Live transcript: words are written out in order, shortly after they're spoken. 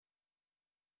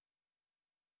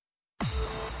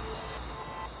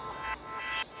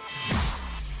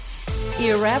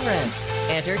Irreverent,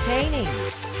 entertaining,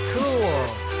 cool.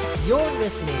 You're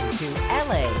listening to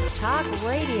LA Talk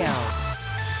Radio.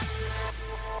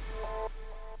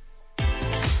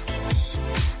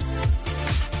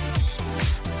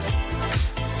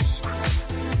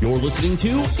 You're listening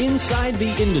to Inside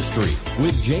the Industry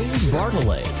with James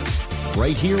Bartolet,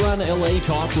 right here on LA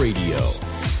Talk Radio.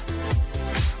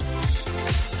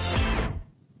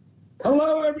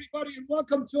 Hello, everybody, and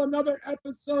welcome to another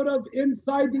episode of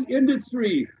Inside the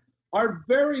Industry. Our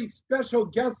very special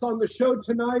guests on the show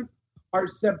tonight are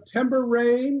September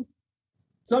Rain,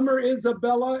 Summer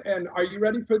Isabella, and are you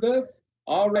ready for this?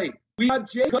 All right, we got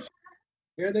Jake.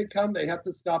 Here they come. They have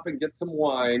to stop and get some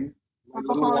wine. My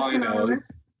little winos.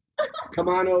 Come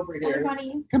on over here.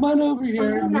 Everybody. Come on over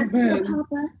here. Next to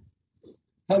Papa.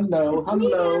 Hello,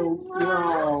 hello.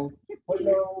 Wow.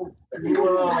 Hello. I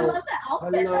Wow. love that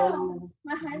outfit Hello. though.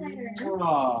 My highlighter.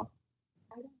 Wow.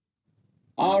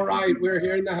 All right, we're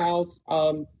here in the house.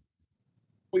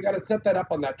 We got to set that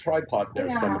up on that tripod there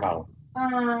Yeah. somehow.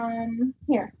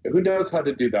 Here. Who knows how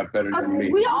to do that better than me?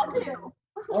 We all do.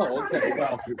 Oh, okay.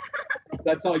 Well,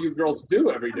 that's all you girls do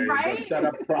every day. Right? Just set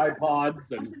up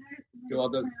tripods and do all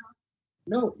this.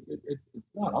 No, it's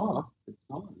not off. It's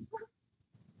on.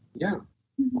 Yeah.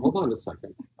 Hold on a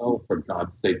second. Oh, for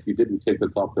God's sake, you didn't take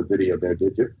us off the video there,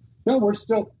 did you? No,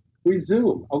 we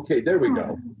zoom. Okay, there we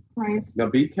go. Nice. Now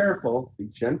be careful. Be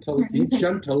gentle. Be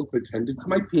gentle. Pretend it's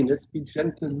my penis. Be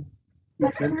gentle. Be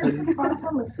gentle.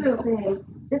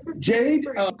 Jade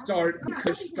started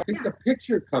because I think the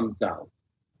picture comes out.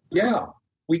 Yeah.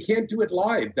 We can't do it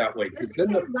live that way. Because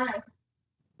then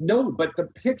No, but the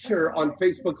picture on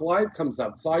Facebook Live comes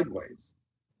out sideways.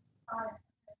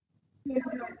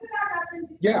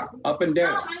 Yeah, up and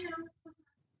down.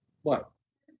 What?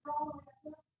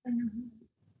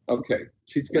 Okay,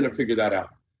 she's going to figure that out.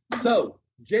 So,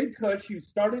 Jade Cush, you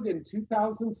started in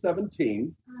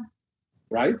 2017,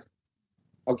 right?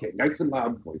 Okay, nice and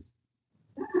loud voice.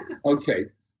 Okay.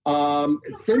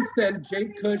 Since then,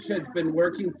 Jade Cush has been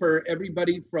working for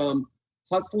everybody from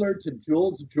Hustler to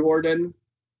Jules Jordan,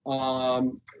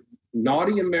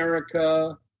 Naughty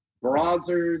America,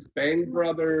 Brazzers, Bang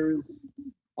Brothers.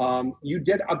 You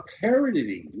did a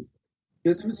parody.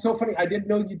 This was so funny. I didn't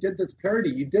know you did this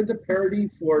parody. You did the parody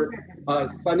for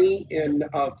Sunny in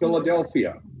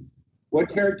Philadelphia. What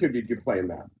character did you play in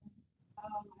that?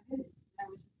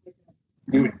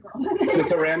 You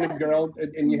just a random girl,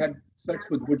 and you had sex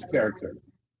with which character?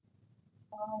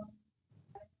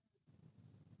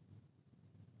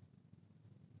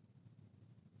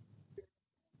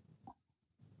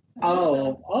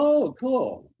 Oh,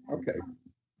 cool. Okay.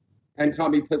 And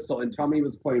Tommy Pistol, and Tommy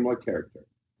was playing what character?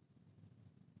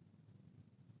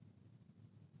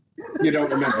 You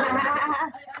don't remember?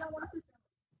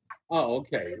 Oh,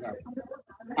 okay.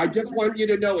 I just want you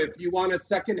to know, if you want a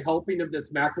second helping of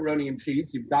this macaroni and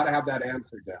cheese, you've got to have that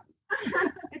answer down.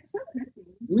 It's so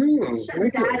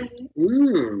pretty. Thank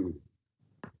you.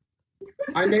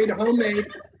 I made homemade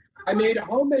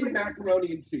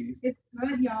macaroni and cheese. It's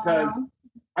good, y'all. Because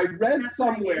I read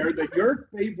somewhere that your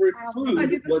favorite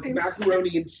food was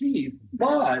macaroni and cheese,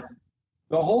 but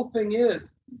the whole thing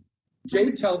is,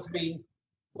 Jay tells me,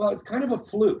 well, it's kind of a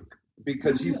fluke,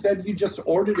 because you said you just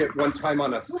ordered it one time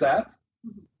on a set,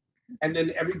 and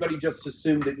then everybody just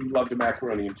assumed that you loved the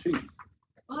macaroni and cheese.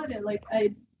 Well, I did.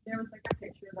 There was a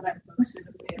picture that I posted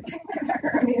of me and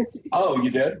macaroni and cheese. Oh, you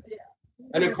did? Yeah.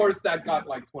 And of course, that got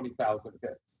like 20,000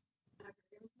 hits.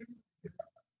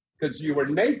 Because you were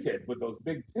naked with those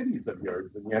big titties of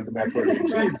yours, and you had the macaroni and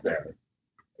cheese there.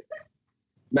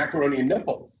 Macaroni and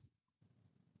nipples.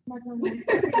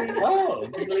 Oh,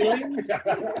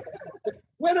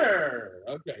 winner.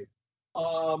 Okay.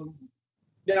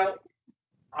 Now,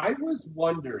 I was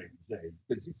wondering, Jay,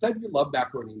 because you said you love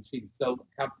macaroni and cheese. So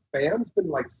have fans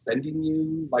been sending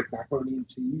you macaroni and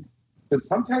cheese? Because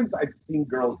sometimes I've seen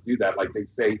girls do that. Like they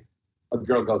say, a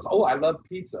girl goes, "Oh, I love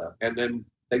pizza," and then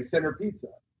they send her pizza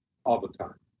all the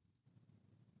time.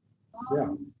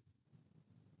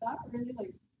 Not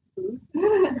really food.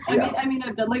 I mean,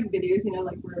 I've done videos,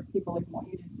 where people want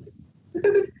you to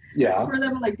food. Yeah. For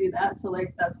them to do that. So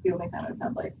that's the only time I've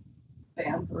had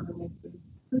fans order me food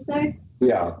per se.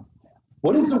 Yeah.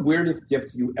 What is the weirdest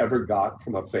gift you ever got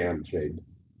from a fan, Jade?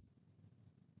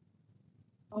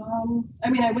 I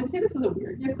mean, I wouldn't say this is a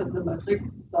weird gift, but the most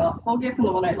thoughtful gift and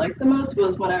the one I liked the most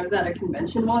was when I was at a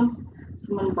convention once.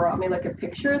 Someone brought me a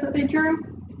picture that they drew.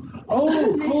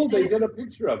 Oh, cool! They did a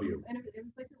picture of you. And it was a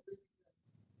really good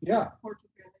Yeah. portrait.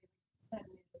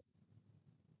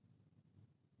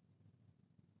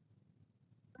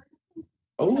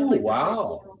 Oh,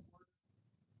 wow.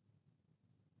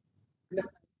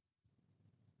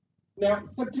 Now,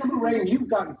 September Rain, you've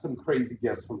gotten some crazy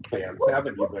gifts from fans,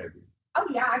 haven't you, baby? Oh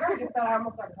yeah, I got a gift that I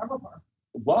almost got in trouble for.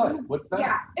 What? What's that?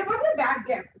 Yeah, it wasn't a bad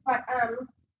gift, but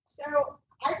so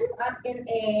I grew up in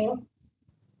a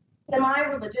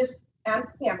semi-religious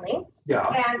family, Yeah.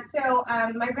 and so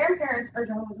my grandparents are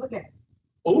Jehovah's Witnesses,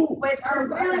 Oh. which are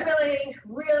really, really,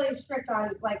 really strict on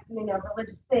like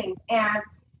religious things. And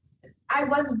I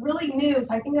was really new,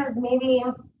 so I think I was maybe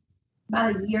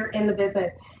about a year in the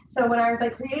business. So when I was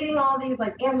like creating all these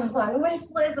like Amazon wish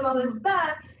lists and all this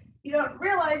stuff, you don't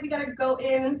realize you got to go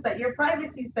in and set your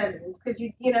privacy settings because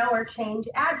or change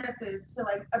addresses to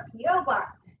like a PO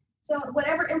box. So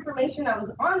whatever information that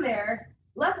was on there,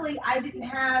 luckily I didn't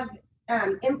have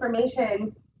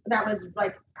information that was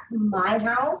like my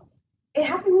house. It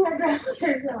happened in my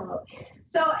grandmother's house.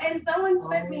 So, and someone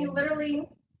sent me literally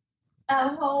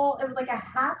it was like a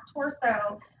half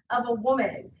torso of a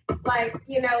woman, like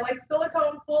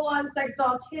silicone, full on sex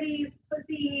doll, titties,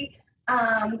 pussy.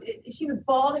 She was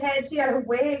bald head. She had a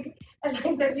wig, and like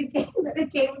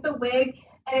it came with a wig,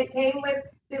 and it came with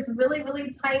this really,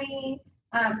 really tiny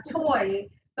toy.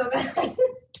 So that,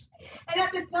 and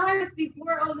at the time, it's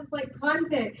before all this like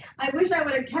content. I wish I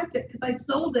would have kept it because I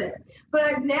sold it,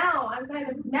 but now I'm kind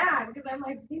of mad because I'm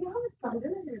like, do you know how much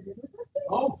content I did with this thing?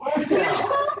 Oh, yeah.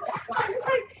 I'm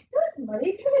like, there's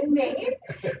money could be made.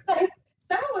 Like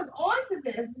someone was onto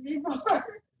this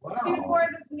before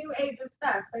this new age of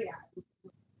stuff. So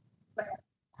yeah.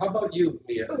 How about you,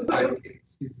 Mia?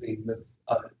 Excuse me, Miss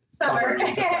Summer.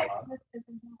 Isabella.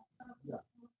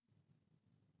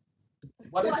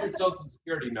 What is your social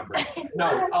security number?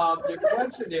 No, the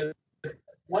question is,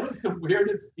 what is the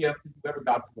weirdest gift you ever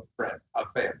got from a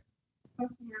fan? I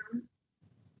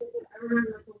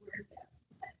remember like a weird gift.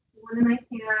 One of my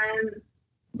fans,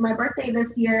 my birthday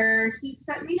this year, he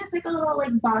sent me just like a little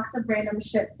like box of random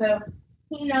shit. So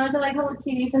he knows I like Hello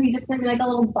Kitty, so he just sent me like a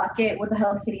little bucket with a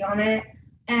Hello Kitty on it.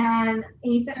 And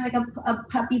he sent me like a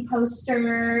puppy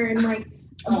poster and like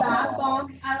a bath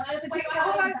bomb. I was like,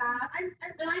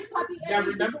 and I puppy. Yeah,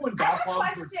 remember when bath bombs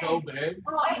were so big?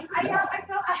 I have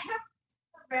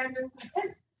random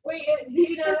questions. Wait, do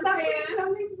you know the fan?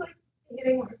 Something's like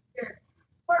hitting my spirit.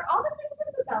 Were all the things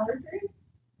in the Dollar Tree?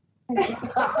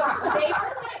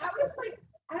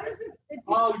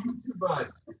 Oh, you too much.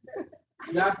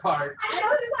 That part. I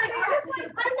was like,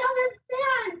 another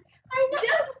fan. I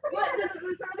know. What? Does it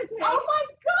look like a Oh my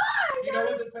God! You know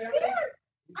what this fan is?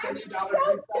 I'm $20 so dead.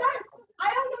 I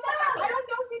don't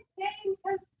know his name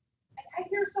because I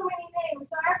hear so many names,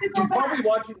 so I have to go He's back. probably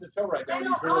watching the show right now. I know,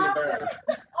 He's really I'll have to- embarrassed.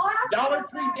 I'll have to Dollar go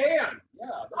Tree back. Dan. Yeah.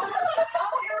 I'll have to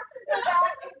go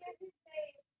back and get his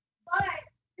name. But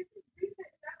this is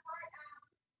recent. That's why I asked.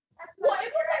 That's What? why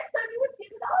It was like $7 or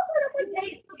it was $8.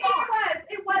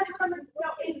 It was from the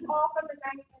it's all from the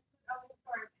 90 minutes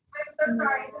store. I'm so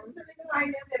sorry. This is the reason why I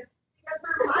know this. Because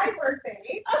for my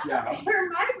birthday, Yeah.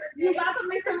 you got to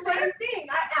make the same thing.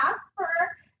 I asked for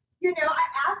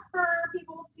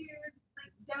people to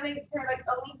like donate to like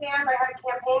OnlyFans. I had a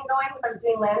campaign going because I was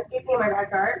doing landscaping in my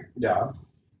backyard. Yeah.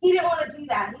 He didn't want to do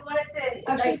that. He wanted to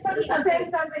send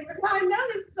something. I know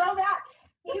this is so bad.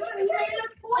 He made a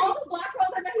point. All the black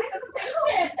girls I met, he said the same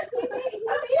shit. He made a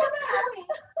point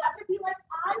to be like,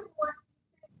 I want to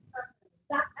say something.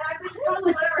 And I said,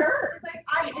 totally, whatever. He's like,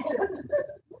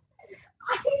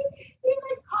 he's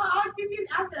like, oh, I'll give you an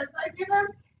address. So I give him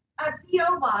a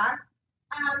P.O. box.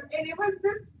 And it was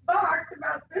this box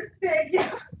about this big. Yeah.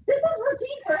 This is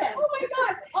routine for him. Oh my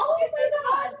God. Oh my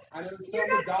God. I know it's still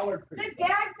the Dollar Tree. The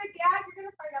gag, you're going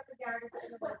to find out the gag. This is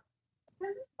the box.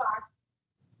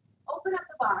 Open up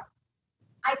the box.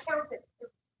 I counted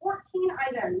 14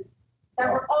 items that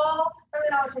were all from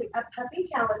the Dollar Tree. A puppy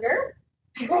calendar,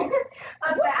 a bath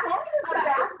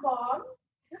bomb,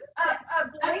 a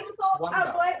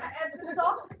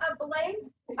blank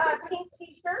pink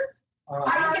T-shirt.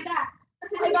 I didn't get that. I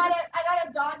got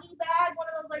a doggy bag, one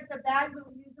of those like the bags, the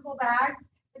reusable bags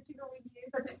that you can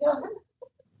reuse at the store.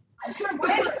 Do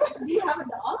you have a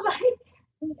dog?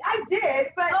 I did,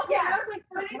 but Okay, yeah, I was like,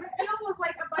 but it still was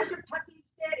like a bunch of puppy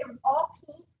shit. It was all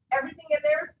pink. Everything in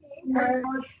there was pink.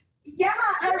 Yeah,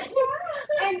 and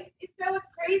so it's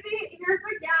crazy. Here's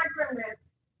the gag from this.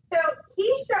 So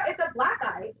it's a black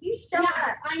guy. He showed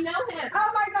up. I know him.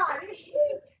 Oh my God.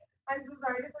 I'm so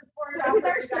sorry. This is poor These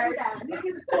are gossip, you guys. so bad. This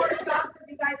is poor gossip,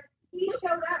 you guys. He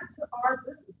showed up to our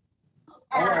booth.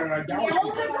 Our Dollar Tree.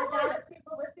 Dallas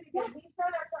publicity. He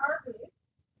showed up to our booth,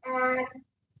 and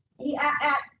he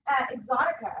at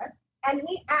Exotica, and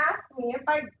he asked me if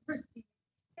I received his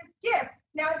gift.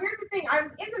 Now here's the thing: I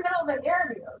was in the middle of an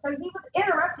interview, so he was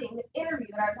interrupting the interview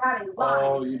that I was having live.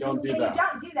 Oh, you don't do and that. you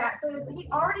don't do that. So he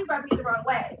already rubbed me the wrong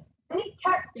way. And he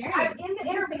kept, in the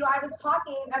interview, I was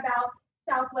talking about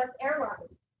Southwest Airlines.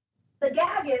 The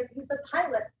gag is he's the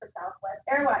pilot for Southwest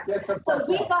Airlines. Yes, So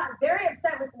he got very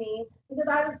upset with me because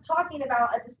I was talking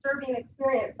about a disturbing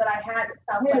experience that I had at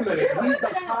Southwest Wait a minute, Airlines. he's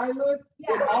a pilot?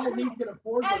 Yeah. And all he can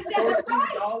afford is And then, $14?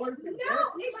 No, exactly.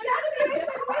 Wait,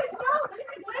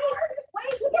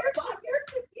 here's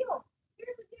the deal.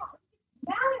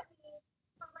 Mad at me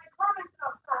for my comments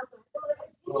about Southwest.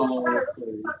 So I had a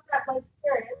really fucked up like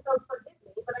experience, so forgive me.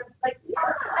 But I'm like,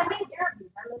 I'm being interviewed.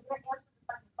 I'm just going to answer the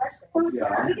fucking question.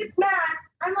 Yeah. He gets mad.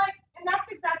 I'm like, and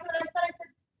that's exactly what I said. I said,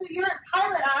 so you're a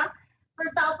pilot, for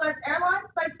Southwest Airlines?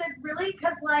 I said, really?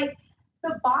 Because like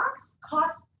the box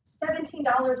costs $17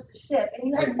 to ship, and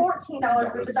you had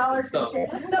 $14 with the dollars to ship.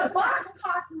 The box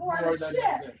costs more to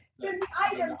ship than the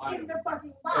items in the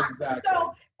fucking box. Exactly.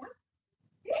 So,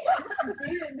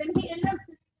 Dude, then he ended up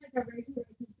sitting like a regular.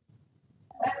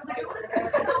 I was like,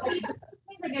 he's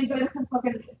like, enjoy the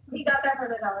fucking. he got that for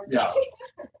the dollar. Yeah.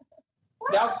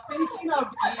 Now, speaking of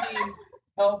eating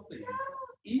healthy,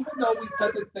 even though we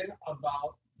said this thing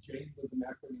about Jane with the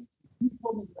macaroni, you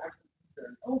told me you actually eat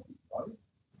very healthy, right?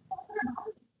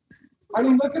 I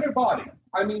mean, look at her body.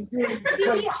 I mean, you're in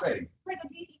great shape. Like, do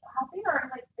you eat healthy or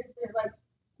like, is there like,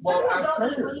 Well, some people ask don't her.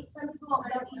 eat meat, some people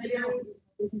don't eat dairy.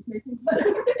 No,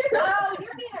 Oh,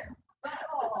 you're being a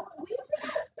butthole. we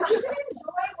should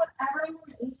enjoy whatever we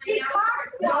eat. She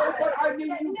cocks No, squats. but I mean,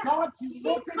 you got you She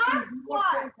look at cock you. You look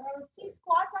squats. fantastic. She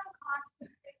squats on cocks.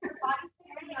 Her body's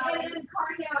standing up. And then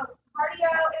cardio.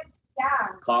 Cardio is down.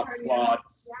 Cock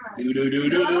squats. Yeah. Do do do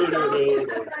do do do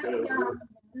do.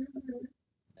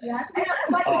 Yeah. And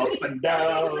like, Up and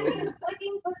down.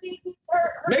 Licking pussy keeps her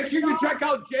Make sure you check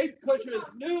out Jade Cush's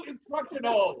new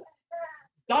instructional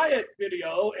diet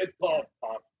video. It's called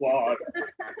Cock Squat.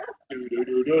 Do do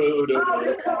do do do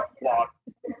do. Cock Squat.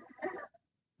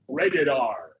 Rated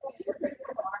R.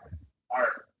 R.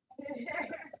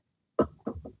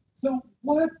 So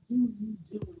what do you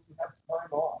do when you have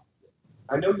time off?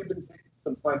 I know you've been taking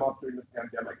some time off during the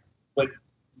pandemic, but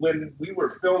when we were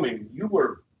filming, you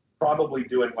were probably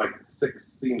doing like 6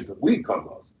 scenes a week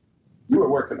almost. You were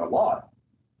working a lot.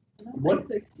 What?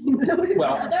 16.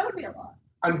 Well, that would be a lot.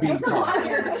 I'm being kind,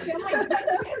 Yeah.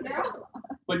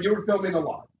 but you were filming a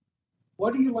lot.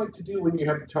 What do you like to do when you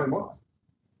have time off?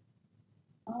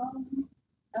 I don't know.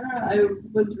 I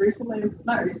was recently,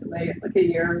 not recently, I guess like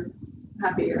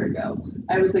half a year ago,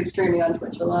 I was like streaming on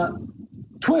Twitch a lot.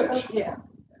 Twitch. Yeah.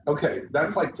 Okay,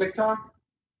 that's like TikTok.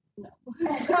 No.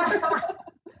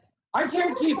 I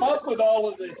can't keep up with all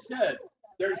of this shit.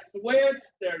 There's Twitch,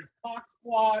 there's Cock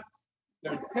Squats,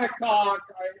 there's TikTok.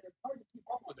 It's hard to keep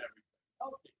up with everything.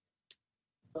 Okay.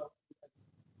 So,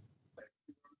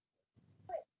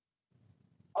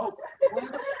 oh,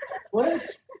 Twitch?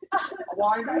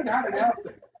 Why not have an S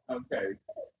in it? Okay.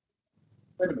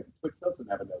 Wait a minute. Twitch doesn't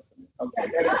have an S in it. Okay.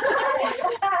 Anyway.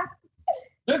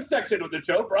 This section of the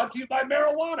show brought to you by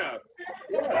marijuana.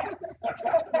 Yeah.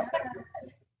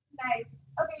 Nice.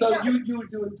 Okay, So yeah. you were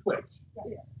doing Twitch.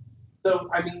 Yeah. So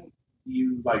I mean,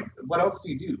 you like what else do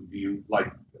you do? Do you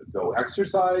like go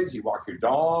exercise? You walk your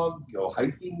dog? Go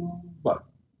hiking? What?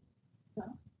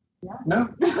 No.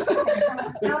 She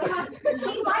might be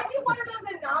one of those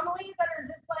anomalies that are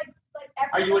just like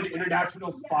Are you an everyone-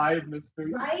 international spy of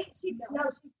mystery? Right? She's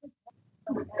just.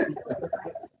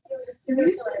 You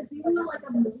should do like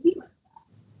a movie like that.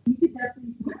 You could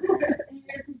definitely.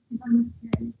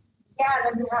 Yeah,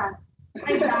 that'd be hot.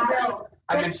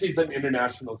 I mean, she's an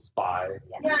international spy.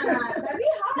 Yeah, that'd be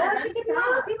No, hot. she can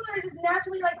tell people are just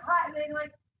naturally like hot and they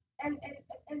like and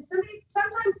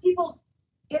sometimes people's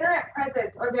internet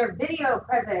presence or their video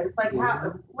presence, like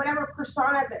how whatever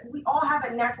persona that we all have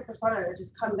a natural persona that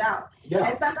just comes out. Yeah.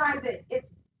 And sometimes it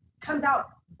comes out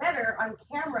better on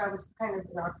camera, which is kind of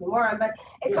an oxymoron, but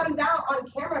it comes out on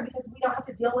camera because we don't have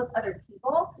to deal with other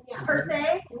people per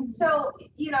se. So,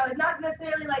 you know, it's not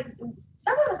necessarily like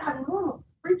some of us have normal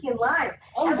freaking lives.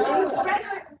 Oh, and we do yeah.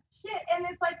 regular shit, and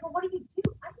it's like, well, what do you do?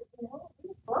 I don't know.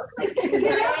 Read a book? Like, you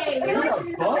know? Hey, You're like,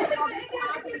 read a book? and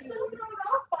they're so thrown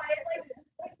off by it, like,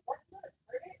 wait, what's that?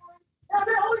 No,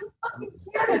 they're always fucking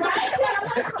together, right?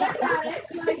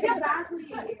 Exactly.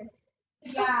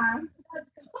 Yeah.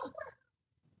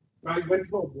 I went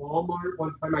to a Walmart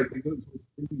one time, I think it was with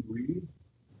Cindy Reeves,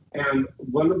 and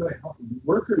one of the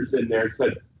workers in there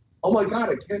said, "Oh my God,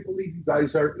 I can't believe you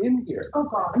guys are in here." Oh,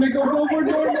 God. And I go, "No, we're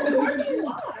normal human Like,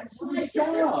 beings. Shut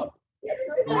up." You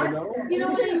know? You know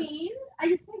what I mean? I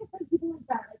just think it's like people like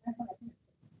that. Like that's what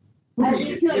I think. I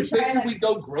need to like You try think like. we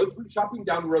go grocery shopping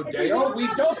down Rodeo? We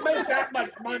don't make that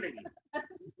much money. That's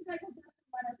what you guys have done.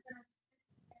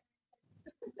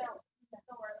 No,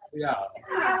 don't worry about Yeah.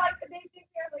 Yeah, like they think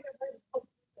they're like a person.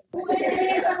 Well,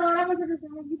 it is. A lot of us are just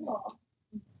normal people.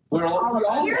 We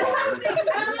all Here's are. how they think.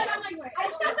 I'm like, wait. I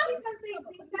think because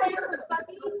they think that we're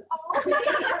fucking all day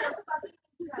and fucking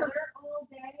each other all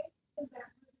day. Is that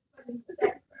fucking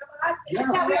sex robots?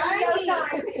 Yeah. That we have no Right.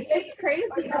 time to eat It's crazy.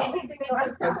 or do anything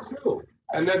like That's that. true.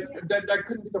 And that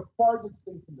couldn't be the farthest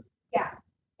thing from the Yeah.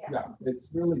 Yeah, it's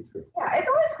really true. Yeah, it's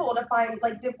always cool to find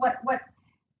like what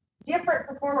different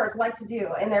performers like to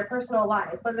do in their personal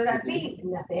lives, whether that be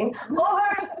nothing or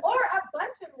a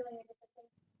bunch of million different things.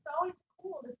 It's always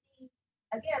cool to see,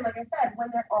 again, like I said, when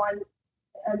they're on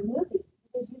a movie,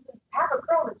 because you can have a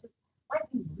girl that just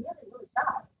might be really, really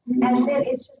shy, and then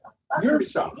it's just a fucking You're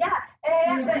shocked. yeah,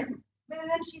 and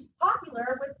then she's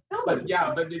popular with filming. But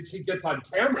yeah, but then she gets on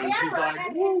camera and she's camera, like,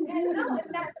 and "Woo, no, and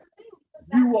that's the thing. because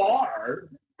you that's- are.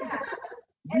 Yeah.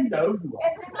 You know you are.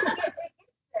 And then you get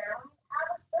there, when you have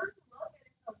a certain look and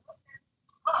it's a look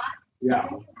that's hot, Yeah. and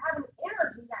then you have an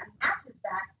energy that matches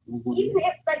that, Mhm. even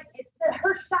if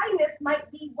her shyness might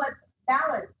be what's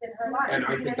balanced in her life. And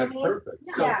I you think know that's what I mean? perfect.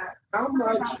 So Yeah. how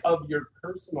much of your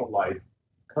personal life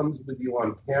comes with you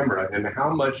on camera and how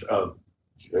much of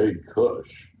Jade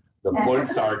Cush, the porn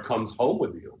star, comes home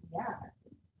with you? Yeah.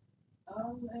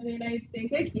 I mean, I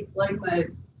think I keep like my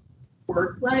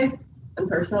work life and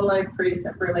personal life pretty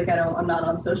separate. Like I'm not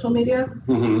on social media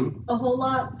Mm-hmm. a whole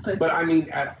lot. So But I mean,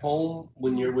 at home,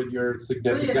 when you're with your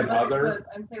significant other,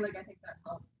 But I'm saying like I think that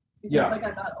helps. Because Yeah. like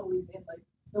I'm not always in like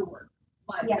the work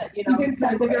mindset, Yeah. you know. You can Because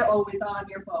if separate. you're always on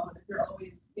your phone, if you're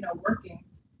always, working,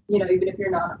 even if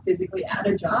you're not physically at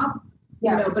a job,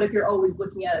 Yeah. but if you're always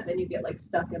looking at it, then you get like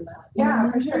stuck in that. Yeah,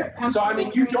 for sure. so I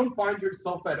mean, you don't find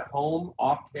yourself at home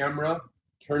off camera,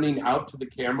 turning out to the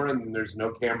camera, and there's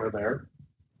no camera there.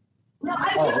 No,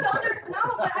 I Oh, think okay.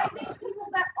 but I think people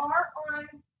that are on,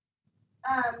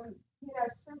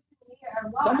 social media a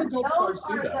lot, Some adult those stars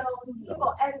do are that. those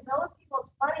people, and those people,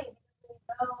 it's funny because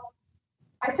they know.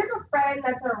 I took a friend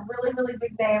that's a really, really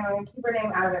big name. I'm gonna keep her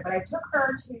name out of it, but I took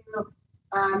her to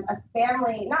a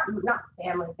family, not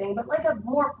family thing, but like a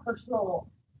more personal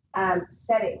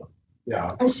setting, Yeah.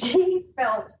 and she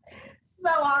felt so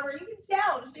awkward. You can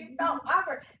tell she felt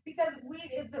awkward because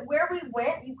where we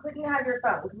went, you couldn't have your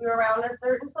phone. We were around a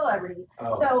certain celebrity,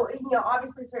 Oh. so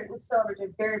obviously certain celebrities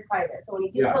are very private. So when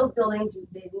you get Yeah. to those buildings,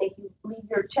 they make you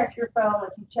check your phone,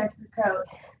 like you check your coat.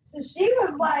 So she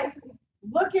was like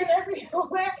looking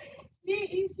everywhere.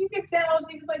 You could tell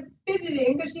she was like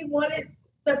fidgeting because she wanted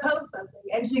to post something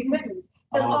and she couldn't.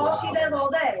 Because Oh, all wow. she does all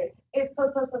day is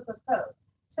post.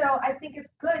 So I think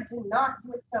it's good to not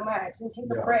do it so much and take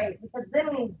Yeah. a break, because then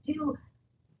when you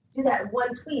do that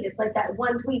one tweet, it's like that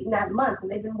one tweet in that month, and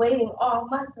they've been waiting all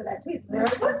month for that tweet. So they're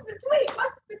like, what's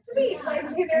the tweet? Like,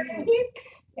 you know what I mean?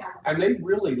 Yeah. And they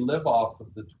really live off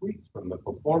of the tweets from the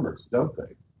performers, don't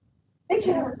they? They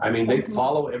do. I mean, they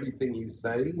follow everything you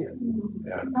say, and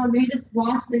No, they just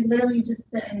watch. They literally just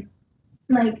sit and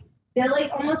they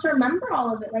like almost remember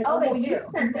all of it. Like, Oh, they you do.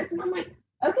 said this, and I'm like,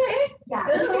 okay. Yeah.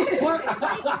 I'm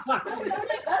like,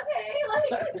 okay, like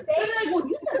they're like, well,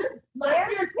 you said this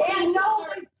last year, Yeah, no,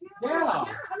 they do. Yeah. I'm not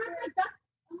like that.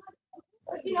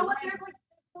 But you know what? There's like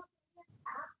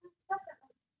apps and stuff that,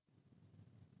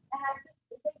 and I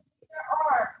think there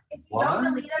are. If you What? don't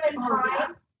delete them in Oh, yeah.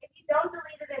 time, if you don't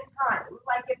delete it in time,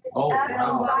 like if it's Oh, up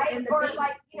wow. right, In the or feed.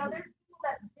 like there's people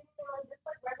that genuinely just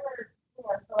like regular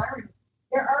celebrities.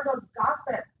 There are those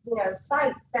gossip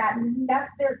sites that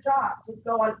that's their job, to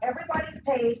go on everybody's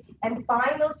page and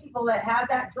find those people that have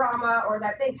that drama or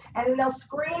that thing, and then they'll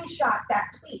screenshot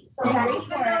that tweet so that Uh-huh. even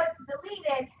though it's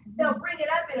deleted, they'll bring it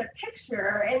up in a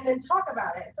picture and then talk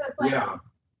about it. So it's like, yeah.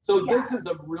 So Yeah. this is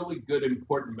a really good,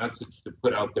 important message to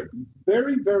put out there. Be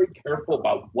very, very careful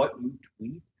about what you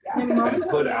tweet and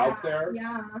put out there.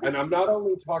 Yeah. And I'm not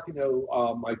only talking to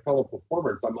my fellow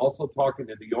performers, I'm also talking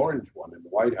to the orange one in the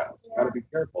White House. You got to be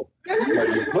careful what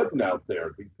you're putting out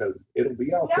there, because it'll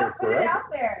be out no, there put it forever. out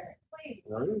there, please.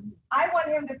 Right? I want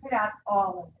him to put out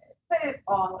all of it. Put it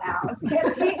all out.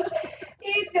 Because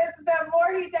he's just, the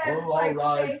more he does, Oh, it's like,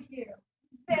 all right. thank you.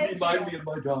 You Thank remind you. me of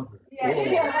my daughter. Yeah, Oh.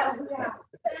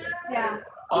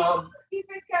 yeah. Keep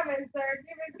it coming, sir.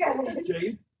 Keep it coming.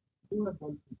 Jade, you have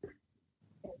one secret.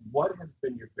 What has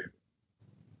been your favorite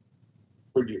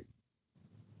for you?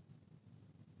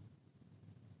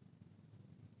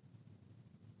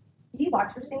 Do you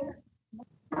watch your scenes?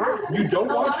 You don't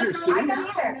A watch lot your of girls I scenes? don't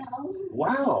either.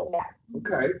 Wow. Yeah.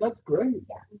 Okay, that's great.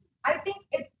 I think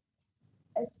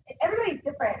everybody's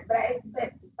different,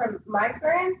 but from my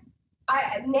experience,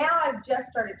 I've just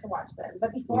started to watch them,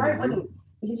 but before I wouldn't,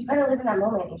 because you kind of live in that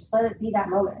moment. You just let it be that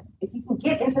moment. If you can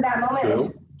get into that moment and True.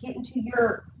 just get into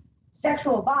your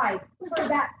sexual vibe for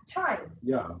that time,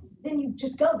 Yeah. then you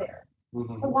just go there.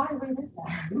 Mhm. So why relive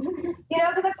that? You know,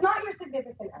 because it's not your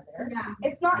significant other. Yeah.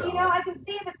 It's not, you No. know, I can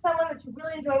see if it's someone that you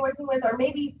really enjoy working with, or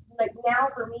maybe like now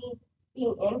for me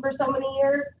being in for so many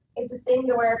years, it's a thing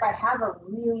to where if I have a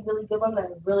really, really good one that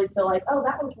I really feel like, oh,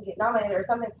 that one can get nominated or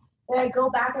something, then I go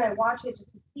back and I watch it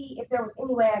just to see if there was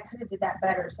any way I could have did that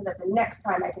better so that the next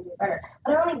time I can do it better.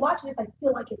 But I only watch it if I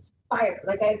feel like it's fire.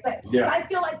 Like Yeah. I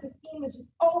feel like the scene is just,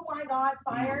 oh my God,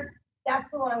 fire. That's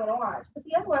the one I'm going to watch. But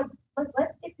the other one, like,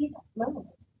 let it be that moment.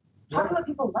 Tell me what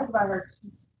people like about her. She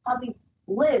probably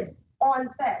lives on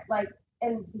set. Like,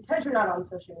 and because you're not on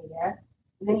social media,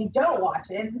 then you don't watch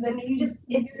it. So then you just,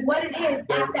 it's what it is at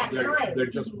that time. They're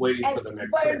just waiting for the next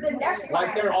But thing. the next one.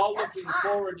 Like they're all looking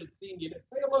forward to seeing you.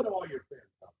 Say hello to all your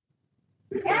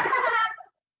fans. Yeah.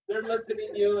 They're listening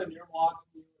to you and you're watching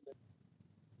you.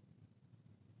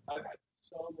 I've had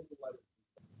so many letters.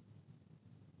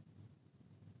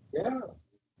 Yeah.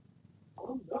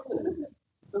 Oh, no.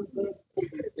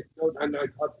 And I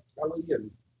talked to Kelly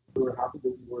and we were happy that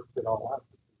we worked it all out.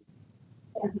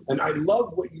 And I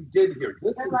love what you did here.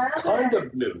 This I is love kind it.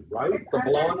 of new, right? It's The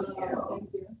blonde. Thank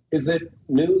you. Is it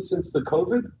new since the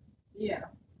COVID? Yeah.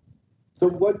 So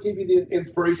what gave you the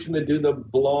inspiration to do the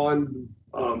blonde,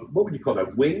 what would you call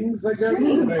that, wings, I guess?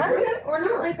 Or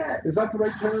not like a. Is that the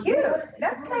right term? Cute.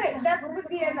 That would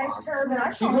be a nice term that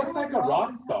I She call looks like a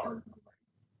rock star.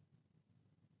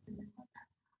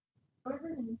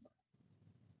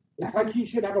 It's like you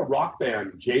should have a rock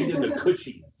band, Jade and the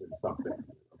Cushies or something.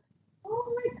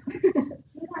 Oh my God.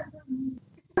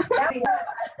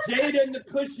 Jade and the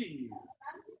Cushies.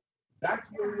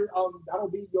 That's your, that'll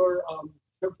be your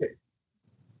showcase.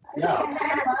 Yeah, I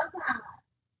love that.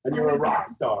 and you're a rock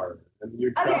star. And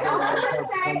you're Okay, all I'm traveling gonna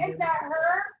say around is that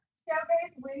her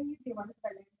showcase, when you do one,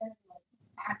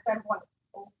 at some point,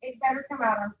 it better come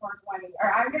out on 420,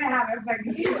 or I'm gonna have it for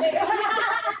you.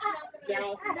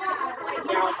 Now,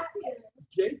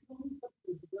 Jade told me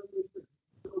something.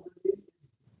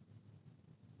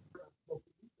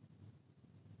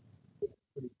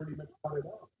 He pretty much cut it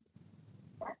out.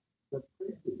 That's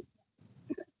crazy.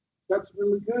 That's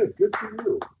really good. Good for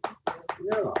you.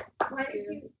 Yeah. Why did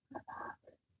you cut that?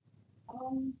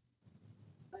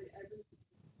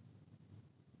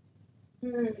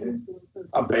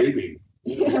 A baby.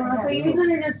 Yeah, so you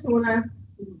kind of just wanna.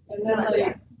 And then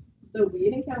like the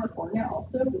weed in California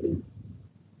also is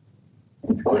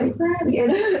It's different.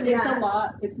 It's Yeah. a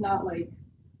lot. It's not like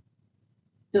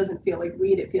doesn't feel like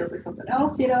weed. It feels like something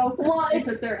else, you know. Well, it's,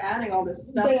 Because they're adding all this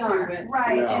stuff They to are, it,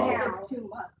 Right, Yeah. and yeah. it's too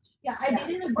much. yeah, I did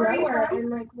it in a Where are you grower, from? and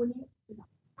like when you.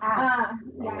 Ah,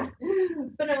 Yeah.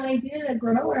 But when I did it in a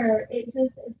grower, it's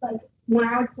like when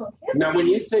I would smoke his Now, when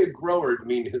you weed, say a grower, you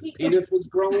mean his penis was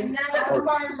growing? no, Or- a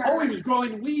farmer. Oh, he was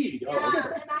growing weed. Oh, Yeah,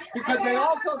 okay. and I, Because they Wait,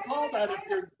 also wait, call wait, that wait, if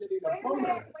you're getting a wait a boner.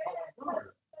 minute, It's called a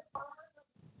boner.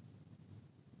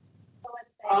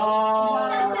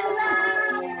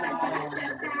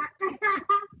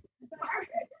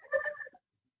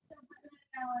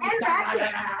 And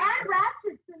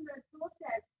ratchets in the tool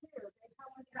shed too. They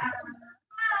come with that.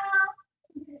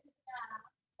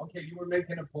 Okay, you were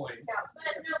making a point. but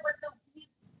the weed,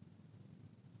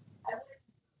 I would,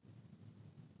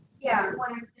 Yeah.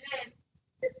 when I did,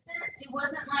 it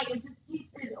wasn't like it just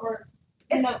tasted or.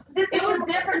 This It was is-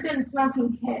 different than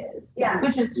smoking his. Yeah.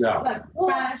 Which is Yeah. like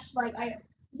fresh, like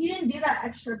you didn't do that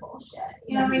extra bullshit.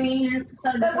 You know what I mean?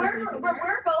 So But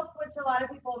we're both, which a lot of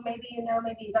people maybe you know,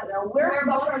 maybe you don't know. We're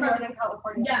both from Northern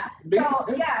California. yeah. Me So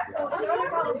too. yeah, so in Northern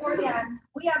California,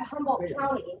 we have Humboldt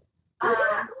County.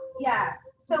 Yeah.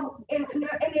 So in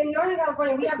Northern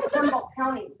California, we have Humboldt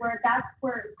County, where that's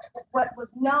where what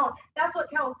was known. That's what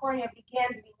California began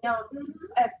to be known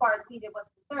as far as weed was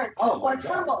concerned. Oh, my Was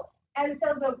God. Humboldt. And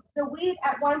so the weed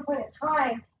at one point in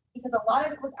time, because a lot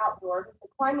of it was outdoors, the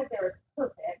climate there is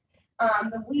perfect.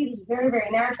 The weed was very, very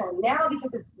natural. Now,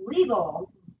 because it's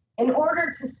legal, in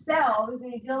order to sell, because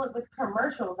when you deal with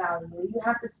commercial value, you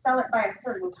have to sell it by a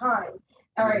certain time,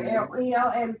 or you know,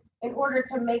 and in order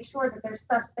to make sure that their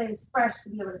stuff stays fresh to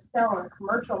be able to sell on a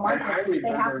commercial And I market,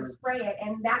 they have to remember- spray it,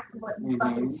 and that's what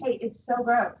fucking Mhm. tastes. It's so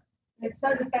gross. It's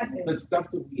so disgusting. The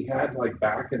stuff that we had like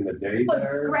back in the day It was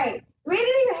there. great. We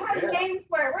didn't even have Yeah. names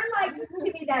for it. We're like, just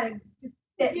give me that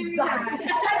exotic.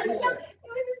 It was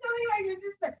just something like you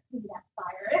just like, give me that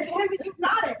fire. And you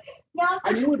got it. Now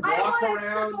And you would I walk want a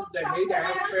around triple the Haight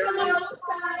chocolate Ashbury and and the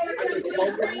the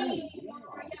smoke smoke weed.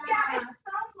 Yeah, it's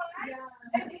so much.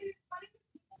 And it's funny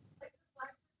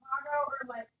like Chicago or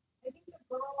like I think the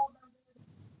girl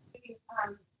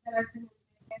that I've been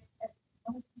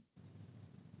in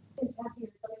Kentucky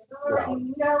or something.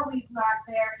 You know we've got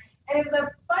there. And it was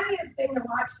a funny funniest thing to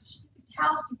watch. She could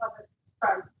tell she wasn't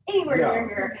from anywhere near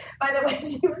here by the way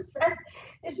she was dressed.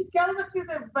 And she goes up to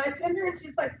the bartender and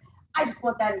she's like, I just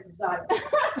want that exotic. The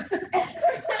bartender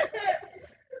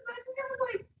was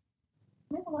like,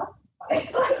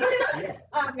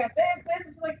 I've got this. And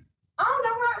she's like, oh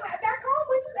no, back home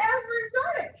we just ask for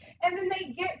exotic. And then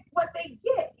they get what they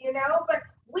get, you know? But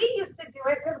we used to do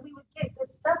it because we would get good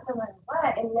stuff no matter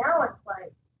what. And now it's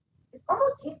like, it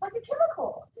almost tastes like a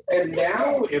chemical. And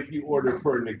now if you order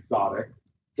for an exotic,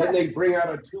 then they bring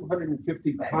out a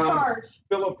 250-pound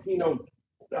Filipino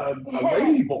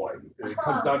lady boy. And it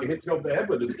comes down to hit you over the head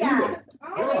with his penis.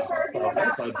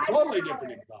 That's a totally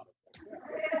different exotic.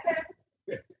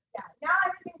 Now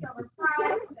everything's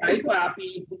overpriced. Hey,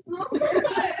 Pappy.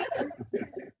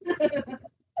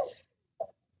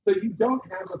 So you don't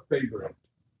have a favorite.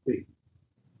 See,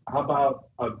 how about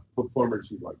performers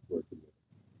you like working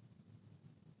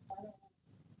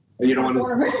with? You don't want to.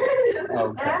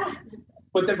 Okay.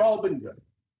 But they've all been good.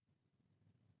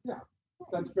 Yeah,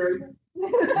 that's very.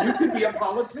 You could be a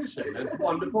politician. That's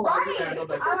wonderful. Right. How you handle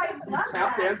that. You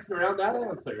tap dancing around that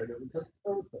answer, and it was just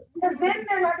perfect. Because then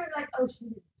they're not going to be like, oh, she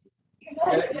did.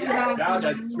 Yeah,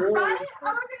 that's true. Right?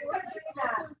 I'm going to start doing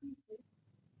that.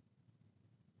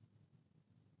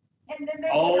 And then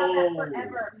they're going to have that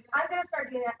forever. I'm going to start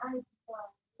doing that.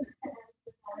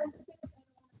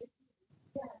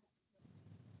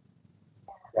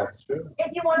 That's true.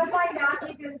 If you want to find out,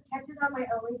 you can catch it on my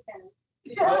OnlyFans.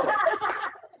 Oh.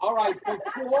 All right,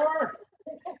 before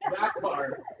that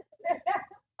part,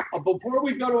 before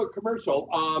we go to a commercial,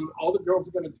 all the girls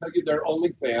are going to tell you their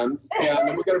OnlyFans, and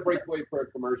then we're going to break away for a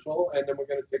commercial, and then we're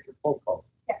going to take your phone calls.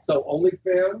 Yes. So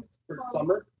OnlyFans for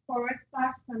summer.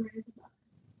 /summer is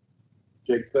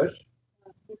Jake Fish.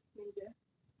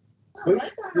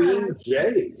 Queen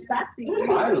J. I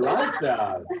like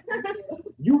that.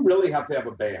 You really have to have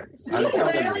a band. I'm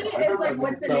telling you. It's like,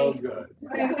 what's the so name? good.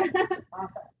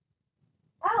 Awesome.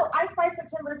 Oh, I Spy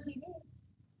September TV.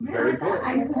 Very good.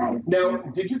 Now,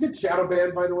 did you get shadow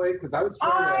banned, by the way? Because I was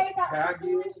trying to tag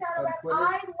you on Twitter.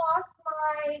 I lost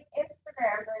my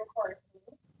Instagram during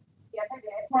quarantine. Yes, I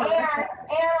did. And on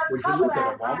Would top you of lose it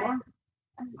that, at Walmart?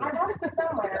 I lost it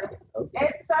somewhere. Okay.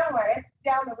 It's somewhere. It's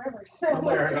down the river.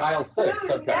 Somewhere in aisle 6.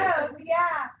 Who Okay. knows?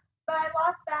 Yeah. But I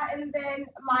lost that, and then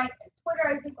my Twitter,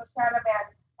 I think, was shadow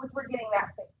banned, which we're getting that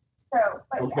fixed. So,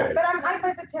 but Okay. yeah. But I'm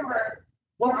by September.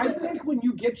 Well, I think when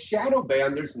you get shadow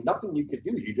banned, there's nothing you could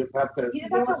do. You just have to, You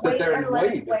just have to sit wait there and and let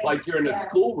wait. it It's wait. like you're in a Yeah.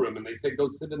 schoolroom and they say, go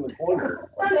sit in the corner.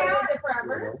 So now,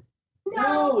 forever.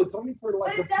 No, it's only for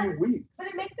like a But it few weeks. But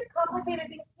it makes it complicated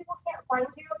because people can't find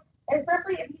you,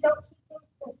 especially if you don't keep things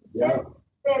consistent. Yeah.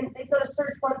 Then they go to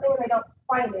search one thing and they don't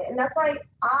find it, and that's why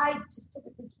I just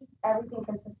typically keep everything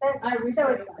consistent. So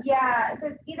it's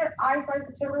either I Spy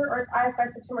September or it's I Spy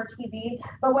September TV.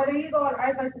 But whether you go on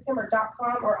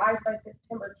iSpySeptember.com or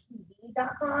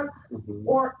iSpySeptemberTV.com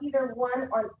or either one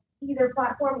on either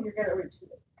platform, you're gonna reach me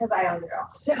because I own it all.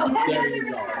 So that There doesn't you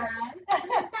really go. matter.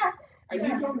 And you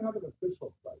don't have an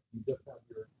official site. You just have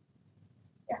your.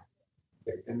 Yeah.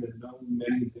 Okay. And there's no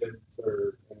many bits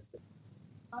or anything.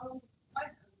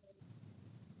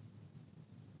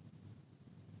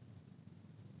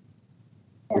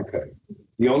 Okay.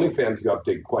 The OnlyFans you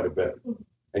update quite a bit.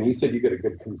 And you said you get a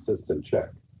good consistent check.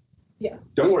 Yeah.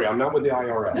 Don't worry, I'm not with the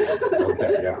IRS.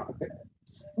 Okay, yeah. Okay.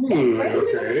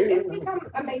 It's become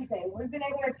amazing. We've been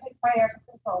able to take financial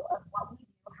control of what we do,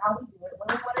 how we do it,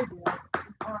 when we want to do it.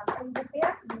 And the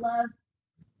fans love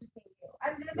seeing you. I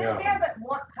mean, there's fans that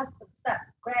want custom stuff,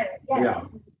 granted, yes. Yeah.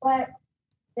 But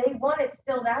they want it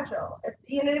still natural.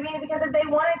 You know what I mean? Because if they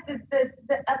wanted the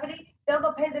uppity, they'll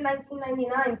go pay the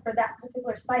 $19.99 for that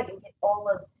particular site and get all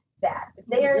of that. If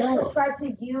they are subscribed to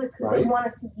you, it's because they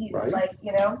want to see you. Right. Like,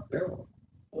 you know? Yeah.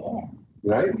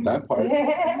 Right? That part.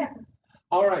 Yeah.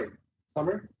 All right.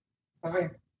 Summer? Hi.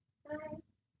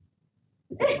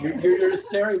 You're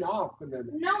staring off. And then.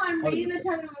 No, I'm reading the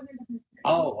time.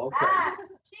 Oh, okay.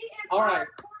 She is All our right.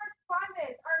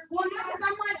 correspondent. Our Well, media, no,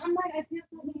 I'm like, I feel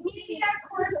so media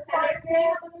correspondent.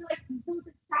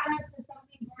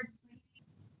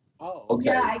 Oh, okay.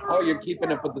 Yeah, Oh, you're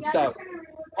keeping up with the stuff.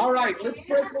 All right, let's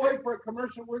break away for a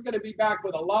commercial. We're going to be back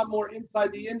with a lot more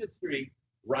Inside the Industry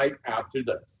right after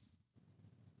this.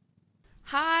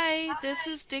 Hi, this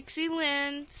is Dixie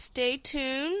Lynn. Stay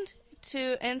tuned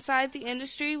to Inside the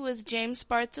Industry with James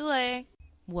Bartholet.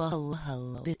 Well,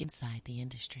 hello, Inside the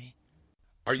Industry.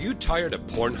 Are you tired of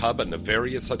Pornhub and the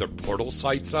various other portal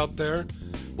sites out there?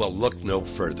 Well, look no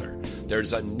further.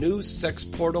 There's a new sex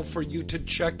portal for you to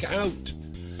check out.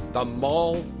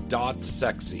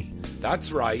 TheMall.sexy.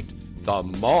 That's right,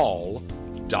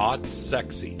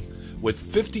 TheMall.sexy. with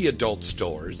 50 adult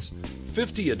stores,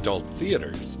 50 adult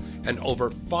theaters, and over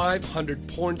 500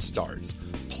 porn stars.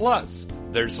 Plus,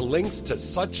 there's links to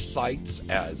such sites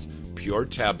as Pure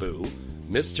Taboo,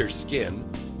 Mr. Skin,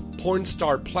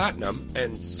 Pornstar Platinum,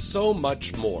 and so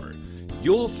much more.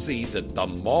 You'll see that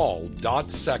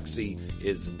themall.sexy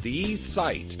is the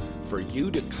site for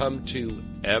you to come to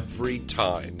every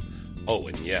time. Oh,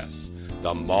 and yes,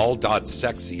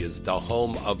 themall.sexy is the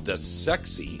home of the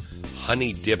sexy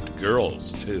honey-dipped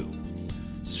girls, too.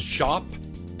 Shop,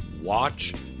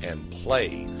 watch, and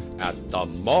play at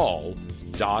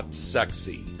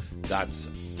themall.sexy. That's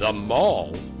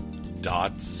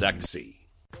themall.sexy.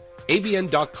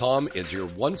 AVN.com is your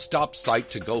one-stop site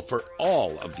to go for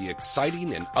all of the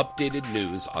exciting and updated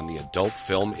news on the adult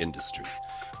film industry.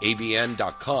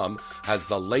 AVN.com has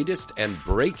the latest and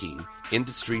breaking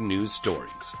industry news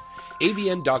stories.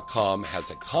 AVN.com has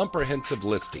a comprehensive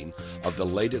listing of the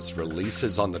latest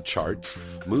releases on the charts,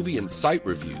 movie and site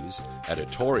reviews,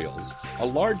 editorials, a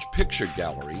large picture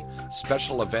gallery,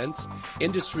 special events,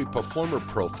 industry performer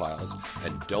profiles,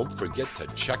 and don't forget to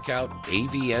check out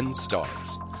AVN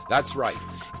Stars. That's right,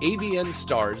 AVN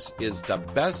Stars is the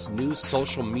best new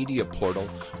social media portal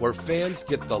where fans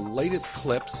get the latest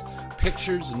clips,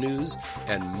 pictures, news,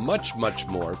 and much, much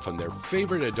more from their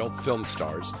favorite adult film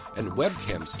stars and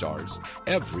webcam stars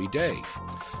every day.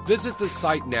 Visit the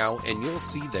site now and you'll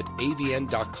see that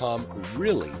AVN.com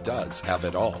really does have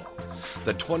it all.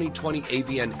 The 2020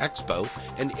 AVN Expo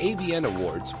and AVN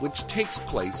Awards, which takes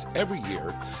place every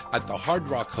year at the Hard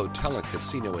Rock Hotel and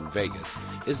Casino in Vegas,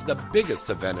 is the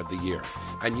biggest event of the year,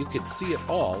 and you can see it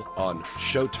all on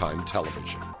Showtime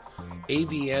television.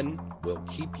 AVN will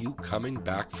keep you coming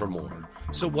back for more.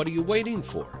 So what are you waiting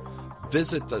for?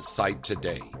 Visit the site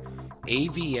today,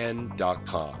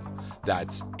 avn.com.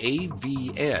 That's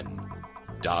avn.com.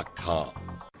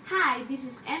 Hi, this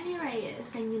is Emmy Reyes,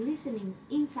 and you're listening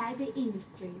Inside the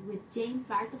Industry with James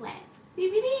Bartolet.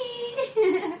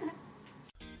 DVD!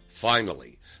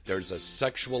 Finally, there's a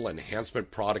sexual enhancement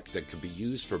product that can be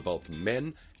used for both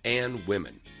men and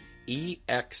women.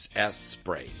 EXS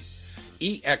Spray.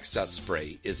 EXS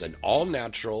Spray is an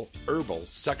all-natural, herbal,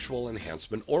 sexual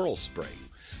enhancement oral spray.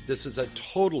 This is a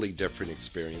totally different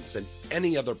experience than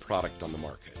any other product on the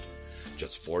market.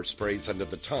 Just 4 sprays under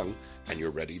the tongue, and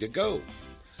you're ready to go.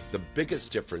 The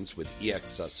biggest difference with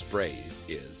EXS Spray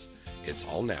is it's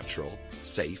all natural,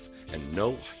 safe, and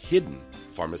no hidden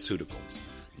pharmaceuticals.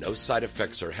 No side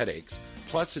effects or headaches,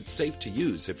 plus it's safe to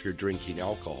use if you're drinking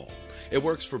alcohol. It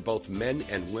works for both men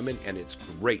and women, and it's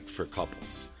great for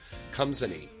couples. Comes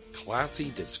in a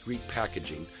classy, discreet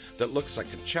packaging that looks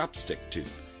like a chapstick tube,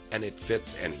 and it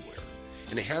fits anywhere.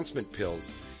 Enhancement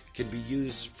pills can be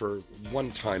used for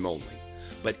one time only,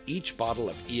 but each bottle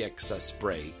of EXS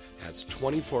Spray has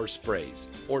 24 sprays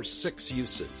or 6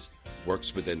 uses,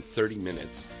 works within 30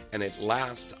 minutes, and it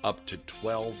lasts up to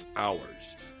 12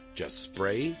 hours. Just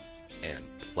spray and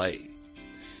play.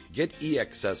 Get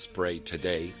EXS Spray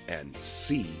today and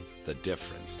see the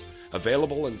difference.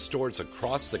 Available in stores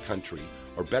across the country,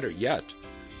 or better yet,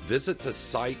 visit the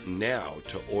site now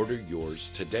to order yours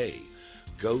today.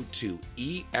 Go to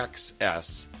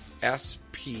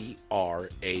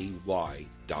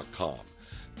EXSSPRAY.com.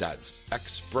 That's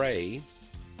xspray.com.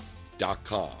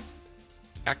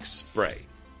 Xspray.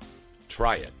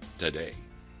 Try it today.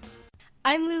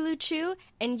 I'm Lulu Chu,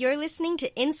 and you're listening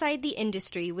to Inside the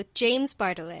Industry with James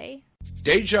Bartolet.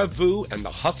 Deja Vu and the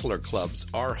Hustler Clubs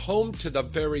are home to the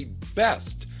very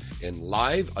best in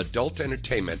live adult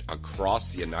entertainment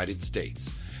across the United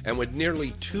States. And with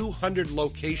nearly 200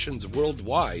 locations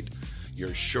worldwide,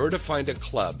 you're sure to find a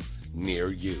club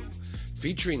near you.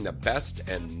 Featuring the best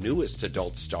and newest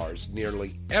adult stars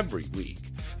nearly every week,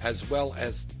 as well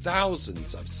as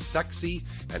thousands of sexy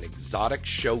and exotic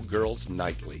showgirls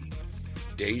nightly.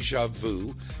 Deja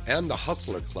Vu and the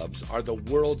Hustler Clubs are the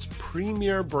world's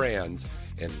premier brands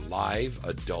in live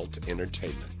adult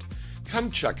entertainment.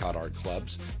 Come check out our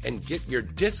clubs and get your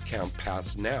discount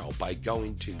pass now by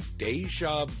going to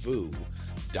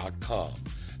DejaVu.com.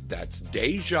 That's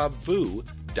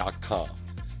DejaVu.com.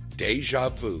 Deja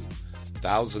Vu.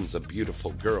 Thousands of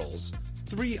beautiful girls,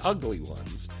 3 ugly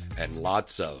ones, and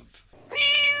lots of...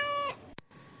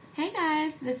 Hey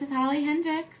guys, this is Holly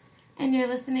Hendricks, and you're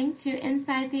listening to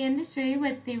Inside the Industry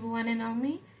with the one and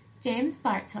only James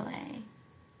Bartolet.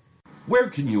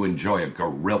 Where can you enjoy a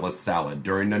gorilla salad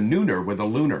during a nooner with a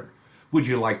lunar? Would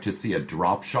you like to see a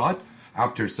drop shot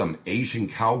after some Asian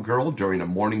cowgirl during a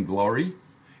morning glory?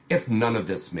 If none of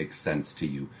this makes sense to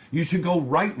you, you should go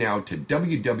right now to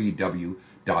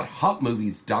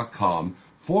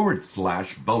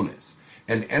www.hotmovies.com/bonus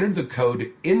and enter the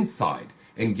code INSIDE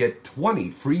and get 20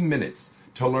 free minutes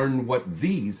to learn what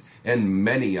these and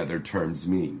many other terms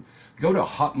mean. Go to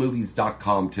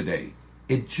hotmovies.com today.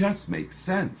 It just makes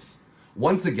sense.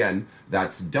 Once again,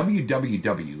 that's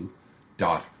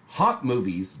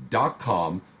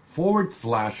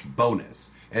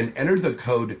www.hotmovies.com/bonus and enter the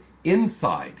code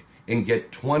INSIDE and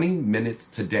get 20 minutes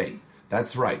today.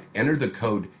 That's right. Enter the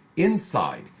code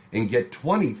INSIDE and get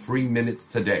 20 free minutes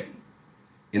today.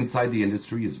 Inside the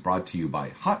Industry is brought to you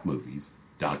by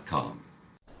hotmovies.com.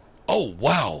 Oh,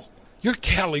 wow. You're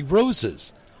Callie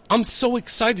Roses. I'm so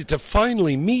excited to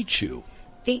finally meet you.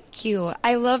 Thank you.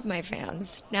 I love my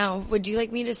fans. Now, would you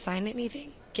like me to sign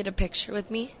anything? Get a picture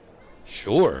with me?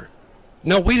 Sure.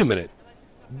 Now, wait a minute.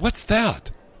 What's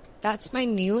that? That's my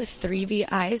new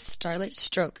 3VI Starlit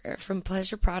Stroker from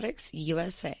Pleasure Products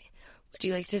USA. Would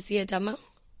you like to see a demo?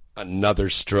 Another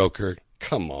stroker?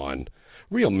 Come on.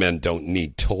 Real men don't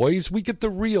need toys. We get the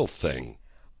real thing.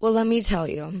 Well, let me tell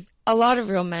you, a lot of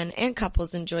real men and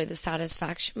couples enjoy the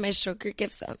satisfaction my stroker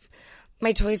gives them.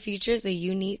 My toy features a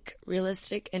unique,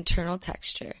 realistic internal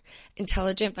texture,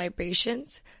 intelligent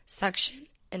vibrations, suction,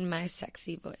 and my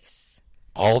sexy voice.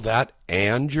 All that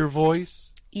and your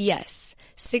voice? Yes,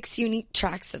 6 unique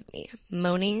tracks of me,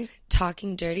 moaning,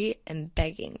 talking dirty, and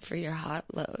begging for your hot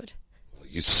load.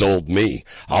 You sold me.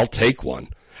 I'll take one.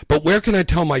 But where can I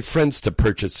tell my friends to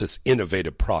purchase this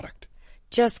innovative product?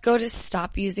 Just go to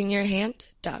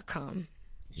stopusingyourhand.com.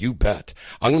 You bet.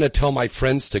 I'm going to tell my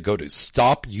friends to go to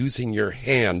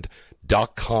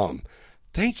stopusingyourhand.com.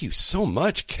 Thank you so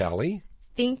much, Callie.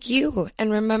 Thank you.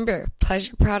 And remember,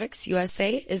 Pleasure Products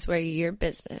USA is where your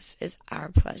business is our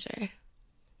pleasure.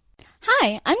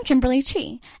 Hi, I'm Kimberly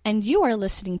Chi, and you are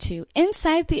listening to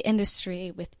Inside the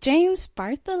Industry with James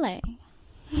Bartholet.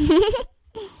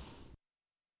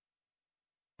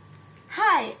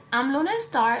 Hi, I'm Luna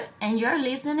Star, and you're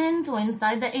listening to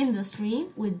Inside the Industry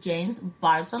with James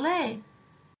Bartholet.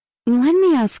 Let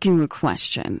me ask you a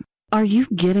question. Are you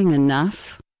getting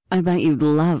enough? I bet you'd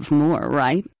love more,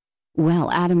 right? Well,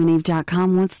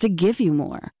 AdamandEve.com wants to give you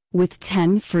more with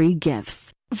 10 free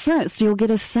gifts. First, you'll get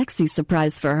a sexy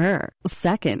surprise for her.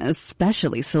 Second, a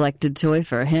specially selected toy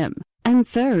for him. And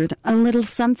third, a little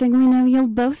something we know you'll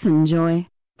both enjoy.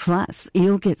 Plus,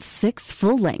 you'll get 6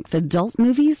 full-length adult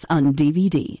movies on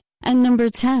DVD. And number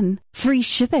 10, free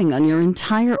shipping on your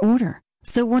entire order.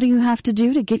 So what do you have to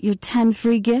do to get your 10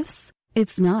 free gifts?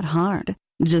 It's not hard.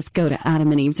 Just go to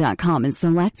AdamandEve.com and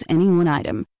select any one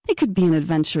item. It could be an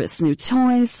adventurous new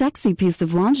toy, sexy piece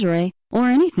of lingerie, or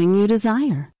anything you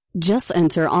desire. Just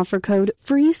enter offer code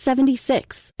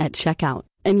FREE76 at checkout,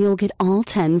 and you'll get all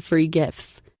 10 free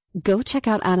gifts. Go check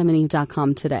out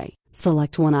AdamandEve.com today.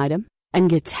 Select one item and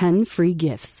get 10 free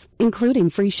gifts, including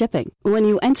free shipping, when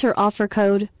you enter offer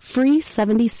code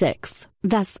FREE76.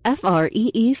 That's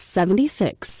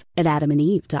FREE76 at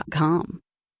AdamandEve.com.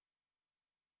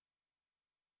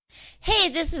 Hey,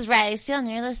 this is Riley Steele, and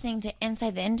you're listening to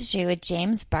Inside the Industry with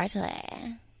James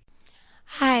Bartholet.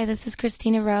 Hi, this is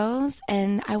Christina Rose,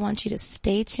 and I want you to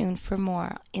stay tuned for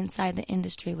more Inside the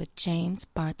Industry with James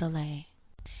Bartholet.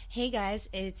 Hey guys,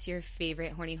 it's your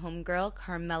favorite horny homegirl,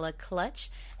 Carmela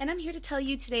Clutch, and I'm here to tell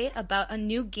you today about a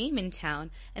new game in town,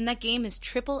 and that game is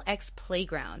XXX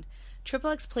Playground.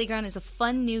 XXX Playground is a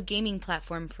fun new gaming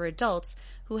platform for adults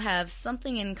who have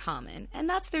something in common, and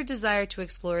that's their desire to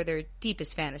explore their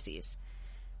deepest fantasies.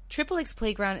 XXX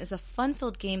Playground is a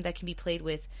fun-filled game that can be played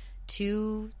with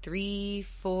 2, 3,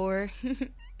 4,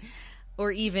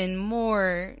 or even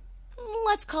more,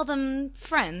 let's call them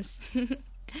friends.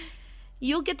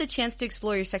 You'll get the chance to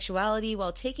explore your sexuality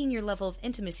while taking your level of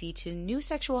intimacy to new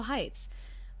sexual heights.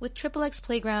 With XXX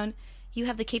Playground, you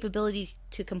have the capability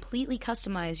to completely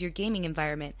customize your gaming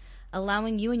environment,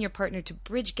 allowing you and your partner to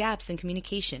bridge gaps in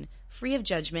communication, free of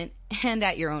judgment, and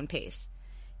at your own pace.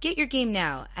 Get your game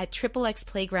now at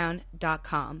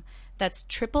XXXplayground.com. That's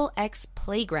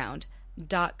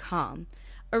XXXplayground.com.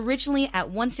 Originally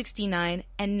at $169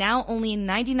 and now only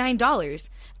 $99.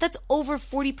 That's over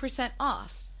 40%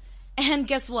 off. And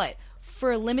guess what?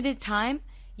 For a limited time,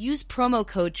 use promo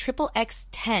code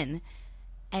XXX10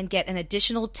 and get an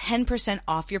additional 10%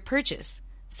 off your purchase.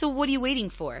 So what are you waiting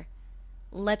for?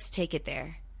 Let's take it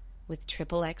there with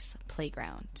XXX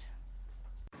Playground.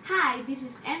 Hi, this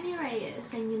is Emmy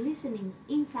Reyes, and you're listening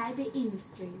Inside the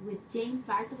Industry with James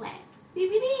Bartholet.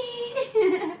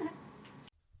 DVD!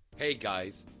 Hey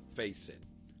guys, face it.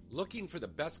 Looking for the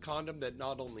best condom that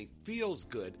not only feels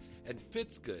good and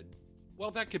fits good,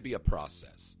 well, that could be a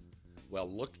process. Well,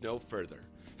 look no further.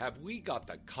 Have we got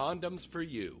the condoms for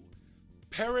you?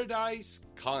 Paradise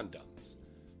Condoms.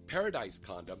 Paradise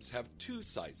Condoms have 2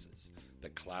 sizes, the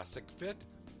classic fit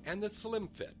and the slim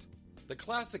fit. The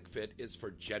Classic Fit is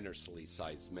for generously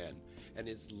sized men and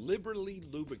is liberally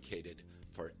lubricated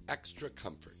for extra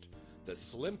comfort. The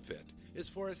Slim Fit is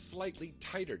for a slightly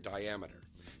tighter diameter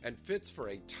and fits for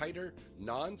a tighter,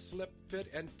 non-slip fit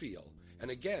and feel.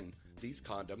 And again, these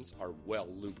condoms are well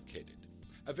lubricated.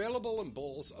 Available in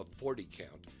bowls of 40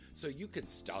 count, so you can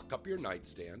stock up your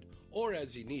nightstand or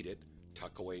as you need it,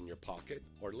 tuck away in your pocket,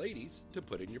 or ladies, to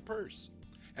put in your purse.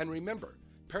 And remember,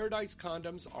 Paradise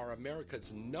Condoms are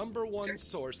America's #1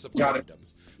 source of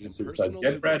condoms and personal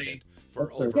lubricant for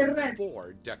over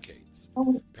 4 decades.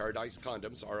 Paradise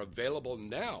Condoms are available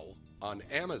now on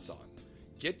Amazon.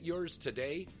 Get yours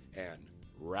today and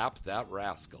wrap that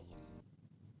rascal.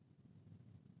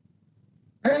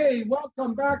 Hey,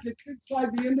 welcome back. It's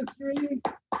Inside the Industry.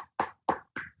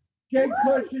 Jake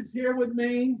Bush is here with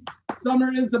me.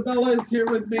 Summer Isabella is here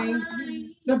with me. Hi.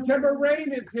 September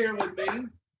Rain is here with me.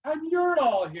 And you're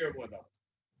all here with us.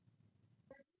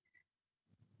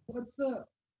 What's up?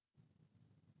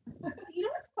 You know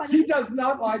what's funny? She does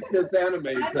not like this anime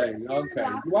thing. Okay.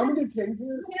 You want me to change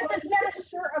it? Yeah, but you had a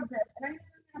shirt of this, and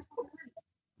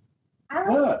I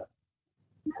didn't What?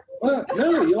 What?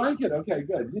 No, you like it. Okay,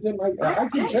 good. You didn't like it. I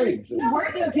can change it. No,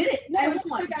 where did you get it? No, I it's was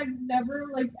just like, I've never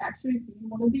actually seen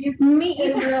one of these Me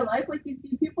in either. real life. Like you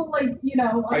see people I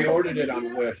ordered it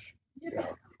on Wish. Yeah.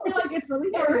 You're like, it's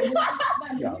really Yeah. hard.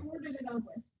 Yeah. You ordered it on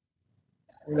Wish.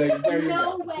 There you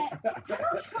No go. way. I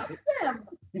don't trust them.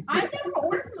 I never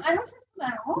ordered them. I don't trust them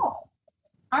at all.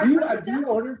 Do you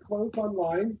order clothes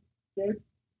online, Gabe?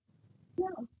 No.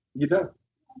 You don't?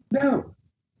 No.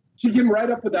 She came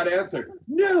right up with that answer.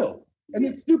 No. And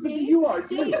it's stupid that you are,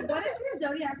 too. Jade, what is your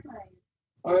zodiac sign?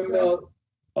 I'm,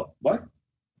 what?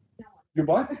 You're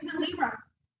what? It's the Libra.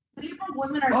 Libra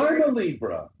women are I'm a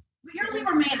Libra. But you're a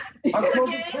Libra man. October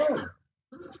Okay? 10th.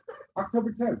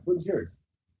 October 10th. When's yours?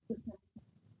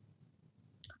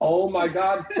 Oh, my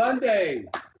God. Sunday.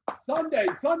 Sunday.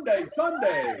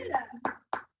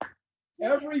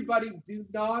 Everybody, do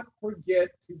not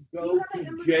forget to go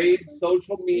to Jade's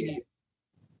social media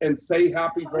and say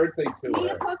happy birthday to Need to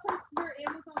her. post your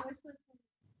Amazon wish list.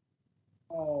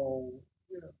 Oh,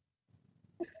 yeah.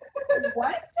 What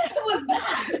was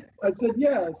that? I said,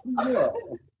 yes, we will.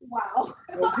 Wow.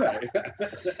 Okay.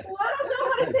 Well, I don't know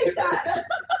how to take that.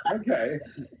 Okay.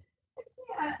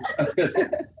 Yeah. I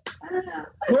don't know.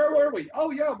 Where were we? Oh,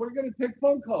 yeah, we're going to take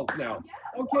phone calls now.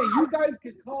 Yeah. Okay, you guys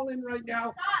could call in right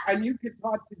now, and you could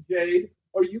talk to Jade,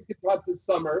 or you could talk to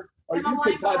Summer, or Am I you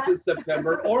could talk like to that?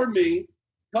 September, or me.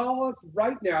 Call us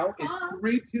right now. It's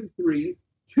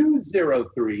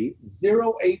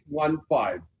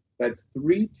 323-203-0815. That's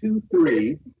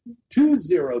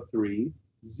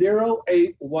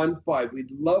 323-203-0815.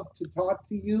 We'd love to talk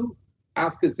to you.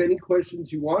 Ask us any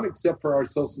questions you want, except for our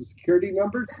Social Security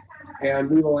numbers, and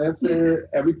we will answer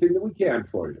everything that we can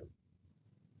for you.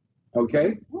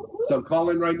 Okay? So call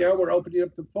in right now. We're opening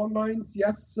up the phone lines.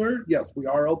 Yes, sir? Yes, we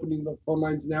are opening the phone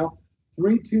lines now.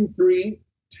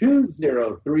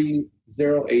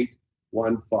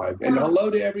 323-203-0815. And hello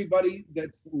to everybody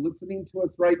that's listening to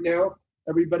us right now,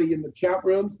 everybody in the chat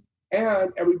rooms,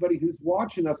 and everybody who's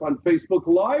watching us on Facebook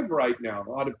Live right now. A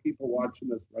lot of people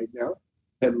watching us right now.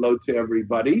 Hello to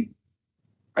everybody.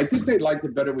 I think they liked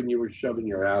it better when you were shoving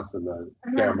your ass in the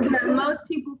camera. Most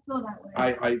people feel that way.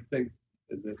 I think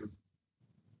this is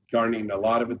garnering a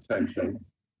lot of attention.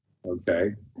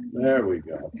 Okay, there we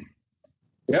go.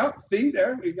 Yep, see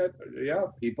there we got. Yeah,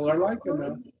 people are liking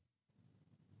that.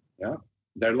 Yeah,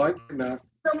 they're liking that.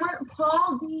 Someone,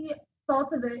 Paul D.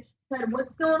 Saltovich said,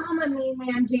 "What's going on, my main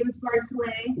man, James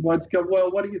Bartolet?"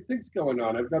 Well, what do you think's going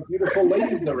on? I've got beautiful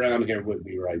ladies around here with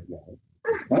me right now.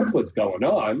 That's what's going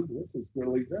on. This is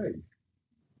really great.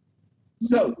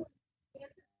 So,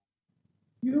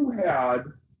 you had.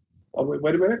 Oh,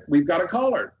 wait a minute. We've got a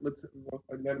caller. And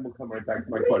then we'll come right back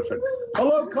to my question.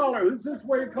 Hello, caller. Who's this?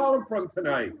 Where you calling from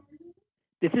tonight?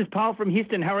 This is Paul from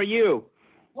Houston. How are you?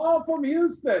 Paul from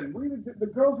Houston. The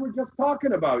girls were just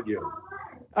talking about you.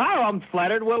 Oh, I'm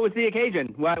flattered. What was the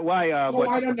occasion? Why? I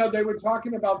don't know. They were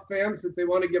talking about fans that they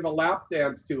want to give a lap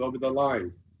dance to over the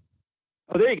line.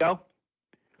 Oh, there you go.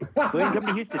 Go ahead and come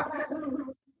to Houston.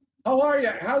 How are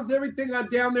you? How's everything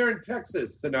down there in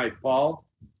Texas tonight, Paul?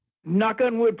 Knock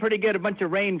on wood, pretty good. A bunch of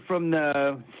rain from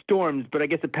the storms, but I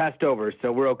guess it passed over,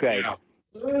 so we're okay. Yeah.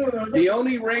 The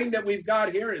only rain that we've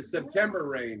got here is September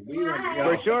rain.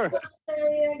 For sure.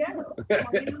 There you go.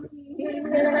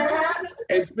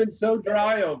 It's been so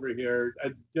dry over here.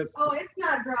 Oh, it's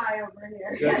not dry over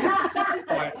here.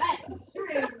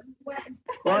 Wet.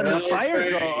 Well, and the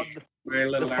fires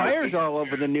are all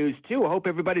over the news too. I hope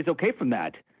everybody's okay from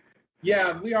that.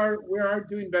 Yeah, we are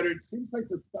doing better. It seems like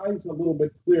the sky's a little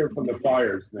bit clear from the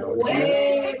fires now. isn't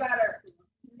it? Way better.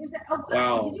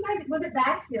 Wow. Did you guys, was it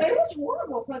bad here? It was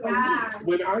horrible for the week.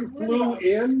 When I flew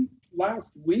in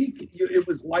last week, it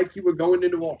was like you were going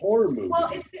into a horror movie.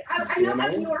 Well, I know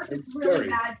up north it's really scary.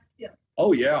 bad still.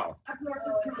 Oh, yeah. Up north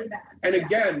it's really bad. And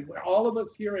again, all of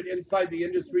us here at Inside the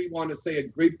Industry want to say a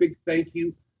great big thank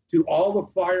you to all the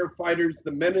firefighters,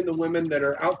 the men and the women that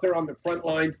are out there on the front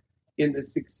lines in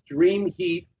this extreme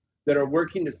heat that are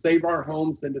working to save our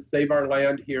homes and to save our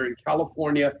land here in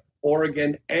California,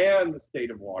 Oregon, and the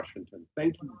state of Washington.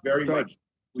 Thank you very much.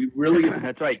 We really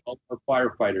appreciate all our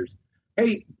firefighters.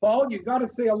 Hey, Paul, you got to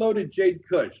say hello to Jade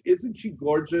Cush. Isn't she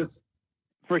gorgeous?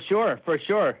 For sure.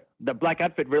 The black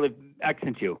outfit really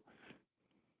accents you.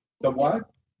 The what?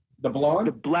 The blonde?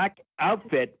 The black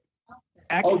outfit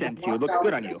accents you. It looks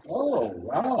good on you. Oh,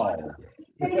 wow.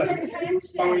 Paying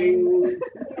attention.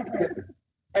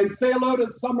 And say hello to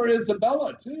Summer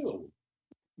Isabella, too.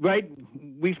 Right?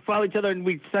 We follow each other and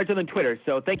we saw each other on Twitter,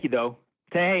 so thank you, though.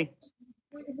 Say hey.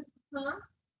 Huh?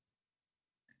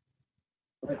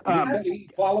 He said he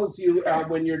follows you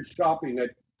when you're shopping at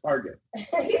Target.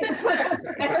 He said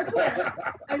Twitter. And her Twitter.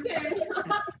 Okay.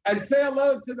 And say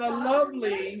hello to the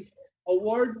lovely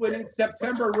award-winning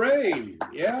September Rain.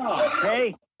 Yeah.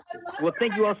 Hey. Well,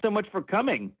 thank you all so much for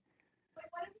coming.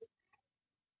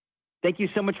 Thank you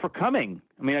so much for coming.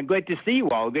 I mean, I'm glad to see you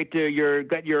all. Great to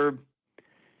you're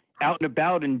out and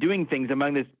about and doing things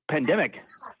among this pandemic.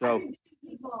 So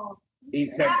he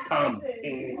said, "Come."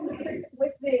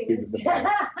 With things.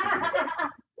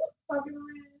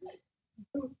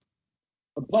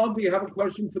 Paul, do you have a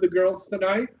question for the girls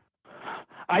tonight?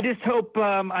 I just hope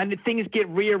things get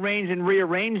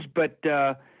rearranged, but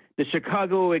the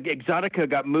Chicago Exotica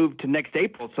got moved to next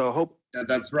April, so I hope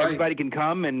that's right. Everybody can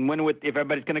come, and if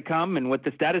everybody's going to come, and what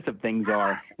the status of things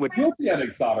are. You'll be at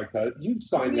Exotica. You've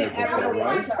signed there before,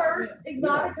 right? My first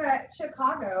Exotica at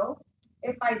Chicago,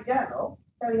 if I go.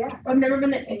 So yeah, I've never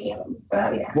been to any of them.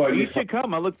 But yeah. Well, you should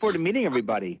come. I look forward to meeting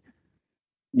everybody.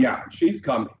 Yeah, she's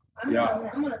coming. I'm gonna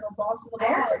go balls to the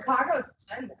balls. Chicago's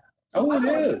fun though. Oh, it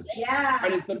is. Yeah.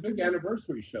 And it's a big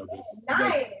anniversary show.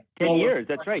 Nice. 10 years.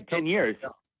 That's right. 10 years.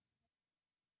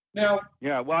 Now.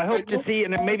 Yeah. Well, I hope to see,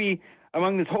 and then maybe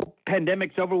among this whole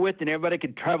pandemic's over with, and everybody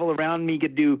could travel around. Me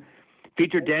could do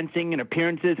featured dancing and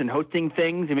appearances and hosting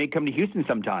things, and maybe come to Houston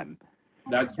sometime.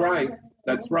 That's right.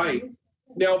 That's right.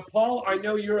 Now, Paul, I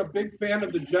know you're a big fan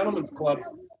of the Gentlemen's Club.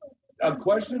 A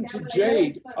question to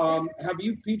Jade. Have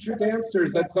you feature danced, or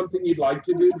is that something you'd like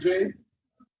to do, Jade?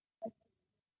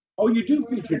 Oh, you do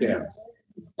feature dance.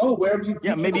 Oh, where have you?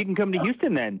 Yeah, maybe you can come to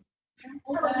Houston then.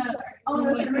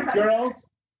 Girls?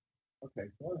 Okay,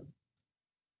 go ahead.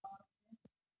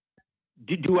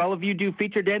 Do all of you do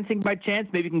feature dancing by chance?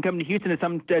 Maybe you can come to Houston at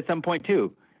some point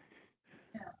too.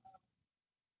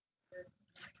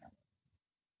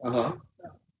 Uh-huh.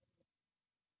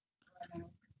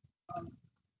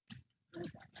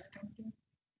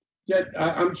 Yeah,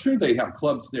 I'm sure they have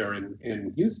clubs there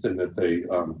in Houston that they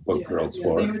book girls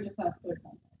for. They would just have to.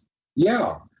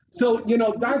 Yeah. So,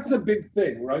 that's a big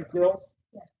thing, right, girls?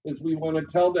 Is we want to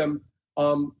tell them,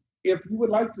 if you would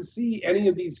like to see any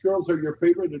of these girls or your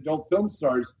favorite adult film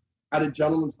stars at a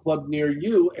gentleman's club near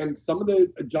you, and some of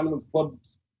the gentlemen's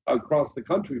clubs across the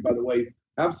country, by the way,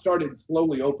 have started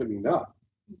slowly opening up,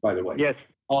 by the way. Yes.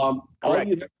 All you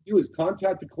have to do is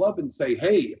contact the club and say,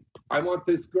 hey, I want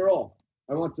this girl.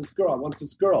 I want this girl. I want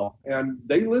this girl. And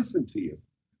they listen to you.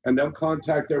 And they'll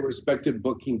contact their respective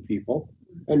booking people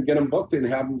and get them booked and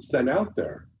have them sent out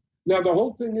there. Now, the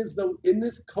whole thing is, though, in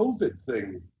this COVID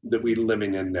thing that we're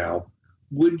living in now,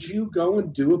 would you go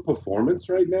and do a performance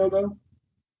right now, though?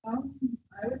 I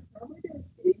would probably do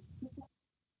it.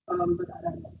 But I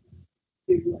don't know.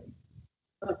 Do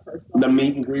like a personal. The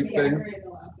meet and greet thing?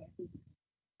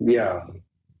 Yeah.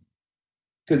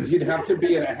 Because you'd have to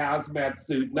be in a hazmat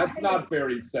suit, and that's not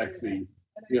very sexy,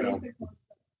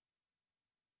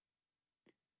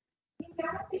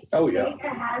 Oh, yeah. Make a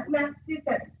hazmat suit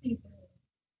that's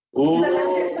see-through. Ooh. Right?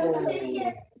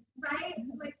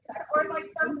 Or like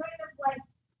some kind of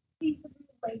see-through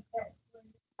like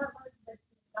this.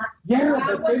 Yeah,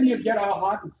 but then you get all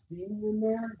hot and steamy in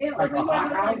there. Like a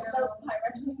hot house.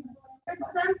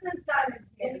 Something's got to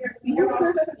give.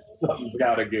 Something's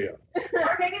got to give.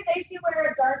 Or maybe they should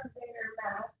wear a Darth Vader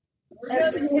mask.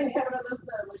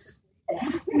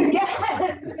 Yes.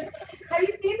 Have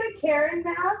you seen the Karen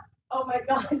mask? Oh my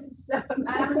God, it's so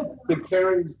nice. The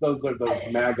Karens, those are those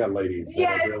MAGA ladies.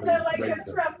 Yes, really so like racist.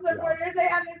 the Trump supporters, they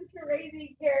have this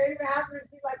crazy Karen mask where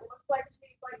she looks like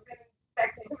she's been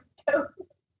infected with COVID.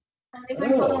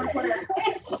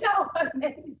 It's so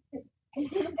amazing.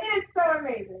 It is so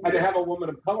amazing. And they have a woman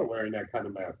of color wearing that kind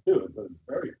of mask too. So it's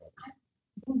very fun.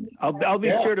 I'll be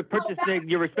sure to purchase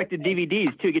your respected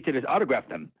DVDs too. Get you to autograph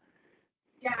them.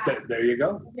 Yeah. There you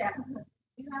go. Yeah.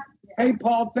 Hey,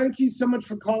 Paul, thank you so much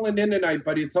for calling in tonight,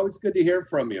 buddy. It's always good to hear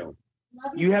from you.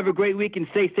 You have a great week and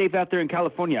stay safe out there in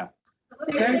California.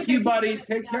 Thank you, buddy.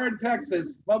 Take care in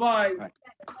Texas. Bye-bye.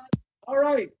 All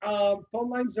right. Phone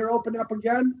lines are open up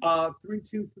again.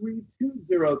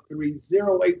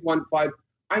 323-203-0815.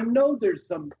 I know there's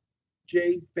some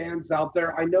Jade fans out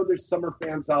there. I know there's Summer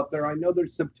fans out there. I know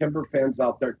there's September fans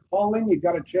out there. Call in. You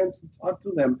got a chance to talk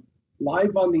to them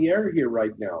live on the air here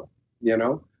right now. You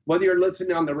know, whether you're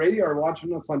listening on the radio or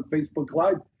watching us on Facebook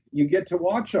Live, you get to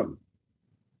watch them.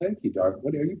 Thank you, Dark.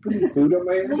 What are you putting food on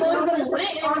my head? Well, it was a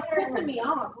lint. It was pissing me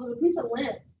off. It was a piece of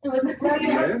lint. It was a stuff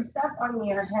on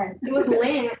your head. It was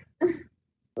lint.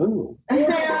 Oh.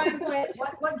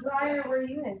 What dryer were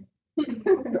you in?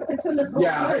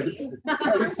 Yeah,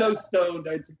 I was so stoned.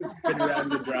 I took a spin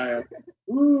around the dryer.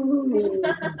 Ooh.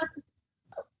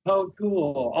 Oh,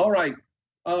 cool. All right.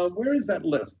 Where is that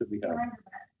list that we have?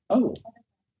 Oh.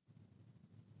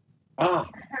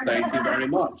 Thank you very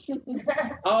much.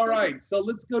 All right, so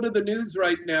let's go to the news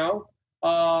right now.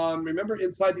 Remember,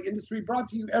 Inside the Industry, brought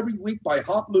to you every week by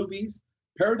Hot Movies,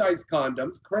 Paradise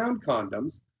Condoms, Crown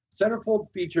Condoms,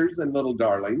 Centerfold Features, and Little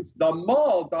Darlings, the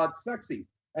Mall.Sexy.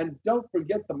 And don't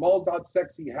forget, the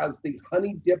Mall.Sexy has the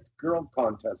Honey Dipped Girl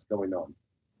Contest going on.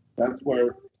 That's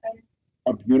where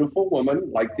a beautiful woman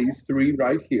like these three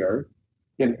right here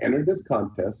can enter this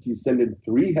contest. You send in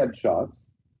 3 headshots.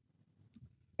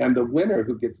 And the winner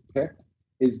who gets picked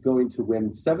is going to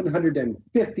win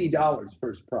 $750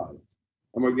 first prize.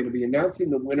 And we're going to be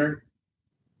announcing the winner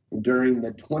during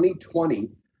the 2020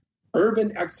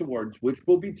 Urban X Awards, which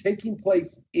will be taking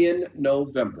place in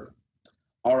November.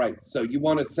 All right, so you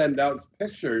want to send those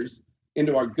pictures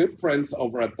into our good friends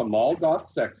over at the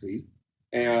Mall.Sexy,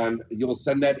 and you'll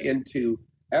send that into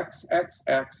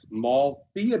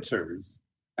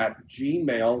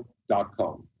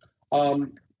xxxmalltheaters@gmail.com.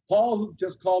 Paul, who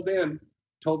just called in,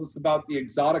 told us about the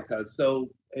Exotica. So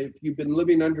if you've been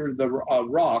living under the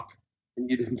rock and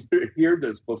you didn't hear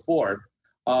this before,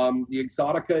 the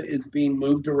Exotica is being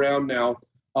moved around now.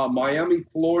 Miami,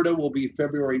 Florida will be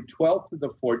February 12th to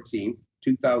the 14th,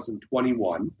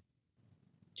 2021.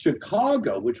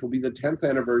 Chicago, which will be the 10th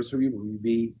anniversary, will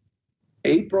be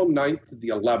April 9th to the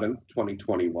 11th,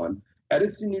 2021.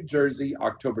 Edison, New Jersey,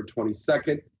 October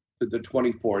 22nd to the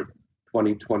 24th,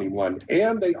 2021.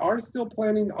 And they are still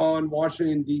planning on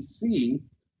Washington, D.C.,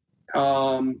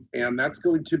 and that's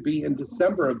going to be in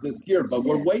December of this year. But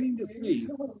we're waiting to see.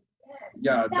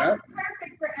 Yeah, that's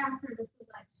perfect for after the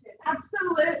election.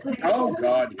 Absolutely. Oh,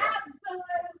 God. Yeah. Absolutely.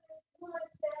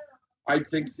 I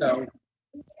think so.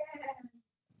 Yeah.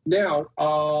 Now,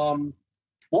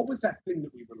 what was that thing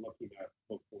that we were looking at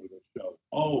before the show?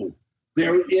 Oh,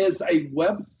 there is a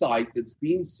website that's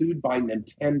being sued by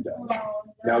Nintendo.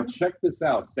 Now, check this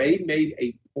out. They made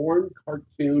a porn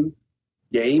cartoon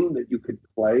game that you could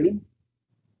play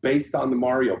based on the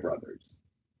Mario Brothers.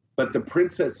 But the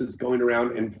princess is going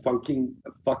around and fucking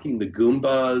the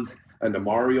Goombas and the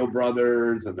Mario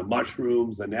Brothers and the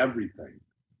mushrooms and everything.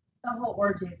 The whole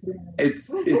orgy. It's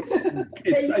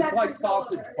like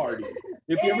Sausage Party.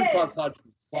 If you ever saw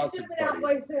Sausage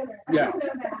Party. Yeah.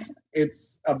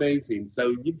 It's amazing.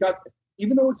 So you've got,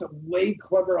 even though it's a way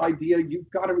clever idea, you've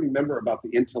got to remember about the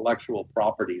intellectual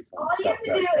properties. All you have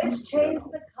to do is change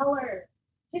the color.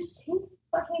 Just change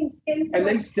the fucking skin. And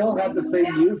they still have the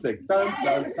same music. Dun,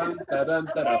 dun, dun, dun, dun,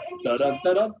 dun, dun, dun, dun,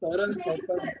 dun, dun.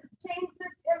 Change the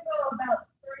tempo about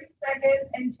 3 seconds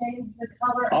and change the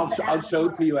color. I'll show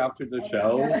it to you after the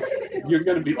show. You're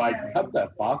going to be like, what the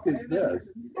fuck is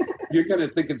this? You're going to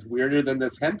think it's weirder than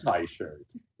this hentai shirt.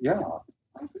 Yeah.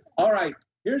 All right.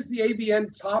 Here's the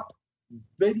AVN top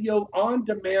video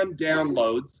on-demand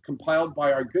downloads compiled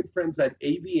by our good friends at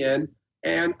AVN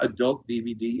and Adult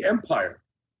DVD Empire.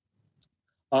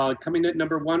 Coming at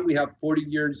number 1, we have 40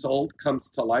 Years Old Comes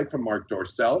to Life from Mark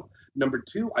Dorcel. Number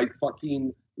 2, I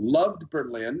Fucking Loved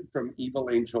Berlin from Evil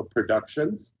Angel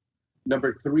Productions.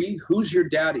 Number 3, Who's Your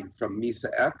Daddy from Misa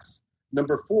X.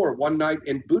 Number 4, One Night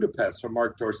in Budapest from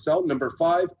Mark Dorcel. Number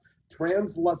 5,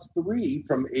 Translust 3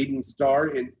 from Aiden Starr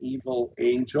in Evil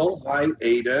Angel. Hi,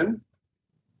 Aiden.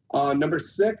 Number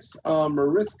 6,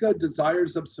 Mariska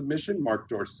Desires of Submission, Mark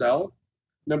Dorcel.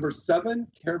 Number 7,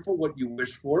 Careful What You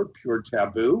Wish For, Pure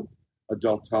Taboo,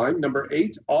 Adult Time. Number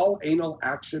 8, All Anal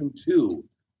Action 2,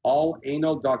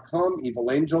 allanal.com,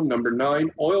 Evil Angel. Number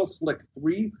 9, Oil Slick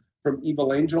 3 from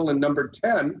Evil Angel. And number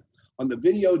 10, on the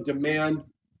video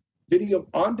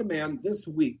on demand this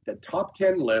week, the top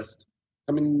 10 list,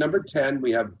 Coming in number 10,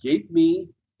 we have Gave Me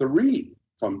 3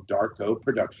 from Darko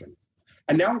Productions.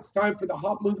 And now it's time for the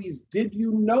Hot Movies Did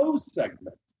You Know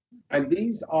segment. And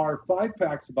these are 5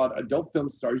 facts about adult film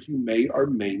stars you may or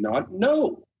may not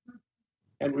know.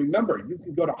 And remember, you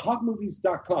can go to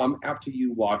hotmovies.com after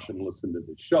you watch and listen to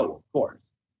the show, of course.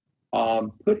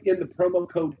 Put in the promo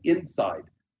code INSIDE.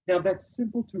 Now, that's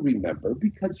simple to remember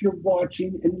because you're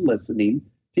watching and listening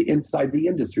to Inside the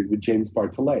Industry with James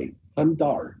Bartolet.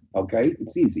 Handar, okay?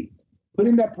 It's easy. Put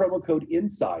in that promo code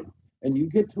INSIDE, and you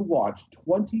get to watch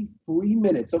 20 free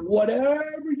minutes of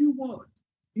whatever you want.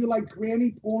 You like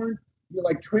granny porn? You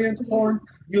like trans porn?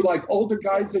 You like older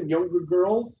guys and younger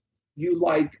girls? You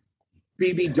like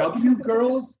BBW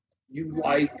girls? You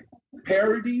like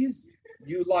parodies?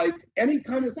 You like any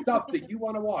kind of stuff that you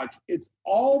want to watch? It's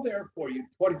all there for you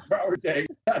 24 hours a day.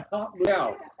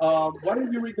 Now, why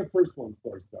don't you read the first one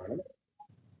for us, darling?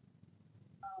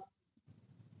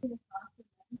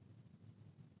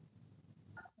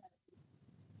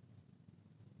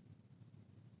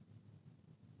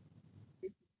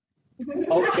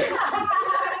 Okay. I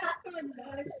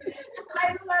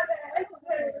love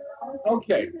it.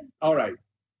 Okay. All right.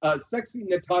 Sexy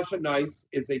Natasha Nice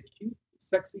is a cute,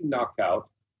 sexy knockout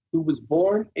who was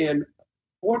born in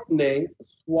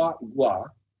Fontenay-sous-Bois,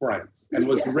 France, and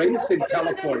was raised in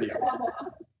California.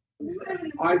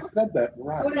 I said that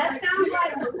right. That sounds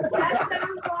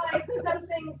like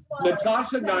something.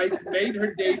 Natasha Nice made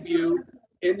her debut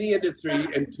in the industry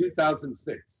in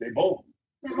 2006. Say boom.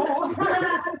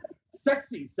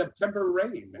 Sexy September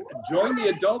Rain joined the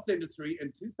adult industry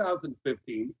in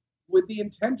 2015 with the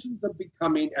intentions of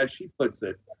becoming, as she puts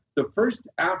it, the first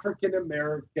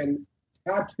African-American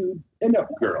tattooed pinup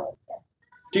girl.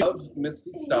 She loves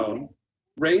Misty Stone.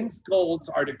 Rain's goals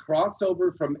are to cross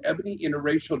over from ebony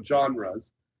interracial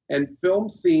genres and film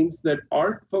scenes that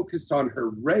aren't focused on her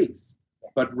race,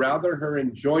 but rather her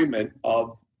enjoyment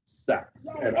of sex.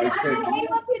 And I said, I'm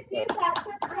able to do that.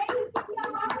 So crazy, guys.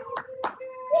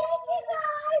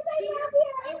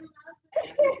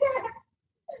 Thank you, guys.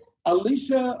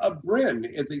 Alicia Bryn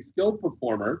is a skilled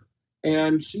performer,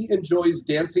 and she enjoys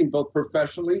dancing both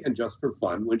professionally and just for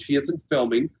fun. When she isn't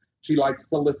filming, she likes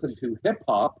to listen to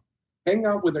hip-hop, hang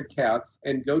out with her cats,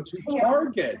 and go to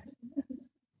Target.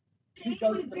 We do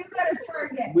go to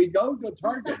Target. We go to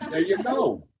Target. There you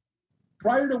go.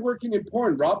 Prior to working in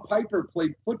porn, Rob Piper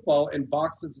played football and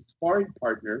boxed as a sparring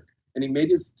partner, and he made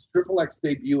his XXX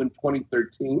debut in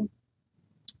 2013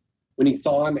 when he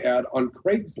saw an ad on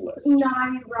Craigslist.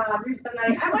 Naughty Rob, you're so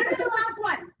naughty. I want to do the last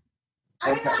one.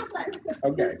 Okay. Last one.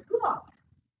 Okay. It's cool.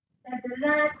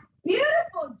 Da-da-da.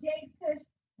 Beautiful Jade Kush.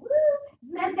 Woo!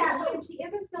 Said that when she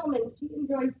isn't filming, she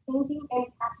enjoys painting and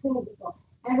tattooing people.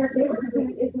 And her favorite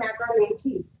food is macaroni and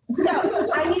cheese. So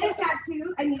I need a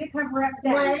tattoo. I need to cover up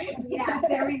that. Right? Yeah,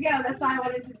 there we go. That's why I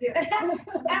wanted to do it. And we're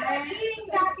eating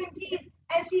mac and cheese,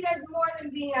 and she does more than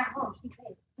being at home. She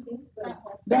paints.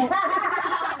 Now, I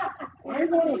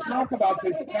want to talk about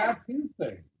this tattoo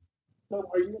thing. So,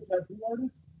 are you a tattoo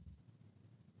artist?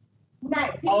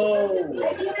 Nice. Oh,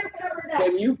 I think that's covered up.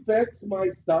 can you fix my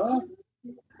stuff?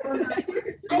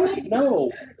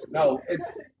 No,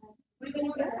 it's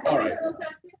all right.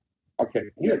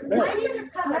 Okay, here, there.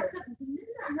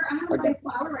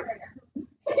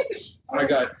 I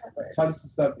got tons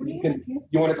of stuff. You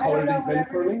want to color these in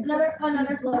for me? Another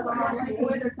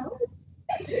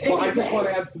Well, I just want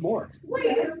to add some more.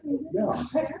 Yeah.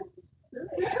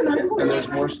 And there's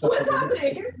more stuff over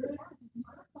here.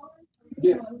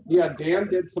 Yeah, Dan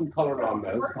did some color on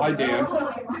this. Hi, Dan.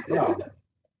 Yeah.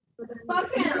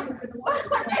 Fuck him.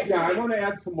 Yeah, I want to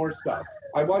add some more stuff.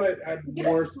 I want to add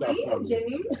more stuff from you.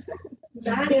 James.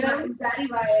 Daddy vibes.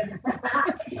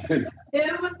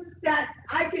 It was that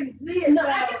I can see it. No,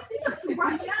 I can see it.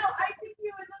 Right now, I think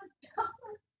you in the.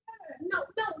 No.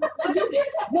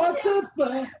 What the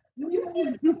fuck? You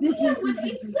can see it when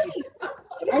he sleeps.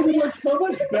 I would look so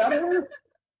much better.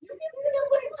 You can see it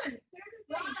when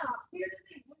here's the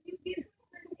thing. When you get a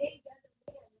certain age as a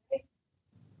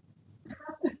man,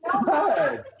 right?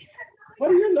 What?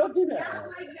 What are you looking at? Not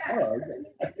like that. Oh, okay. When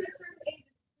you get to a certain age,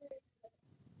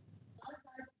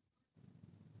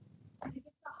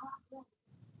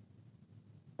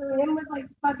 for him was like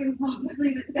fucking falls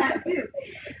asleep at that too.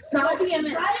 Stop being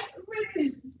it. Right? When you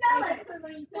sell it. Sell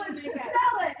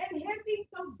it. And him being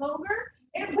so vulgar,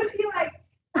 it would be like,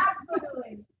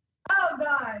 absolutely. Oh,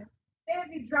 God. They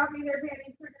would be dropping their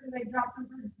panties quicker than they drop them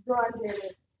for drawing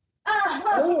panties.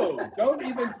 Oh, don't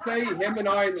even say him and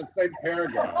I in the same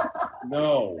paragraph.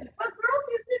 No. But girls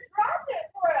used to drop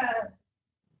it for us.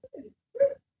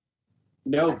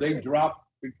 No, they drop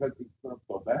because he's not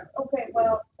so bad. Okay,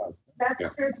 well, That's Yeah.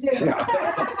 true too.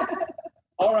 Yeah.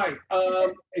 All right.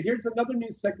 Here's another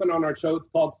new segment on our show. It's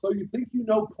called So You Think You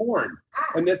Know Porn.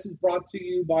 And this is brought to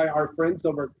you by our friends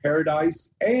over at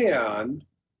Paradise and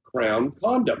Crown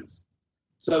Condoms.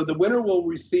 So the winner will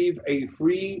receive a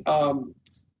free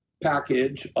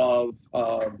package of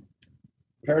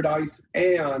Paradise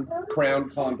and Crown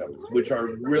Condoms, which are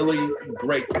really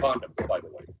great condoms, by the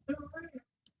way.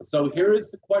 So here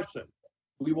is the question.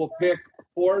 We will pick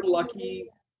 4 lucky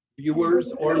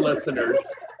viewers or listeners.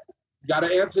 Got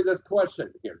to answer this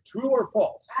question here. True or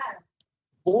false?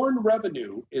 Porn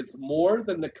revenue is more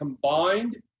than the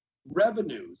combined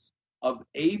revenues of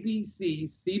ABC,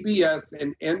 CBS,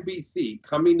 and NBC,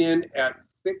 coming in at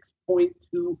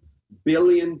 $6.2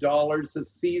 billion a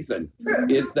season. True.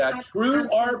 Is that true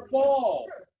or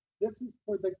false? This is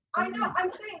for the... I know.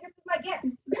 I'm saying this is my guess.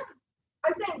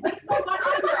 I'm saying based on what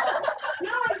I know.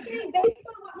 No, I'm saying based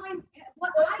on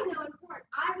what I know in porn,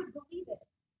 I would believe it.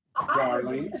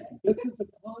 Darling, this is a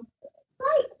contest.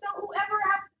 Right. So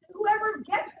whoever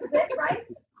guesses it, right?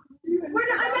 I'm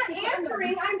not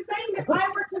answering. I'm saying if I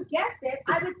were to guess it,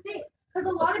 I would think, because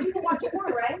a lot of people watch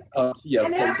porn, right? Yes,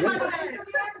 And I they're do. going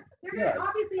to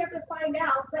obviously have to find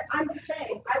out, but I'm just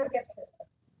saying, I would guess it.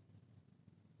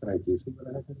 Thank you. See what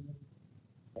happened?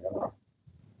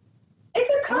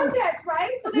 It's a contest,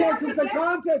 right? So they Yes, have to it's a guess.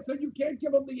 contest, so you can't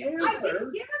give them the answer. I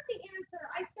didn't give up the answer.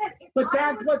 I said if But I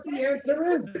that's would what guess the answer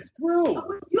is. It's true. You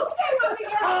gave up the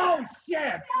answer. Oh,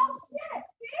 shit. Oh, shit.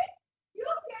 See? You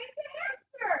gave the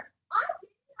answer. I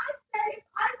said if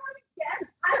I were to guess,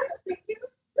 I would think it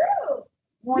was true.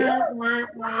 You guys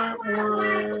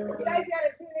got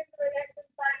to tune in for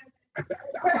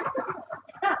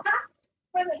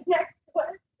the next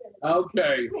question.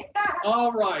 Okay.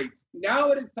 All right. Now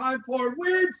it is time for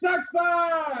Weird Sex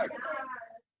Facts.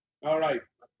 All right.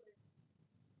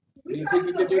 Do you think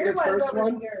you can do this first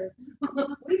one?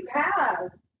 We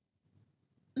have.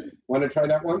 Want to try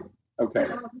that one? Okay.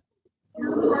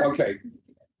 Okay.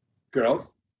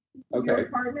 Girls? Okay. Your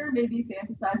partner may be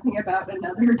fantasizing about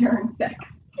another during sex.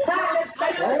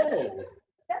 Oh.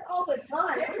 That's all the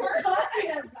time. What are you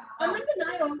talking about? I'm in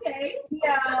denial, okay?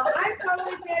 No, I'm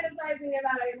totally fantasizing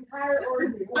about an entire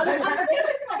orgy. I'm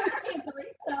fantasizing about fucking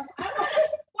threesome. I'm like,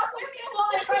 fuck with me while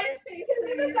I try to see.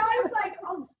 The guy's like,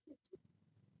 oh.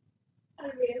 I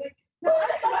mean, like, no,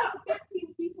 I'm talking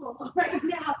 15 people right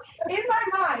now. In my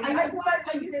mind,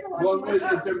 I used to watch Well,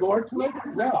 is there more to it?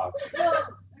 Yeah. Well,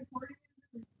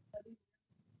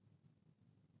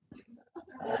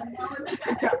 I'm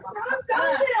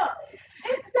telling you,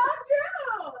 it's so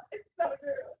true. It's so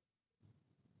true.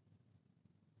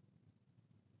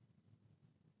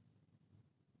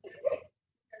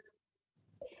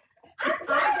 I'm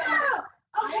telling you,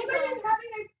 a woman is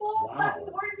having a full fucking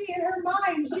orgy in her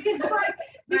mind. She's like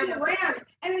being ramped,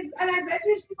 and I bet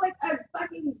you she's like a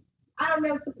fucking, I don't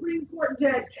know, Supreme Court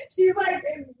judge. She's like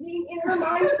being in her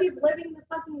mind. She's living the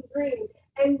fucking dream,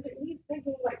 and he's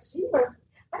thinking like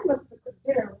I must have cooked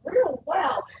dinner real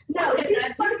well. No, she's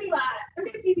fucking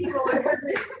 50 people in her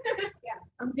dream. Yeah,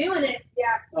 I'm doing it.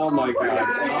 Yeah. Oh, my God. All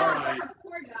right.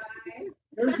 Poor guy.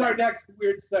 Here's our next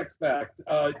weird sex fact.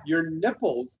 Your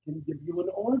nipples can give you an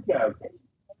orgasm.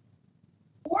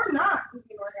 Or not give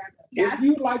you an orgasm. If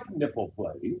you like nipple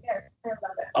play, Yes, I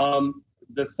love it.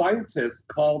 the scientists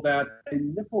call that a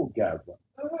nipplegasm.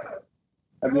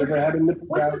 Have you ever had a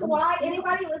nipplegasm? Which is why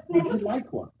anybody listening. Would you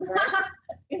like one?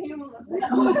 Anyone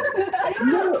No.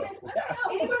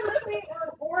 listening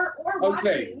or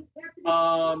Okay.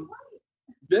 watching.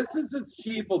 This is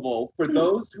achievable for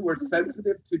those who are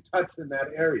sensitive to touch in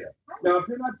that area. Now, if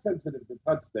you're not sensitive to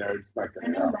touch there, it's not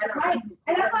going to happen. Right.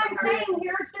 And that's why I'm saying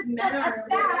here's just a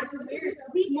fact.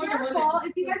 Be careful.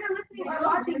 If you guys are listening or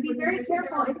watching, be very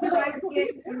careful if you guys get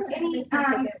any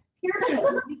piercing,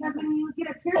 because when you get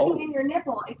a piercing in your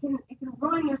nipple, it can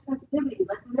ruin your sensitivity.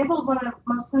 Like the nipple is one of the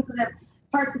most sensitive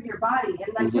parts of your body,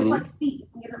 and like just like feet, you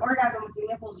can get an orgasm with your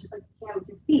nipples just like you can with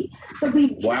your feet. So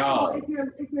be careful if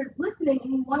you're listening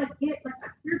and you want to get like a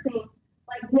piercing,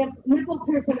 like nipple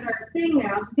piercings are a thing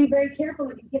now. Just be very careful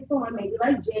if you get someone maybe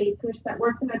like Jade Kush that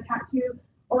works in a tattoo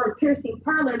or a piercing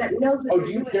parlor that knows what Oh, you're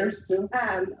do you doing. pierce too?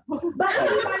 But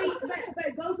anybody,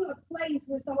 but go to a place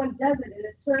where someone does it and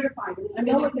is certified and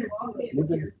they know what they're doing.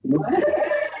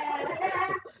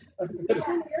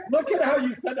 Look at how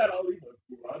you said that. I'll leave it.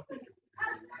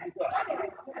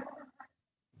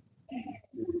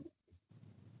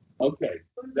 Okay,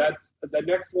 that's the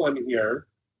next one here.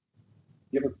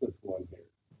 Give us this one here.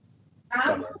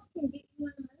 Apples can get you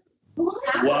in the mood.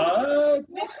 What?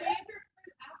 My favorite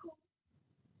fruit, apples,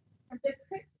 are the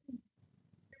crispy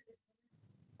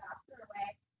faster away,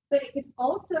 but it can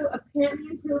also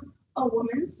apparently improve a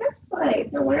woman's sex life.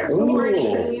 The winner of some more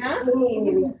trivia.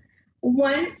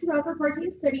 One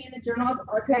 2014 study in the Journal of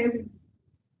Archives.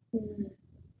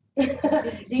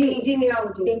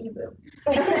 Genealogy. Thank you, Boo.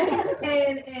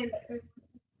 and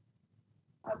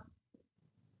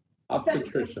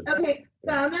obstetrician. Okay,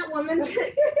 found that women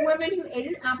who ate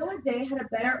an apple a day had a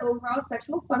better overall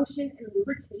sexual function and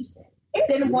lubrication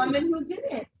than women who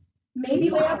didn't. Maybe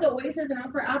lay out the oysters and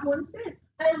opt for apple instead.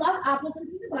 I love apples and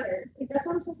peanut butter. Like, that's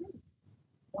what I'm so good.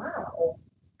 Wow.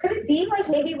 Could it be like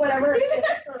maybe whatever is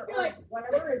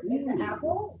whatever is in the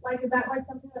apple? Like, is that like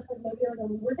something that's like maybe like a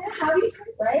lubricant? Have you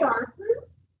tried right? star fruit?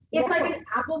 It's like an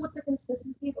apple with the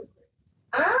consistency of a grape.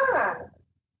 Ah.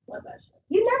 Love that shit.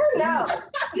 You never know.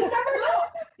 You never know.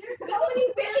 There's so many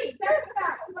weird sex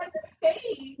facts. Like,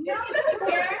 baby, no, he doesn't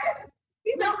care.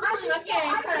 He's no, like, I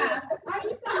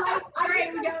eat the light. Alright,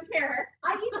 we don't care.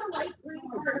 I eat the light green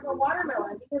part of a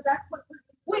watermelon because that's what.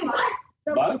 Wait, what?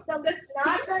 Not the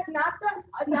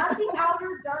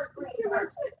outer dark green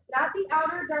part. Not the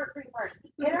outer dark green part.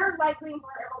 The inner light green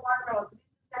part of a watermelon.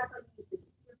 That's what you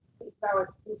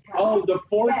Oh, the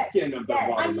foreskin of the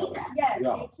watermelon. Yes,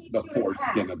 Yeah, the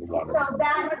foreskin of the watermelon. So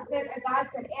that has been a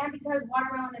godsend, and because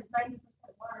watermelon is 90%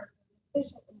 water, it's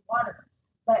efficient in water.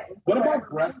 But what about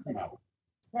breast milk?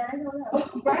 That I don't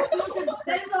know. Breast milk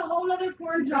that is a whole other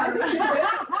porn genre.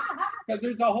 Because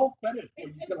there's a whole fetish where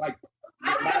you can like.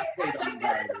 I think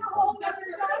that is a whole other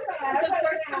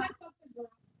genre.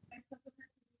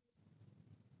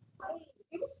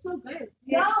 It was so good.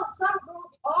 No, some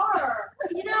girls are.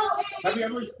 You know. Have you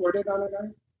ever squirted on a guy?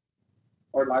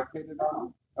 Or lactated on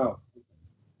him? Oh.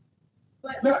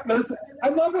 But I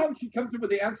love how she comes in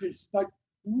with the answers. She's like,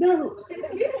 no.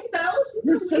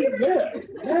 You're so good.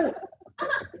 Yeah. I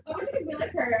want to be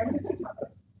like her. I'm just too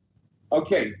tough.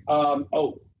 Okay.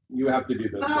 You have to do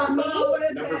this. Me? What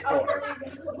is Number it? 4.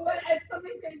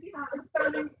 Something's going to be hot.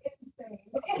 Something insane.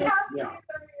 It has to be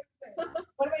something insane.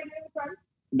 What am I doing in front?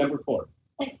 Number 4.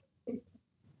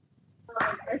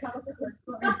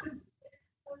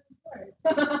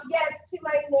 Yes, to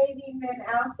my Navy men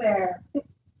out there,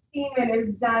 semen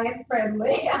is diet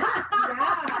friendly.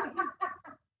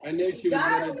 I knew she was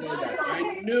going to say that.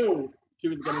 I knew she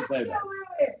was going to say that.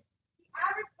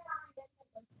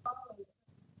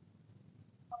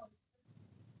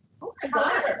 Oh my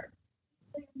God.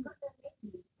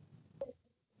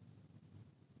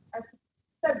 A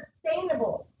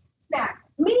sustainable snack.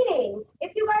 Meaning,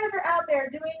 if you guys are out there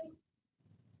doing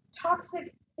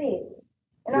toxic things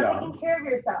and not taking care of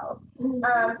yourself,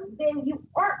 then you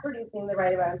aren't producing the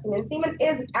right amount of semen. Semen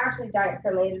is actually diet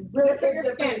friendly. It really is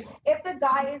good for you. If the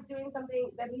guy is doing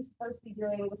something that he's supposed to be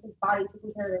doing with his body,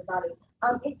 taking care of his body,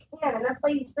 it can. And that's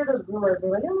why you hear those rumors.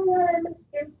 They're like, oh my God, my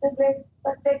skin's so big,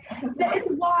 septic. It's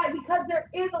why, because there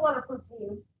is a lot of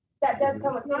protein that does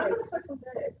come with semen.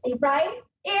 Right?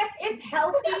 If it's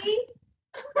healthy,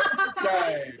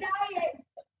 diet,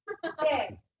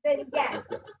 then yes.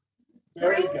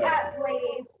 Very Drink good. up,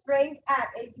 ladies. Drink up.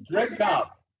 Drink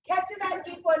up. Catch them at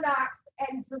Equinox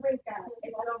and drink up.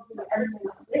 It'll be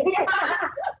amazing.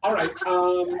 All right.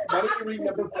 Why don't you read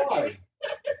number 5?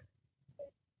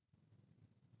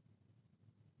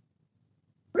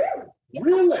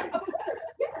 Really? Of course,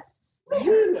 yes.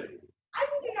 Really? I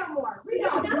need to know more. Read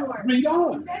on more. Read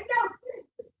on. No,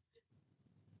 seriously.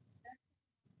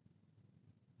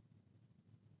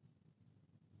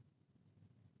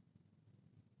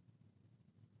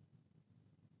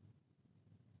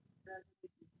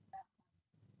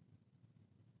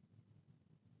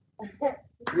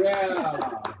 Yeah.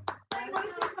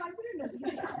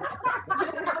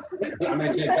 I mean,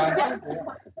 Is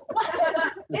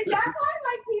that why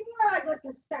like people are like, let's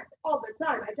have sex all the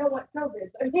time? I don't want COVID.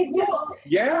 I mean, just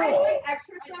Yeah. Like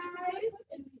exercise.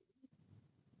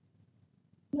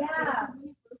 Yeah.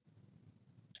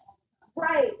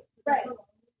 Right.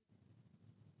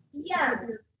 Yeah.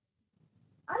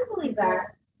 I believe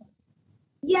that.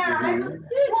 Yeah.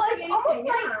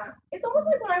 It's almost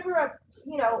like when I grew up,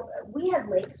 you know, we had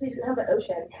lakes, we didn't have the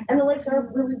ocean, and the lakes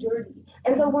are really dirty.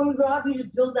 And so when we grow up, you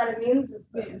just build that immune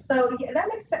system. So yeah, that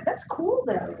makes sense. That's cool,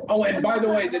 though. Oh, and by the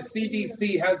way, the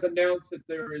CDC has announced that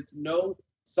there is no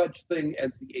such thing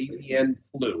as the avian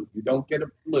flu. You don't get a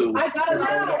flu. I got it for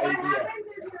last going to year.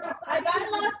 AVN. I got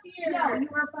it last year. No, you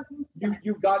were fucking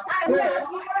You got sick.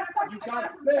 You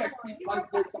got sick because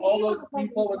there's all those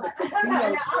people in the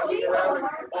casinos running around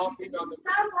and coughing on the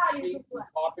sheets and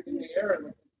coughing in the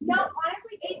air. No,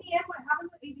 honestly, AVN, what happens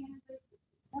with AVN is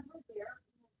because we're there,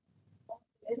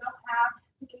 they don't have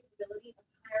the capability of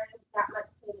hiring that much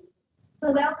cleaning.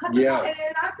 So they'll cut them out. And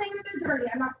I'm not saying that they're dirty.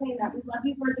 I'm not saying that. We love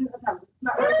you, Virgin Hotels. It's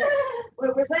not what we're saying.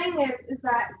 What we're saying is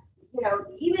that, you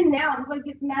even now, everybody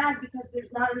gets mad because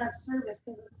there's not enough service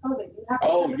because of COVID. You have to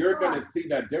have You're a going to truck. see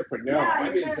that different now. Yeah, I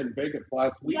you're was gonna- in Vegas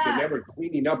last week, Yeah. and they were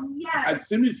cleaning up. Yes. As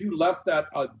soon as you left that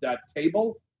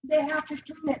table, They have to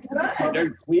clean it. because of COVID.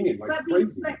 they're cleaning like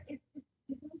crazy. But it's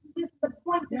just the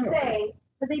point to say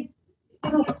that they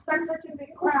expect such a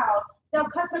big crowd. They'll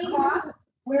cut the cost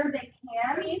where they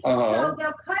can. So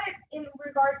they'll cut it in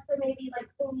regards to maybe like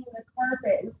cleaning the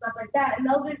carpet and stuff like that. And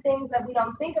those are things that we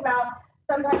don't think about.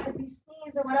 Sometimes if you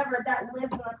sneeze or whatever, that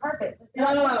lives on the carpet. So if you're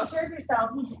not taking care of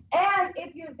yourself, and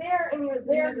if you're there and you're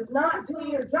there not doing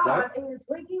your job and you're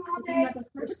drinking all day,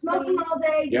 you're smoking all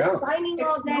day, you're signing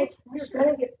all day, you're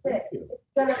gonna get sick. It's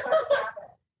gonna happen.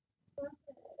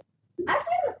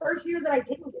 Actually, the first year that I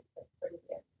didn't get sick pretty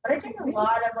good, but I drank a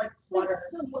lot of like water.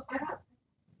 So what I got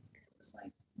was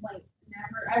like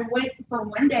never. I went for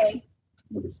one day,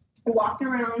 walked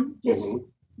around, just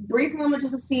brief moment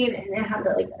just to see it, and it had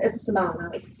the, like a smell, and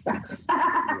I like sex.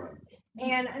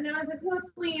 and I was like,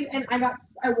 let's leave, and I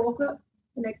woke up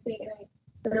the next day and I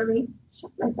literally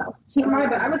shot myself. TMI,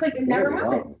 but I was like, it never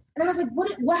happened. And I was like,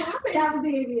 what happened? That was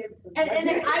the avian. And then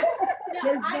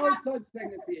There's no such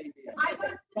thing as the avian. I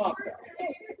got Stop I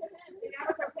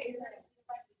was okay.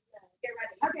 Get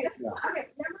ready. Okay, okay,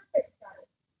 number 6, guys.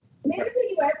 Men in the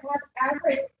U.S. have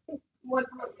average.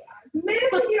 Men in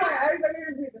the U.S. I'm going to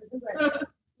do this. This way.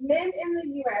 Men in the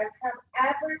U.S. have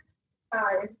average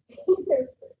size penises.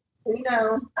 We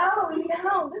know. Oh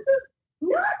no, this is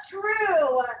not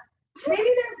true. Maybe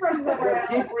they're from somewhere else.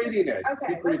 Keep reading it.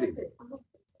 Okay, Keep let me reading. see.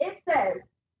 It says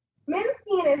men's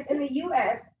penis in the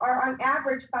U.S. are on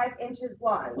average 5 inches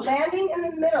long, landing in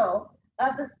the middle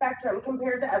of the spectrum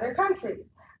compared to other countries.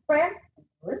 France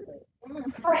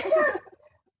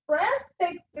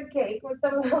takes the cake with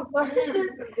some of the largest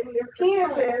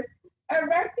penises,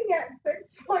 erecting at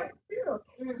 6.2.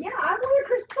 Yeah, I want a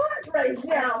croissant right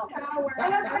now.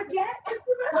 And if I get a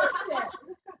semester.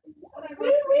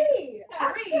 Oui.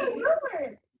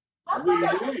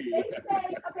 Absolutely. They say,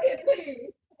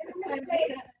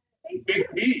 Big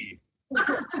P.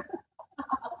 okay,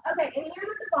 and here's at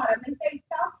the bottom. They say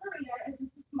South Korea is the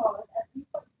smallest at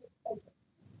 3.6 inches.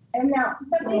 And now,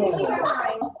 something to keep in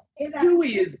mind is that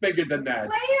Stewie is bigger than that.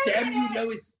 Wait a Damn, you minute. know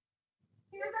it's.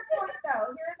 Here's the point, though.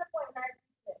 Here's the point, and I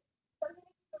appreciate it. Something to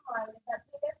keep in mind is that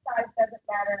penis size doesn't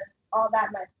matter all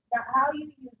that much. Now, how you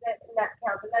use it, and that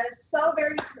counts. And that is so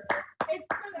very true. It's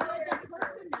so good. The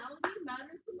personality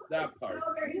matters the most. That part. So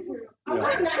very true. Yeah. I'm a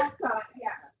nice guy.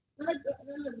 Yeah. Like,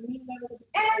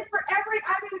 And for I've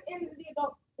been in the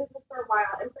adult business for a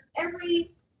while, and for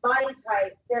every body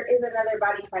type, there is another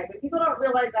body type. But people don't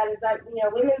realize that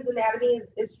women's anatomy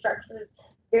is structured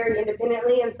very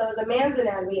independently, and so is a man's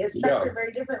anatomy is structured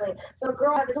very differently. So a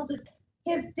girl has tilted.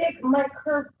 His dick might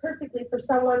curve perfectly for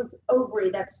someone's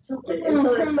ovary that's tilted, and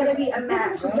so it's going to be a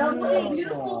match. Don't think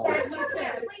that you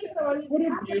can't please someone. You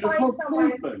have to find someone.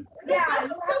 Movement. Yeah, you have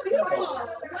to find someone that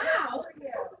works for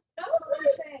you. That was what I'm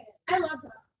saying. I love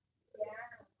that.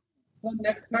 So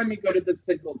next time you go to the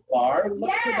Signals bar,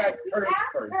 look for that curved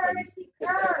person.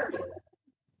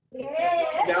 Yeah.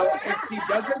 Now, if she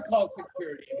doesn't call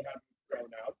security and have you thrown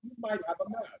out, you might have a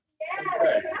match.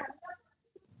 Okay.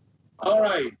 All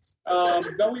right.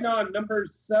 Going on, number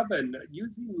 7.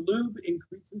 Using lube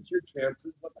increases your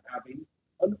chances of having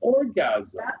an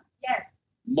orgasm. Yes.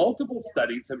 Multiple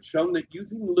studies have shown that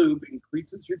using lube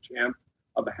increases your chance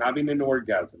of having an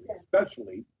orgasm,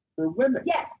 especially for women.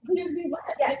 Yes.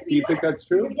 Yes. Do you think that's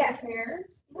true? Yes.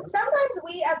 Sometimes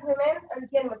we as women,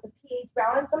 again with the pH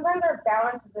balance, sometimes our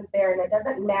balance isn't there and it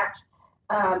doesn't match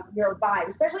your vibe,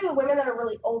 especially with women that are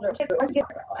really older.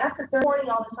 After 40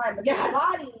 all the time, but your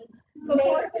body makes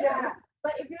that.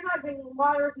 But if you're not drinking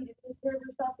water, if you just take care of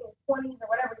yourself in your 20s or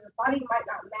whatever, your body might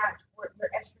not match where your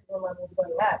estrogen levels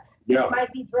going up. Yeah. It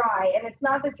might be dry, and it's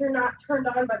not that you're not turned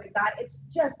on by the guy, it's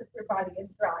just that your body is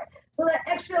dry. So that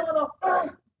extra little,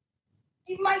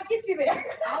 it might get you there.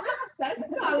 I was sex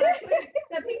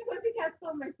that pink pussycat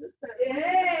stole my sister.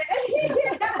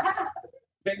 Yeah.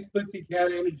 Pink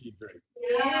Pussycat energy drink.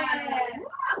 Yeah.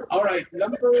 All right,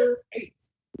 number 8.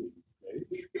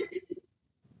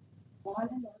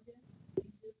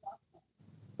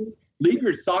 Leave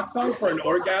your socks on for an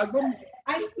orgasm?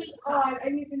 I think on. I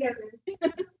need to know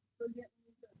this.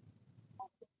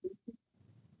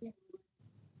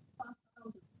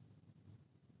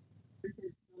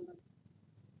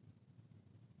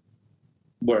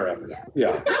 Wherever. Yeah.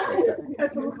 Yeah. No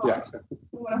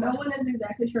one is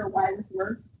exactly sure why this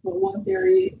works, but one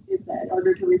theory is that in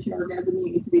order to reach an orgasm, you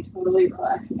need to be totally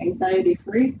relaxed and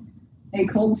anxiety-free,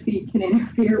 and cold feet can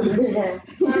interfere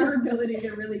with our ability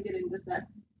to really get into sex,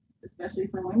 especially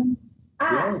for women.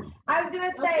 I was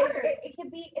gonna say it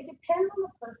depends on the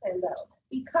person though,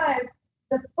 because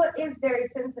the foot is very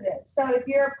sensitive. So if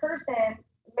you're a person,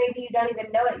 maybe you don't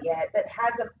even know it yet, that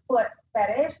has a foot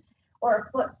fetish or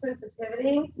a foot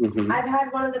sensitivity, I've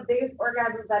had one of the biggest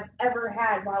orgasms I've ever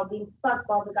had while being fucked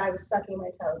while the guy was sucking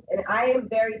my toes. And I am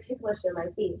very ticklish in my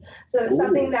feet. So it's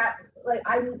something that, like,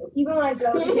 even when I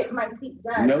go to get my feet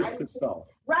done. Note to self.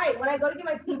 Right. When I go to get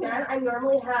my feet done,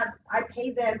 I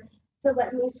pay them to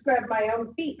let me scrub my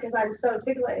own feet because I'm so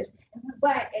ticklish.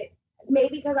 But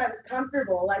maybe because I was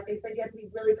comfortable, like they said, you have to be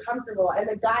really comfortable. And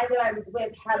the guy that I was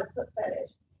with had a foot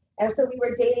fetish. And so we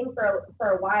were dating for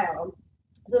a while.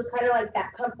 So it's kind of like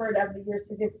that comfort of your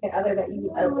significant other that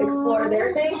you explore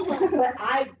their thing. But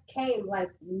I came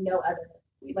like no other.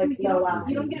 Like no lie.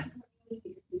 You don't get.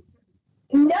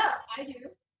 No. I do.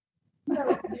 No. I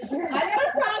got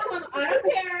a problem. I don't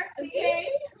care. Okay.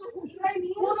 See what I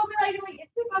mean? Well, they'll be like,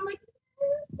 it's like, I'm like,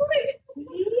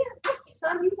 see?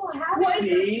 Some people have it.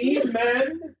 See,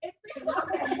 men? It's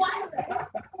like, what?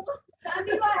 Some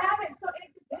people have it, so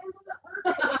it depends on the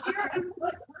person. If you're a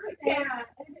foot person,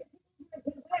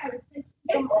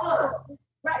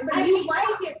 right, but you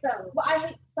like it though. Well, I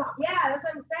hate socks. Yeah, that's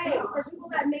what I'm saying. For people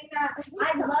that may not,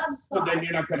 I love socks. So then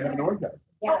you're not going to have an orgasm.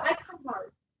 Yeah. Oh, I come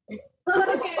hard.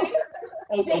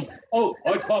 Okay.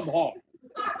 I come hard.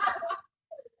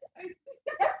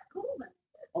 That's cool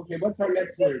though. Okay, what's our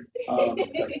next word? Oh, you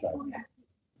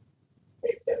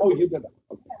did that.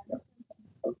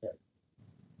 Okay.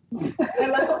 I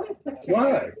love this.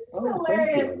 What? Oh,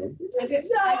 hilarious. This is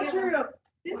so true.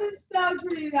 This is so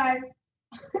true, you guys.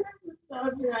 This is so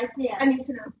true. I can't. I need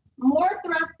to know. More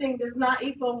thrusting does not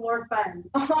equal more fun.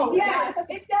 Oh, yes,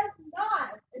 it does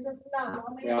not. It does not.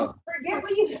 Yeah. Forget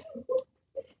what you. That's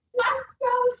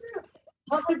so true.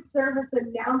 Public service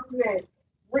announcement.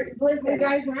 Listen,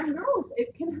 guys and girls,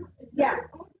 it can. Yeah.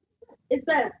 It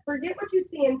says, forget what you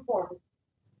see in porn.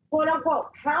 Quote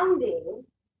unquote, pounding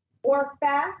or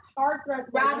fast, hard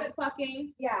thrusting. Rabbit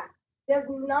fucking. Yeah. Does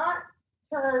not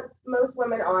turn most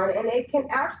women on, and it can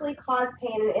actually cause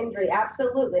pain and injury.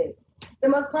 Absolutely. The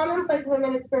most common place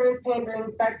women experience pain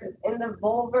during sex is in the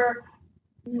vulva,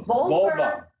 not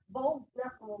vulva,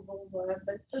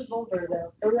 but it's just vulva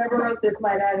though. So whoever wrote this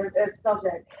might add a spell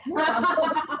check.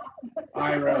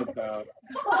 I wrote that.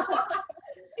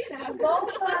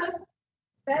 Vulva.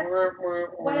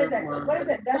 What is it? What is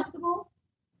it? Vestibule?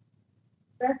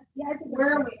 Yeah, I think.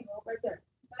 Where are we? Right there.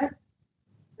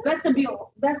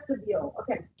 Vestibule. Vestibule.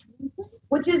 Okay.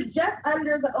 Which is just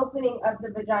under the opening of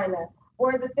the vagina,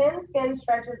 where the thin skin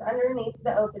stretches underneath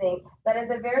the opening. That is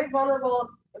very vulnerable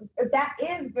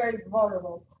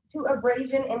to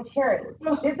abrasion and tearing.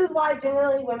 This is why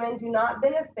generally women do not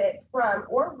benefit from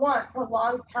or want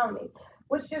prolonged pounding,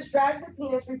 which just drags the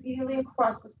penis repeatedly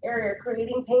across this area,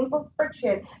 creating painful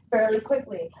friction fairly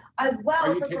quickly. As well,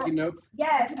 are you taking notes?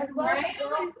 Yes, as well. Right?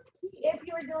 If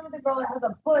you are dealing with a girl that has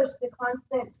a bush, the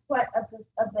constant sweat of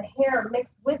the hair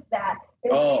mixed with that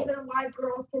is the reason why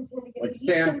girls can tend to get like a yeast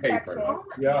infection.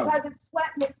 Yeah. Because it's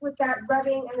sweat mixed with that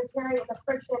rubbing and the tearing and the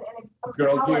friction and it becomes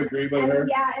girls, do you agree with her?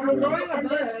 Yeah,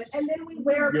 and then we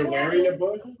wear. You're wearing a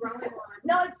bush?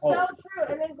 No, it's so true.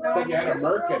 And then girls. But you had a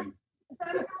merkin.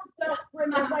 Some girls don't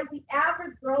remember. Like the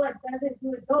average girl that doesn't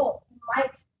do adult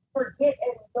might forget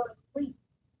and go to sleep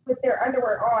with their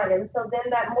underwear on, and so then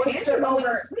that moisture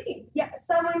over. Yeah,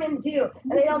 some women do,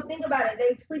 and they don't think about it.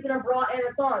 They sleep in a bra and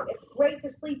a thong. It's great to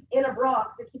sleep in a bra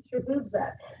because it keeps your boobs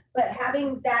up, but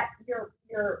having that your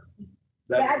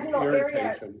vaginal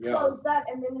area closed up,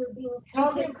 and then you're being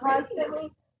pounded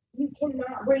constantly, you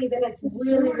cannot breathe, and it's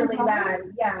really, really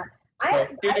bad. Yeah.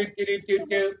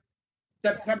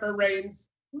 September rains.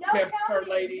 No tips pounding. for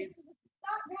ladies.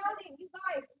 Stop pounding, you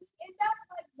guys. We end up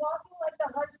like walking like the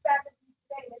hunchback of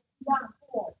Notre Dame. It's not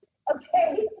cool.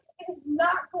 Okay? It's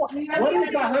not cool. What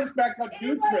is the hunchback of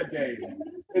Notre Dame?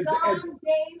 It's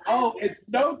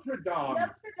Notre Dame.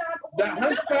 The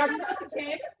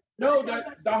hunchback. No,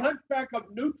 the hunchback of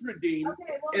Notre Dame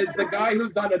is the guy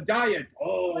who's on a diet.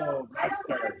 Oh,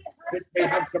 Buster. This may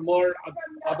have some more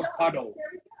avocado.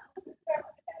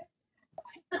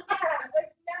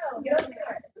 No, so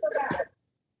bad.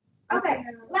 Okay,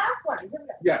 last one.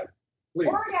 Yes, please.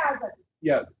 Orgasm.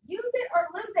 Yes. Use it or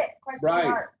lose it? Question right.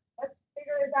 mark. Let's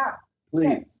figure this out. Please.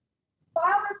 Okay.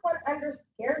 File this one under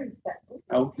scary sex.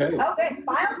 Okay. Okay,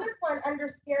 file this one under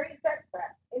scary sex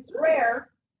threat. It's rare,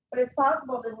 but it's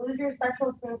possible to lose your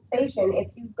sexual sensation if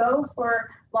you go for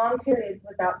long periods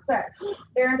without sex.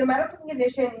 There is a medical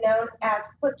condition known as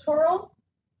clitoral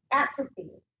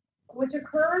atrophy, which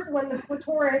occurs when the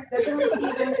clitoris doesn't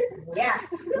receive it. Yeah,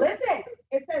 listen.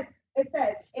 It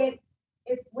says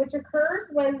which occurs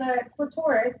when the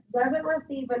clitoris doesn't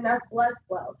receive enough blood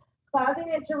flow, causing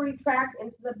it to retract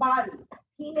into the body.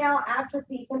 Penile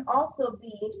atrophy can also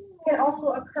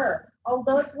occur,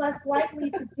 although it's less likely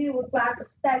to do with lack of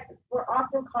sex. It's more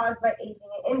often caused by aging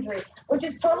and injury, which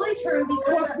is totally true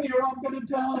because I'm gonna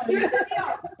die. Here's the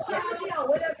deal.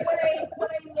 When a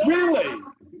man, Really?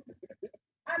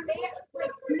 a man,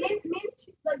 like men tend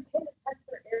to touch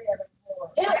their area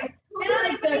more, right?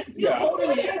 They do hold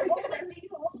it. They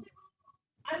hold it.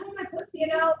 I hold my pussy. They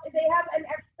have an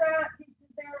extra.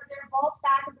 Their ball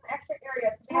sack is an extra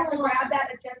area, so they have to grab that,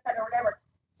 adjust that, or whatever.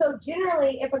 So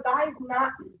generally, if a guy's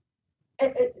not,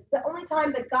 the only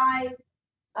time the guy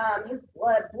his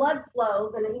blood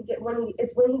flows and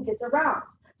it's when he gets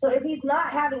aroused. So if he's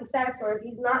not having sex or if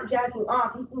he's not jacking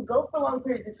off, he can go for long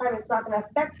periods of time. It's not going to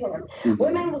affect him. Mm-hmm.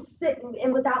 Women will sit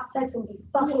and without sex and be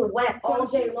fucking wet all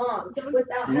day long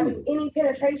without having any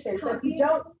penetration. So if you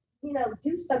don't,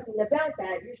 do something about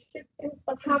that, your shit's going to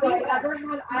fucking Have you ever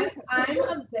had? I'm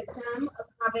a victim of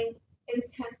having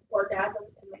intense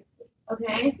orgasms in my sleep.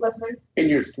 Okay, listen. In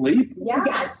your sleep? Yeah.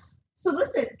 Yes. So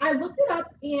listen, I looked it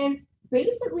up, and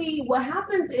basically what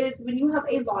happens is when you have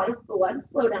a lot of blood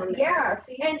flow down there. Yeah.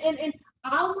 See? And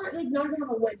I'll not even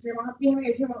have a wet dream. I'll have to be having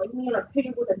a dream like me on a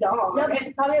picnic with a dog. No,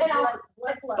 she probably has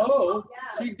blood flow. Oh,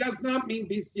 yeah. She does not mean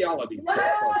bestiality. No,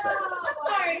 I'm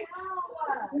sorry.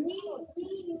 Me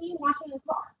washing the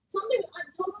car. Something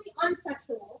totally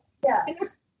unsexual. Yeah. And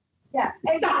yeah.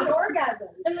 And an orgasm.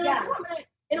 And then I'll come in,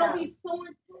 and it'll be so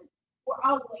intense where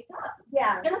I'll wake up.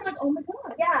 Yeah. And I'm like, oh my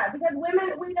god. Yeah, because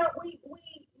women, we don't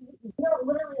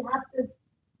literally have to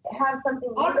have something.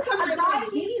 All the time a guy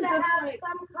needs to have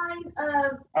some kind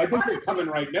of. I think they're coming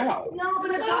right now. No,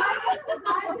 but a guy can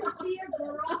see a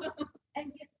girl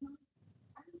and get.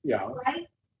 Yeah. Right?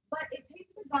 But it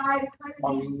takes a guy to kind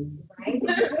of be, right?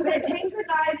 But it takes a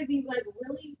guy to be like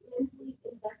really mentally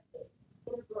invested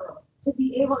in a girl to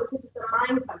be able to get their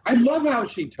mind function. I love how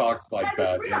she talks like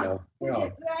that, Yeah. I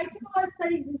took a lot of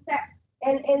studies in sex,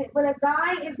 and when a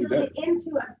guy is really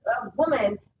into a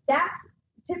woman, that's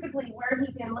typically where he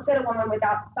can look at a woman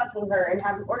without fucking her and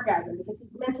have an orgasm because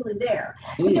he's mentally there.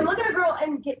 He can look at a girl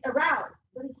and get aroused,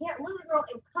 but he can't look at a girl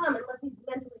and come unless he's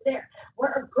mentally there.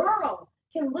 Where a girl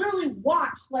can literally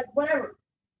watch whatever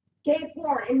gay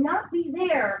porn and not be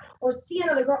there or see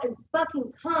another girl and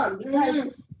fucking come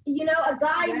because a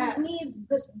guy needs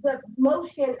the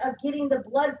motion of getting the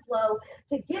blood flow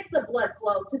to get the blood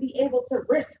flow to be able to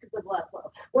risk the blood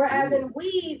flow. Whereas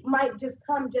we might just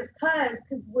come just because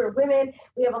we're women,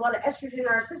 we have a lot of estrogen in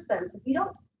our systems. If you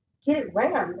don't get it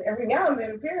rammed every now and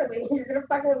then, apparently you're gonna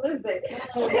fucking lose it.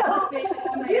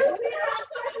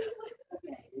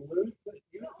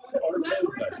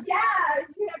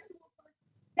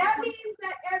 That means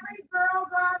that every girl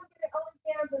go out and get an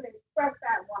OnlyFans and express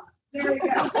that one. There you go.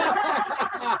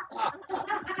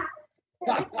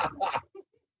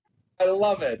 I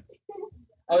love it.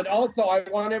 And also, I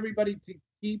want everybody to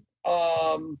keep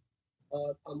a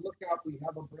lookout. We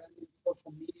have a brand new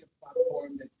social media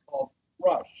platform that's called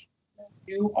Crush.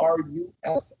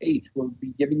 Crush. We'll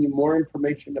be giving you more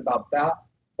information about that,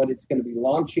 but it's going to be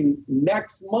launching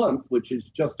next month, which is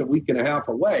just a week and a half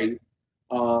away,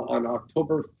 on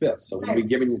October 5th. So we'll be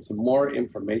giving you some more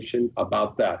information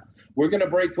about that. We're going to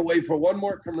break away for one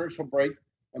more commercial break,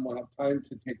 and we'll have time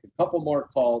to take a couple more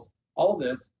calls. All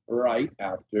this right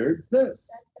after this.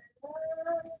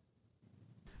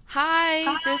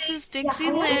 Hi, this is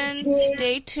Dixie Lynn.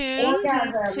 Stay tuned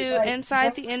to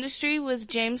Inside the Industry with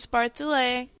James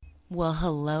Bartholet. Well,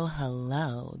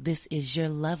 hello. This is your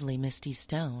lovely Misty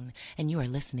Stone, and you are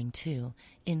listening to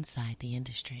Inside the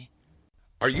Industry.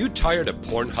 Are you tired of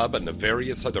Pornhub and the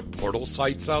various other portal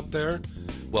sites out there?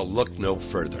 Well, look no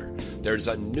further. There's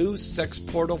a new sex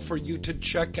portal for you to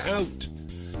check out.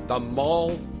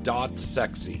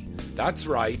 TheMall.sexy. That's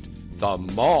right,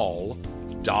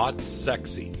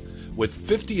 TheMall.sexy. With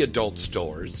 50 adult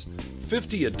stores,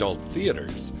 50 adult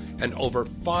theaters, and over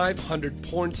 500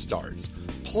 porn stars.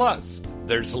 Plus,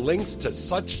 there's links to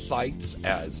such sites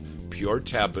as Pure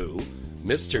Taboo,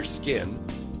 Mr. Skin,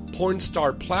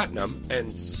 Pornstar Platinum,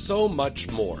 and so much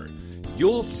more.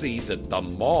 You'll see that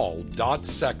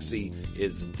TheMall.sexy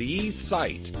is the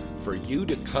site for you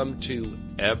to come to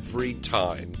every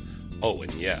time. Oh,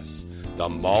 and yes,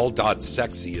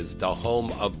 TheMall.sexy is the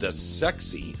home of the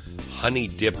sexy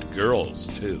honey-dipped girls,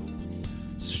 too.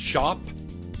 Shop,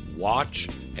 watch,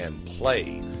 and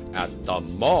play at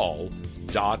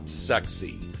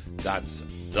TheMall.sexy. That's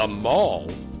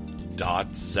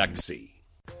TheMall.sexy.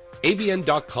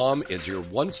 AVN.com is your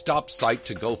one-stop site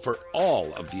to go for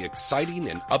all of the exciting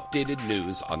and updated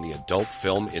news on the adult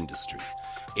film industry.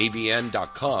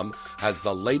 AVN.com has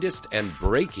the latest and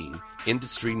breaking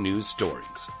industry news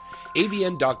stories.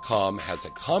 AVN.com has a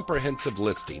comprehensive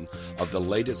listing of the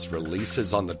latest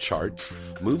releases on the charts,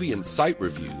 movie and site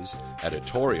reviews,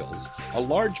 editorials, a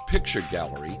large picture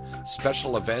gallery,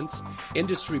 special events,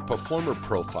 industry performer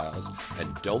profiles,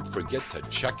 and don't forget to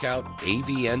check out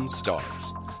AVN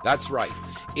Stars. That's right.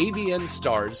 AVN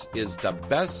Stars is the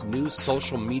best new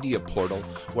social media portal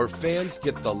where fans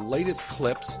get the latest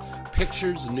clips,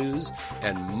 pictures, news,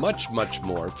 and much, much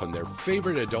more from their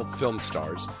favorite adult film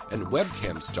stars and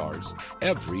webcam stars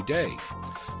every day.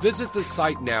 Visit the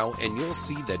site now and you'll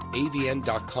see that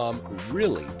AVN.com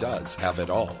really does have it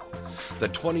all. The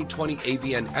 2020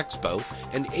 AVN Expo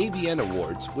and AVN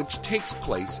Awards, which takes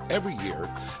place every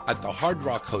year at the Hard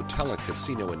Rock Hotel and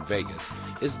Casino in Vegas,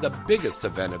 is the biggest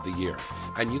event of the year,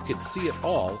 and you can see it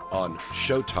all on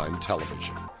Showtime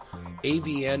television.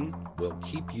 AVN will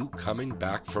keep you coming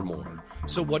back for more.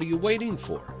 So what are you waiting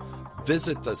for?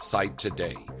 Visit the site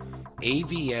today,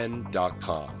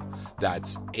 avn.com.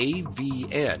 That's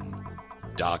avn.com.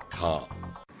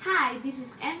 Hi, this is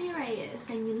Emmy Reyes,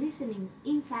 and you're listening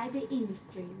Inside the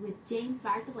Industry with James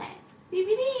Bartholet.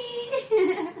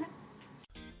 DVD!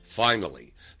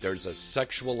 Finally, there's a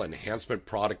sexual enhancement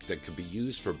product that can be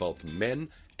used for both men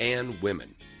and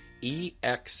women.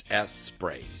 EXS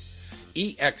Spray.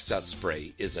 EXS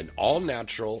Spray is an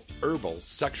all-natural, herbal,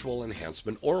 sexual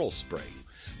enhancement oral spray.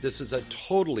 This is a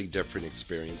totally different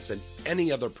experience than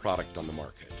any other product on the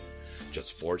market.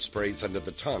 Just 4 sprays under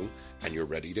the tongue, and you're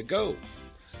ready to go.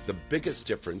 The biggest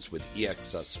difference with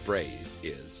EXS Spray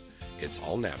is it's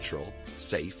all natural,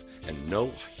 safe, and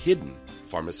no hidden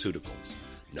pharmaceuticals.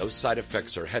 No side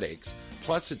effects or headaches,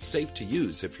 plus it's safe to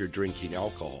use if you're drinking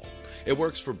alcohol. It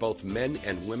works for both men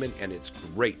and women, and it's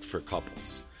great for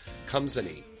couples. Comes in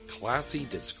a classy,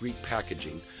 discreet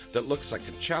packaging that looks like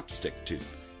a chapstick tube,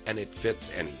 and it fits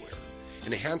anywhere.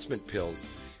 Enhancement pills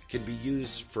can be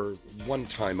used for one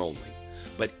time only,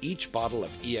 but each bottle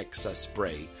of EXS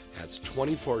Spray has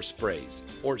 24 sprays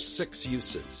or 6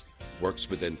 uses, works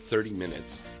within 30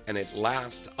 minutes, and it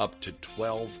lasts up to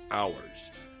 12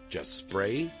 hours. Just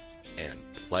spray and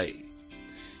play.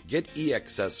 Get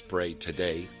EXS Spray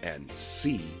today and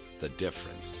see the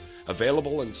difference.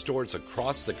 Available in stores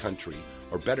across the country,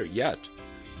 or better yet,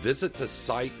 visit the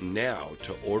site now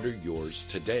to order yours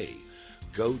today.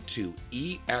 Go to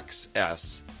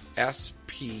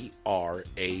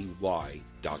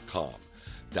EXSSpray.com.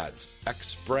 That's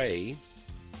xspray.com.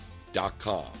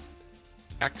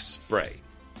 xspray.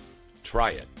 Try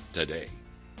it today.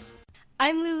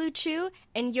 I'm Lulu Chu,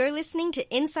 and you're listening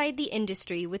to Inside the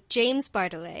Industry with James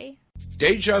Bartholet.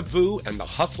 Deja Vu and the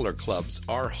Hustler Clubs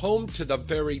are home to the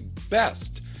very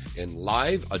best in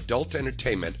live adult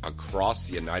entertainment across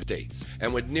the United States,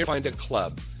 and would near find a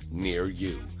club near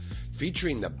you.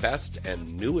 Featuring the best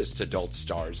and newest adult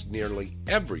stars nearly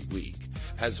every week,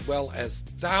 as well as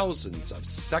thousands of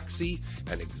sexy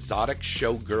and exotic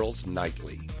showgirls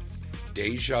nightly.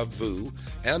 Deja Vu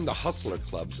and the Hustler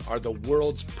Clubs are the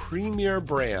world's premier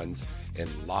brands in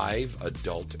live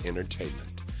adult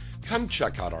entertainment. Come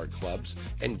check out our clubs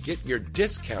and get your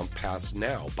discount pass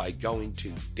now by going to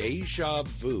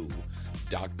DejaVu.com.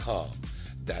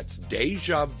 That's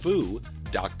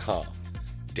DejaVu.com.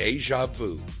 Deja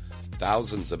Vu.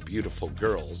 Thousands of beautiful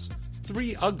girls,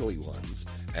 3 ugly ones,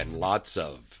 and lots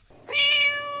of...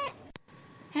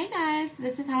 Hey guys,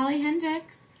 this is Holly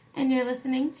Hendricks, and you're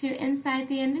listening to Inside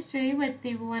the Industry with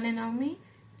the one and only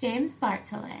James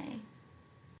Bartholet.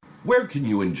 Where can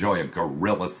you enjoy a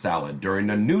gorilla salad during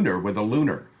a nooner with a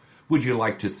lunar? Would you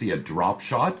like to see a drop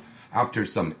shot after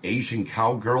some Asian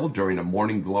cowgirl during a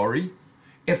morning glory?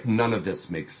 If none of this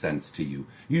makes sense to you,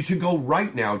 you should go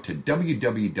right now to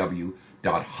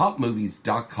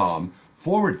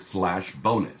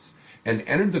www.hotmovies.com/bonus and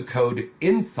enter the code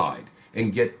INSIDE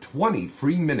and get 20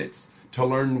 free minutes to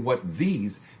learn what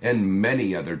these and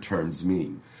many other terms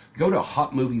mean. Go to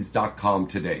hotmovies.com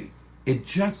today. It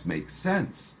just makes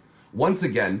sense. Once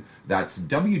again, that's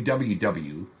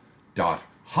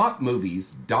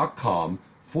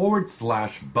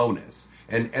www.hotmovies.com/bonus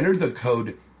and enter the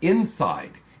code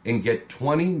INSIDE and get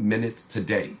 20 minutes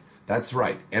today. That's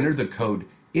right, enter the code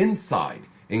INSIDE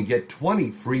and get 20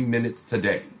 free minutes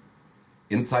today.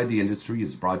 Inside the Industry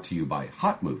is brought to you by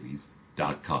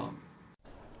hotmovies.com.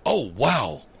 Oh,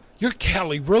 wow. You're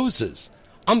Callie Roses.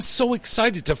 I'm so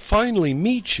excited to finally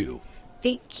meet you.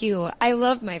 Thank you. I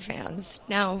love my fans.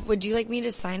 Now, would you like me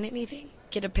to sign anything?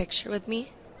 Get a picture with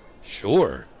me?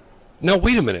 Sure. Now,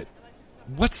 wait a minute.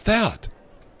 What's that?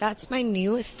 That's my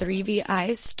new 3V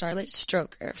Starlit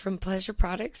Stroker from Pleasure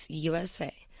Products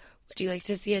USA. Would you like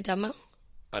to see a demo?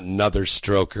 Another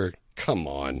stroker? Come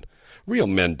on. Real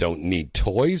men don't need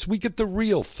toys. We get the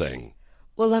real thing.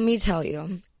 Well, let me tell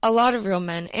you, a lot of real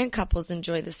men and couples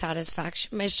enjoy the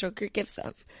satisfaction my stroker gives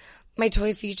them. My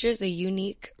toy features a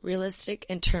unique, realistic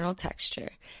internal texture,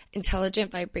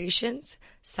 intelligent vibrations,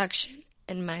 suction,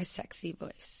 and my sexy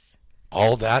voice.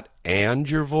 All that and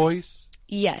your voice?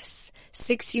 Yes,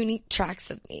 6 unique tracks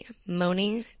of me,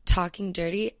 moaning, talking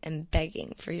dirty, and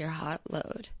begging for your hot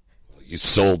load. You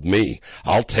sold me.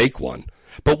 I'll take one.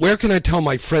 But where can I tell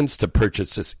my friends to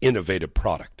purchase this innovative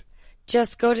product?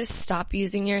 Just go to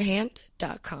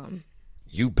stopusingyourhand.com.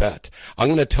 You bet. I'm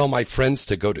going to tell my friends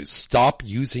to go to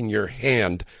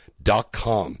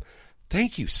stopusingyourhand.com.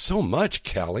 Thank you so much,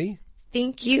 Kelly.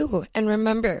 Thank you. And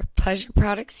remember, Pleasure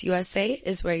Products USA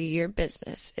is where your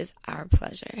business is our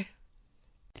pleasure.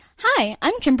 Hi,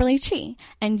 I'm Kimberly Chi,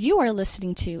 and you are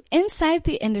listening to Inside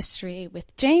the Industry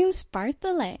with James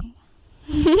Bartholet.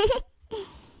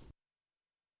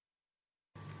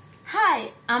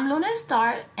 Hi, I'm Luna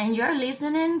Star, and you're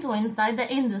listening to Inside the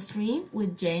Industry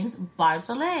with James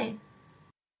Bartholet.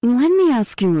 Let me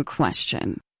ask you a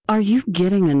question. Are you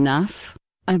getting enough?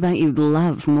 I bet you'd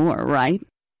love more, right?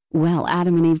 Well,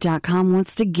 AdamandEve.com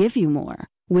wants to give you more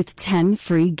with 10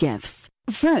 free gifts.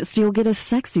 First, you'll get a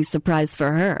sexy surprise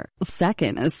for her.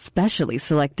 Second, a specially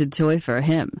selected toy for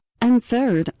him. And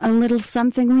third, a little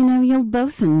something we know you'll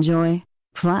both enjoy.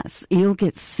 Plus, you'll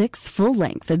get 6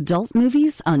 full-length adult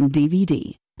movies on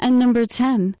DVD. And number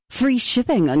 10, free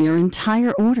shipping on your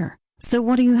entire order. So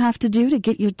what do you have to do to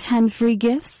get your 10 free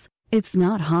gifts? It's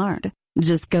not hard.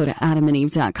 Just go to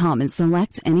AdamandEve.com and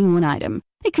select any one item.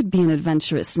 It could be an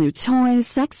adventurous new toy,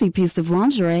 sexy piece of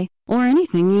lingerie, or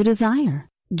anything you desire.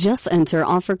 Just enter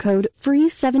offer code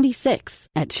FREE76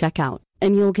 at checkout,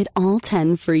 and you'll get all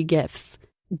 10 free gifts.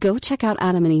 Go check out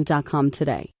AdamandEve.com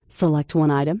today. Select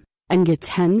one item and get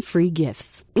 10 free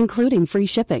gifts, including free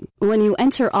shipping, when you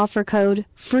enter offer code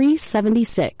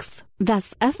FREE76.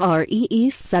 That's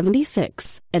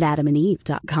FREE76 at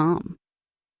AdamandEve.com.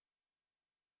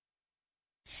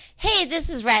 Hey, this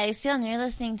is Riley Steele, and you're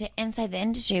listening to Inside the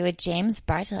Industry with James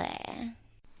Bartholet.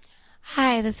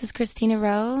 Hi, this is Christina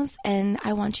Rose, and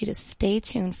I want you to stay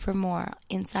tuned for more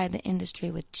Inside the Industry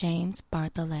with James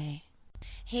Bartholet.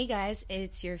 Hey guys,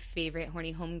 it's your favorite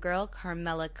horny homegirl,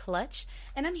 Carmela Clutch,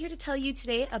 and I'm here to tell you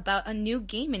today about a new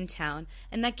game in town,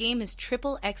 and that game is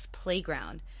XXX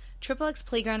Playground. XXX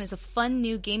Playground is a fun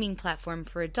new gaming platform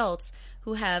for adults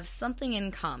who have something in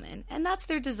common, and that's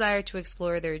their desire to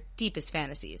explore their deepest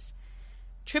fantasies.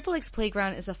 XXX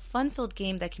Playground is a fun-filled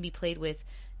game that can be played with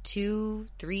 2,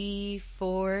 3,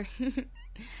 4,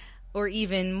 or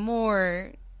even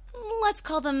more, let's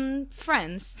call them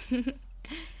friends.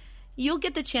 You'll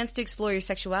get the chance to explore your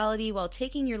sexuality while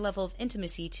taking your level of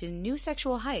intimacy to new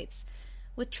sexual heights.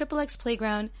 With XXX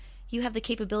Playground, you have the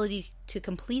capability to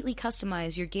completely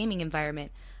customize your gaming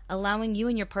environment, allowing you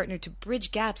and your partner to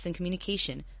bridge gaps in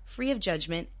communication, free of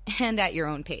judgment, and at your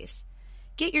own pace.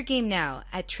 Get your game now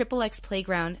at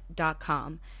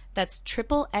XXXplayground.com. That's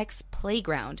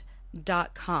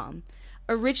XXXplayground.com.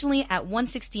 Originally at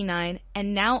 $169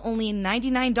 and now only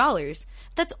 $99.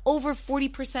 That's over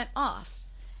 40% off.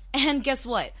 And guess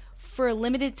what? For a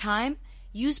limited time,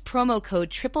 use promo code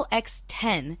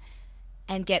XXX10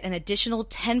 and get an additional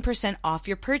 10% off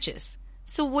your purchase.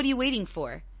 So what are you waiting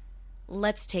for?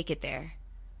 Let's take it there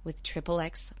with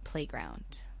XXX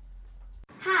Playground.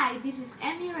 Hi, this is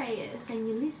Emmy Reyes, and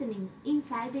you're listening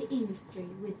Inside the Industry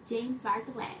with James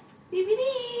Bartholet.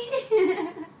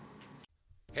 DVD!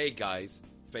 Hey guys,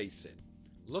 face it.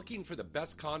 Looking for the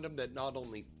best condom that not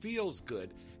only feels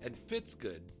good and fits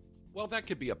good, well, that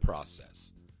could be a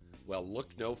process. Well, look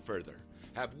no further.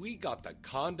 Have we got the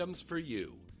condoms for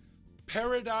you?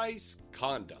 Paradise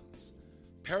Condoms.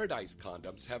 Paradise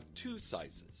Condoms have 2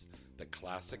 sizes, the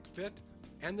Classic Fit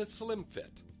and the Slim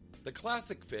Fit. The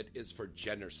Classic Fit is for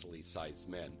generously sized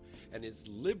men and is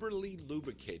liberally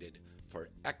lubricated for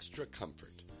extra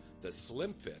comfort. The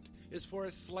Slim Fit is for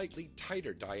a slightly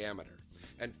tighter diameter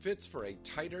and fits for a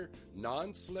tighter,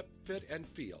 non-slip fit and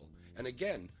feel. And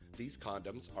again, these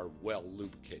condoms are well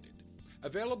lubricated.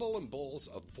 Available in bowls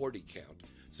of 40 count,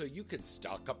 so you can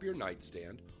stock up your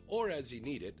nightstand, or as you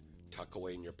need it, tuck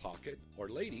away in your pocket, or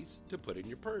ladies, to put in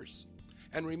your purse.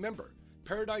 And remember,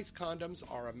 Paradise Condoms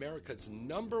are America's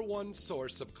 #1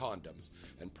 source of condoms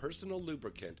and personal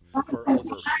lubricant for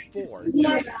over 4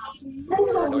 decades.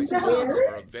 Paradise Condoms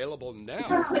are available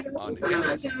now on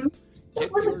Amazon. Get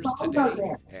yours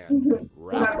today and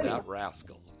wrap that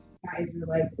rascal. Guys are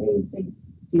like,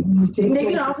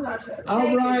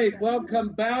 all right,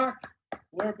 welcome back.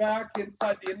 We're back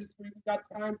inside the industry. We've got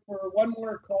time for one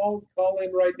more call. Call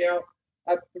in right now.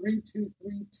 at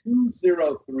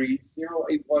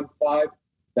 323-203-0815.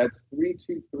 That's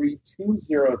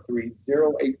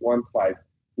 323-203-0815.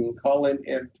 You can call in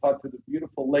and talk to the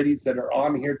beautiful ladies that are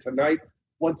on here tonight.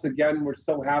 Once again, we're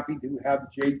so happy to have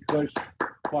Jade Cush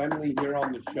finally here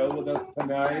on the show with us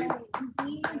tonight.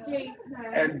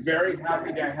 And very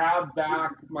happy to have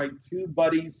back my two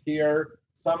buddies here,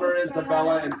 Summer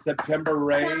Isabella and September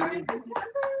Rain.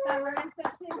 Summer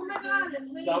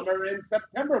in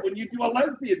September, when you do a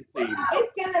lesbian scene.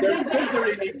 They're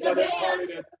scissoring each other, calling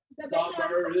it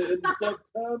Summer in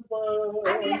September.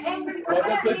 When the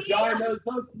vaginas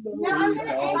are slowly all night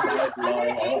long. I'm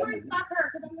gonna angry fuck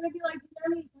her, because I'm gonna be like, you know how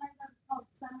many times I've called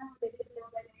Summer when they didn't know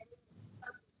that name?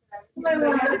 When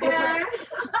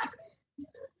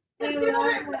I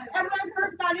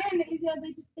first got in, they just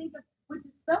think of, which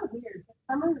is so weird.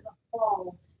 Summer is a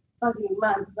fall fucking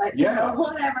month, but you know,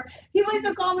 whatever. People used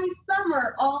to call me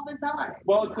Summer all the time.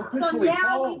 Well, it's officially so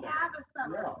now fall. we have a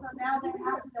summer. So now they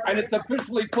have to know. And it's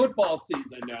officially football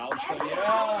season now. So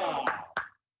yeah.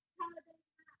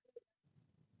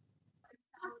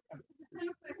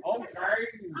 Okay.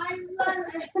 I love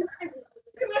it.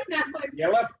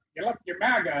 You left your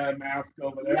MAGA mask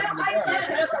over there. No,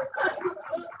 I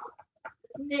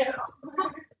didn't.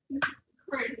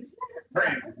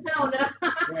 Cringe. No, no.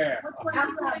 Yeah.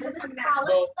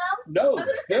 Well, no,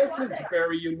 this is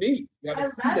very unique. You got to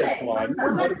see this one.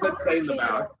 What does it say in the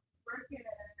back?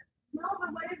 No,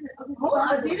 but what is it? Okay, Oh,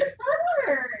 Adidas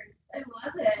Sunburns. I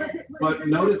love it. But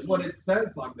notice what it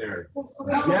says on there.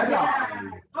 Jedi. I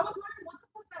was wondering what the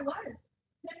fuck that was.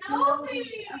 Kenobi.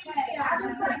 Okay, I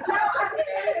was like, no,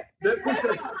 This is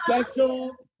a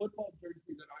special football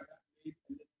jersey that I have made,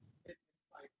 and it fits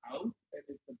my house, and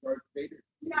it's a Darth Vader.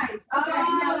 Nice. Okay,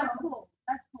 no, that's cool.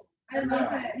 That's cool. I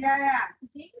love it. Yeah.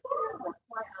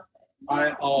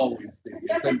 I always think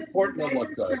it's important to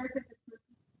look good.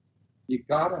 You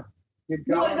gotta.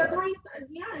 No, that's why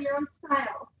your own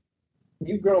style.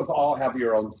 You girls all have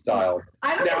your own style.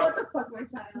 I don't know Now, what the fuck my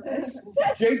style is.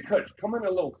 Jade Cush, come in a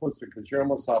little closer because you're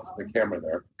almost off the camera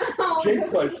there. Oh, Jade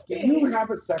Cush, do you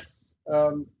have a sex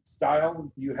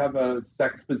style? Do you have a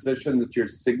sex position that's your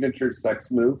signature sex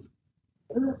move?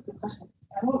 That's a good question.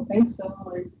 I don't think so.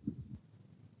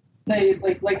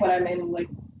 Like when I'm in like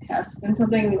tests and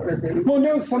something, or they. Well,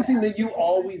 no, something that you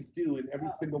always do in every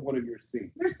single one of your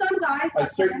scenes. There's some guys. A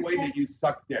certain way that you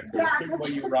suck dick, or a certain way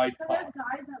you ride There's cock,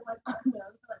 guys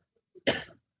that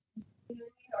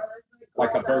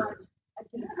like a virgin.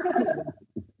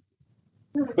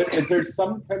 But is there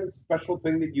some kind of special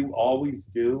thing that you always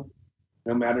do,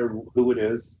 no matter who it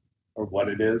is or what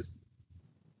it is?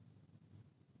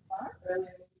 Not really.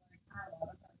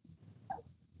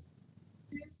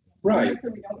 Right. So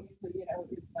we don't usually,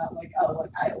 it's not like, oh, like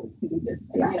I always do this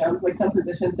thing. Like some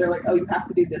positions, they're like, oh, you have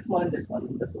to do this one, this one,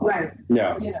 and this one. Right.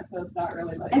 Yeah. So it's not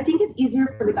really like. I think it's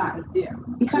easier for the guy. Yeah.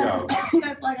 Because,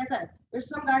 like I said, there's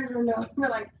some guys that are known for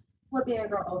like flipping a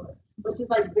girl over, which is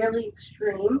like really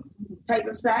extreme type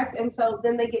of sex, and so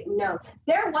then they get known.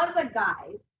 There was a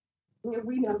guy.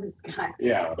 We know this guy.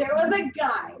 Yeah. There was a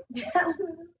guy that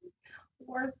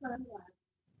wore sunglasses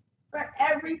for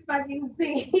every fucking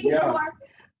thing. He wore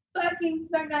fucking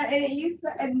sunglasses, and it used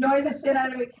to annoy the shit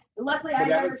out of me. Luckily, But I that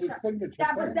never. was his signature Yeah,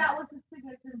 thing. but that was his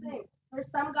signature thing. There's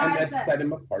some And guys that that. set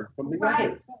him apart from the Right.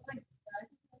 others.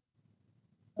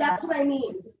 That's what I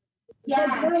mean.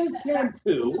 Yeah. But girls can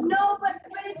too. No, but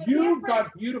it's You've different.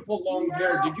 got beautiful long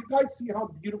hair. Did you guys see how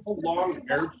beautiful long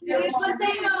hair she has? But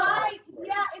they like,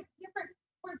 yeah, it's different.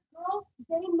 For girls,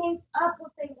 they make up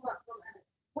what they want from us.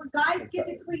 Where guys get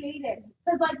to create it.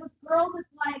 Because like with girls, it's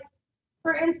like,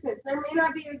 for instance, there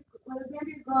may be a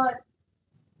girl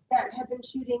that have been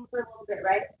shooting for a little bit,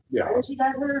 right? Yeah. And then she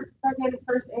does her fucking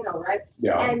first anal, right?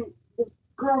 Yeah. And the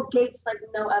girl gapes like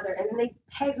no other, and then they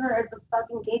peg her as the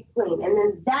fucking gape queen, and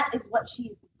then that is what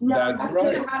she's known That's as.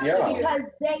 right, yeah. Because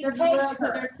they There's peg rules to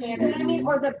her. their You know what I mean?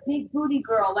 Or the big booty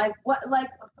girl, like what, like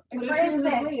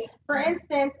for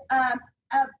instance,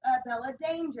 Bella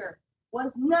Danger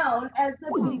was known as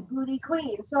the big booty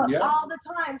queen. So Yeah. all the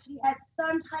time she had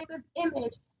some type of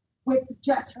image with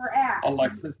just her ass.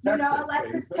 Alexis You know, Texas,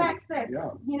 Alexis same thing. Texas.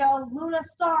 Yeah. You know, Luna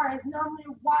Star is known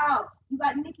for wild. You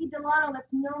got Nikki Delano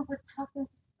that's known for tough and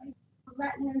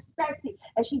Latin and sexy,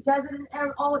 and she does it in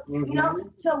all. You know,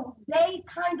 so they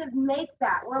kind of make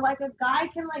that where like a guy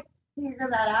can like figure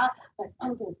that out. Like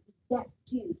I'm gonna be that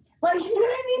dude. Like you know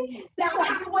what I mean? That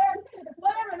like wear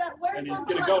whatever that wear. And he's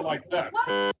gonna go like that.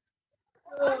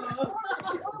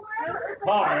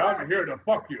 Hi, I'm here to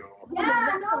fuck you.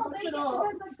 Yeah, no, they get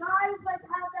because the guys like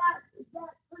have that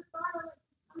persona like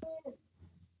come in.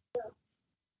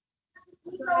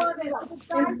 So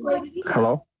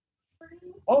Hello?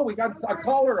 Oh, we got a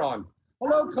caller on.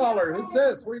 Hello, caller. Who's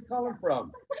this? Where are you calling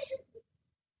from?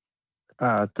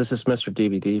 This is Mr.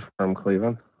 DVD from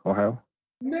Cleveland, Ohio.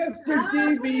 Mr.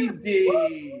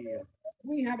 DVD.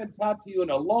 We haven't talked to you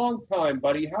in a long time,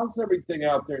 buddy. How's everything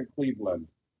out there in Cleveland?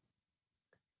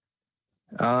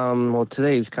 Well,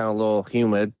 today's kind of a little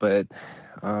humid, but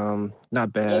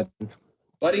not bad.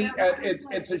 Buddy,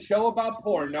 it's a show about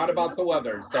porn, not about the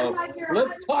weather. So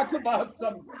let's talk about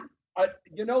some.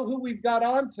 You know who we've got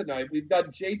on tonight? We've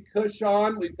got Jade Cush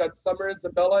on. We've got Summer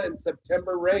Isabella and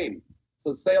September Rain.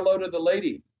 So say hello to the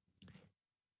ladies.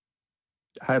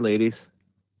 Hi, ladies.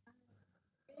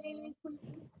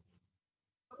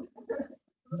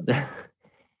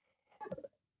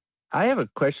 I have a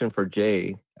question for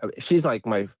Jay. She's like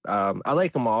my, I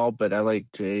like them all, but I like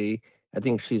Jay. I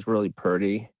think she's really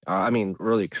pretty.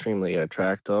 Really extremely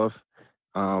attractive.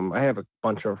 I have a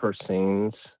bunch of her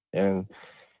scenes, and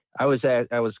I was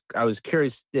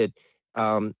curious that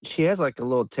she has like a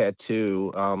little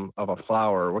tattoo of a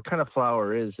flower. What kind of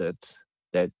flower is it?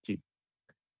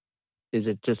 Is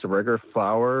it just a regular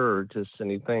flower, or just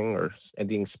anything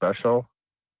special?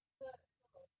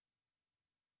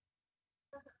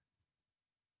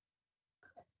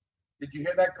 Did you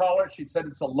hear that, caller? She said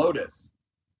it's a lotus.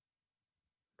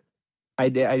 I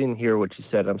didn't hear what she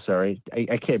said. I'm sorry.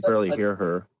 I can't barely hear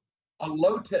her. A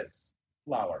lotus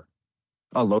flower.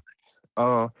 A lotus.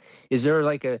 Is there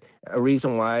like a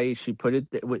reason why she put it?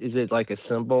 Is it like a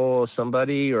symbol of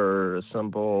somebody, or a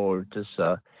symbol, or just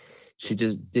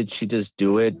did she just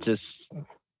do it just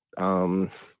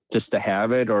to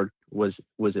have it, or was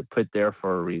it put there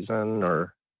for a reason,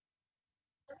 or?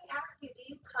 Let me ask you, do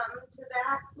you come to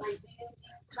that? Like,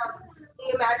 do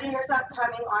you imagine yourself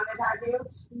coming on the tattoo?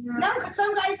 No, because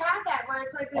some guys have that where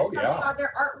it's like something on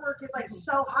their artwork is like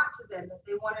so hot to them that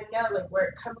they want to know like where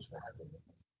it comes from.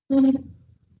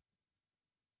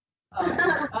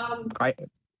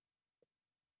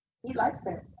 He likes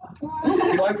it.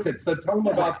 He likes it. So tell him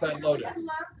about that lotus.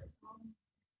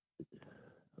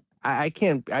 I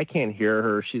can't hear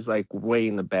her. She's like way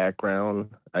in the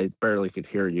background. I barely could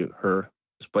hear her,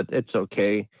 but it's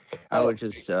okay. I was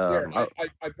just. Here,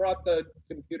 I brought the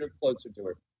computer closer to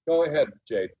her. Go ahead,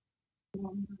 Jade.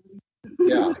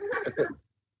 Yeah.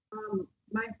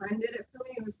 My friend did it for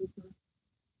me. It was just,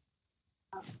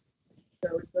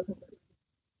 so it wasn't.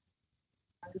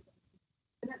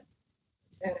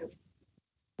 Yeah,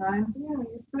 your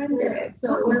friend did it.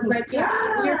 So it was like,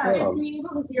 it's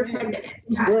meaningful because your friend did it.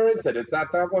 Yeah. Where is it? It's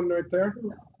at that one right there?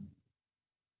 No.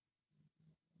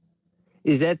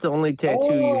 Is that the only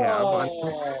tattoo you have on?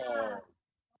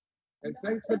 And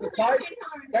thanks for the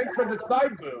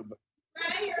side boob.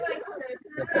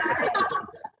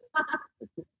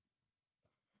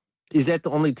 Is that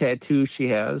the only tattoo she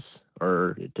has,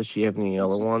 or does she have any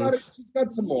other ones? She's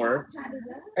got some more,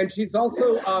 and she's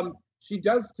also she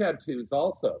does tattoos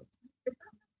also.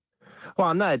 Well,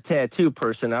 I'm not a tattoo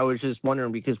person. I was just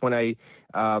wondering because when I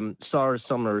saw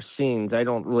some of her scenes, I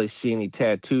don't really see any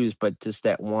tattoos, but just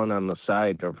that one on the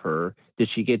side of her. Did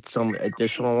she get some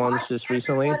additional ones just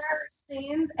recently? One of her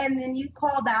scenes, and then you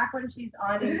call back when she's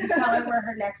on and you tell her where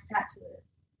her next tattoo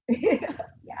is.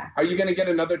 Yeah. Are you going to get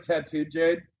another tattoo,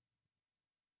 Jade?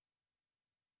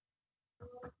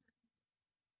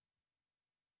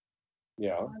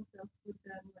 Yeah.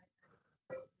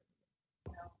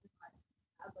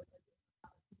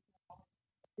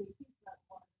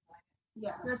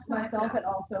 Yeah. That's myself, and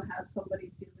also have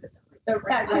somebody do it.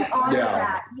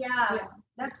 Yeah.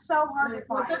 That's so hard to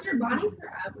find. It's on your body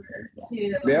forever,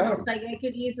 too. Yeah. It's like, it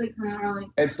could easily come out early.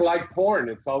 It's like porn.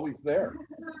 It's always there.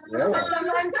 Yeah. But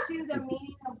sometimes, too, the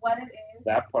meaning of what it is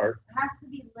that part has to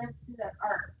be lived through that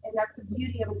art. And that's the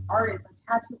beauty of an artist,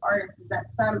 a tattoo artist, is that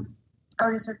some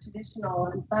artists are traditional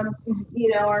and some,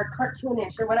 are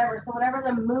cartoonish or whatever. So whatever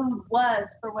the mood was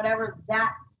for whatever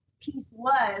that piece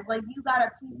was, like you got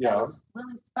a piece that was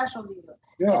really special to you.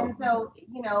 Yeah. And so,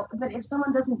 but if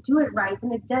someone doesn't do it right,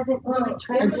 then it doesn't really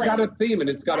translate. It's got a theme and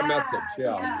it's got a message.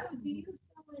 Yeah.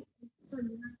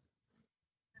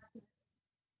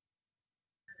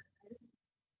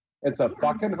 It's a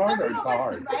fucking heart or it's a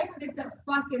heart? It's a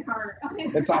fucking heart.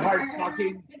 It's a heart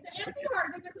fucking. It's an empty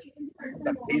heart. Basically, empty heart. It's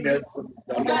a penis.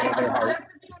 Don't know their heart. That's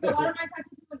the thing about a lot of my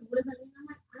tattoos. Like, what does that mean? I'm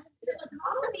like, I don't feel like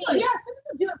comedy. Yeah, some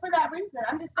people do it for that reason.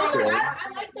 I'm just saying. I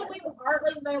like the way of art.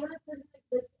 Like, I want to put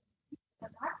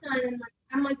like that's done, and like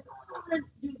I'm like, I want to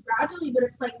do it gradually, but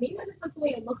it's like maybe I just like the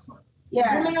way it looks like.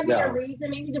 Yeah. There may not be a reason.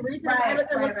 Maybe the reason I look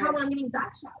at how I'm getting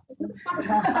back shot. It's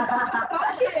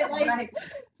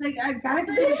like I gotta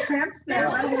do the tramp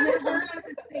stamp.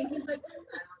 He's like,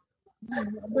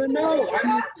 No, I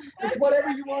mean, it's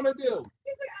whatever you want to do.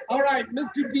 All right,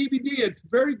 Mr. DVD, it's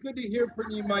very good to hear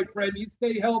from you, my friend. You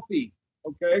stay healthy,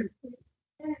 okay?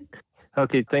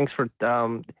 Okay, thanks for.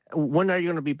 When are you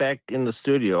going to be back in the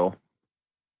studio?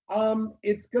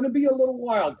 It's going to be a little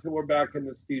while till we're back in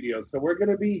the studio. So we're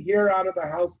going to be here out of the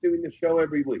house doing the show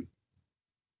every week.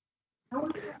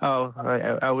 Oh,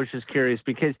 I was just curious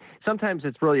because sometimes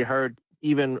it's really hard,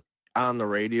 even on the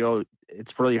radio,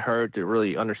 it's really hard to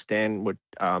really understand what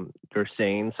they're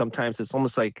saying. Sometimes it's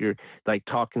almost like you're like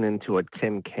talking into a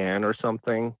tin can or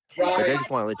something. Right. Like, I just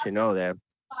want to let you know that.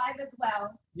 Live as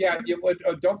well. Yeah,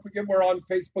 don't forget we're on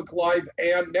Facebook Live,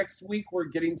 and next week we're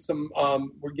getting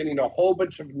a whole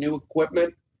bunch of new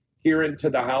equipment here into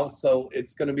the house, so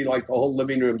it's going to be like the whole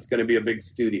living room is going to be a big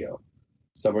studio.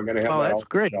 So we're going to have. Oh, that that's all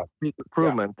great.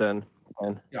 Improvement yeah. then.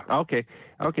 And, yeah. Okay.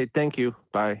 Thank you.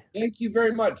 Bye. Thank you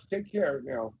very much. Take care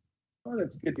now. Oh,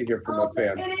 it's good to hear from my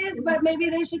fans. It is, but maybe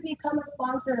they should become a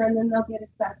sponsor, and then they'll get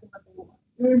exactly what they want.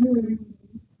 Mm-hmm.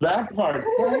 That part,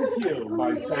 thank you,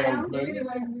 my salesman.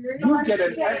 You get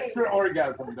an extra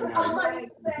orgasm tonight. All I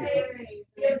say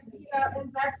is, invest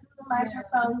in the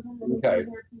microphones and then Okay. you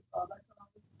can hear people.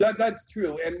 That's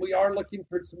true, and we are looking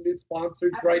for some new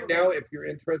sponsors right now. If you're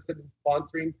interested in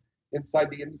sponsoring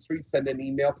Inside the Industry, send an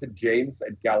email to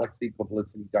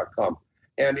james@galaxypublicity.com.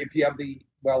 And if you have I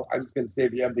was going to say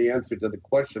if you have the answer to the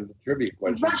question, the trivia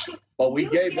question, Right. but we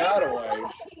gave that it away.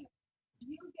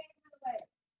 You gave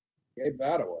Gave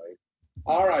that away.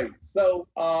 All right. So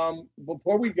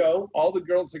before we go, all the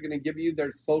girls are going to give you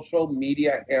their social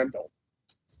media handle.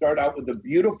 Start out with the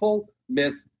beautiful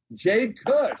Miss Jade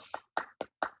Cush.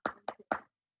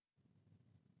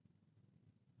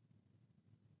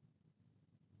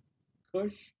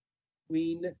 Cush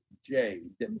Queen Jade.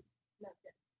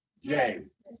 J.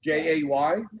 Jay.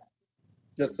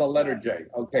 Just the letter J.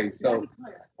 Okay, so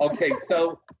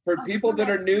for people that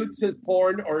are new to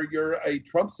porn or you're a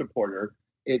Trump supporter,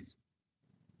 it's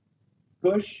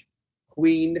Cush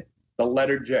Queen, the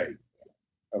letter J.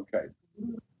 Okay.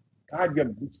 God,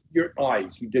 your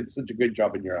eyes. You did such a good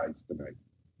job in your eyes tonight.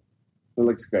 It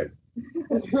looks good.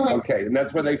 Okay, and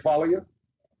that's where they follow you?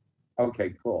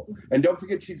 Okay, cool. And don't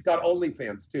forget she's got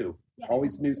OnlyFans too. Yeah.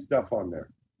 Always new stuff on there.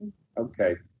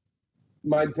 Okay.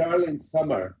 My darling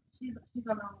Summer. She's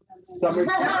on OnlyFans. Summer.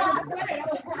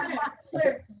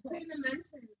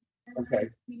 Okay.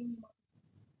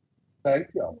 Thank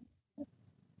you.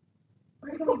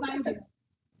 Where can they find you?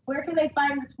 Where can they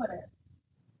find your Twitter?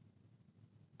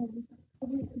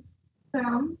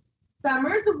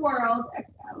 Summer's World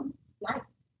XL. Nice.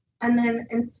 And then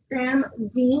Instagram,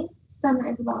 the Summer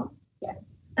Isabel. Yes.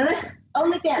 And then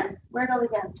OnlyFans. Where's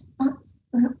OnlyFans?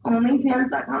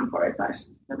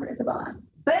 Onlyfans.com/Summer Isabella.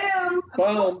 Boom.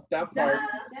 Boom. That part. Done.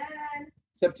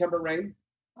 September rain.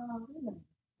 Oh,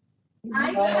 Oh,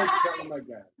 oh my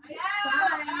God. Yes.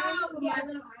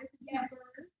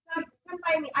 Come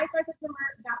find me.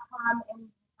 iStarSeptember.com and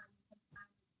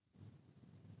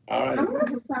All right.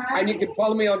 And you can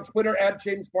follow me on Twitter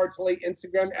 @James Bartolet,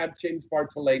 Instagram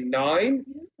 @JamesBartolet9.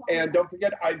 And don't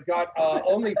forget, I've got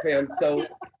OnlyFans, so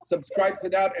subscribe to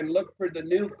that and look for the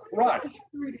new Crush,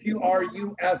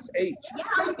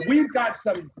 Qrush. We've got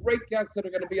some great guests that are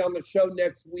going to be on the show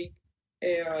next week.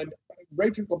 And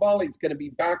Rachel Cavalli is going to be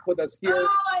back with us here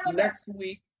next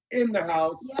week in the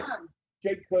house. Yeah.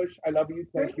 Jake Cush, I love you.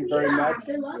 Thank you very much.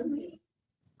 They love me.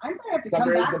 I'm gonna have to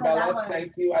Summer come back for that Isabella, one.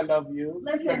 thank you. I love you.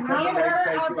 Listen, September me and Rain, her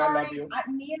thank are you. I love you.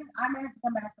 I'm gonna have to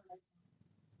come back for this.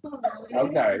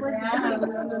 Okay.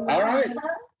 Yeah. All right.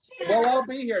 We'll all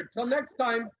be here. Till next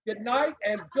time, good night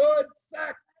and good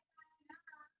sex.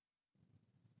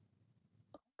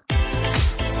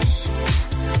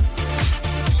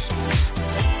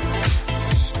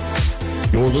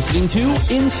 You're listening to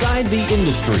Inside the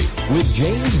Industry with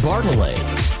James Bartolet,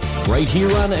 right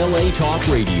here on LA Talk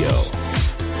Radio.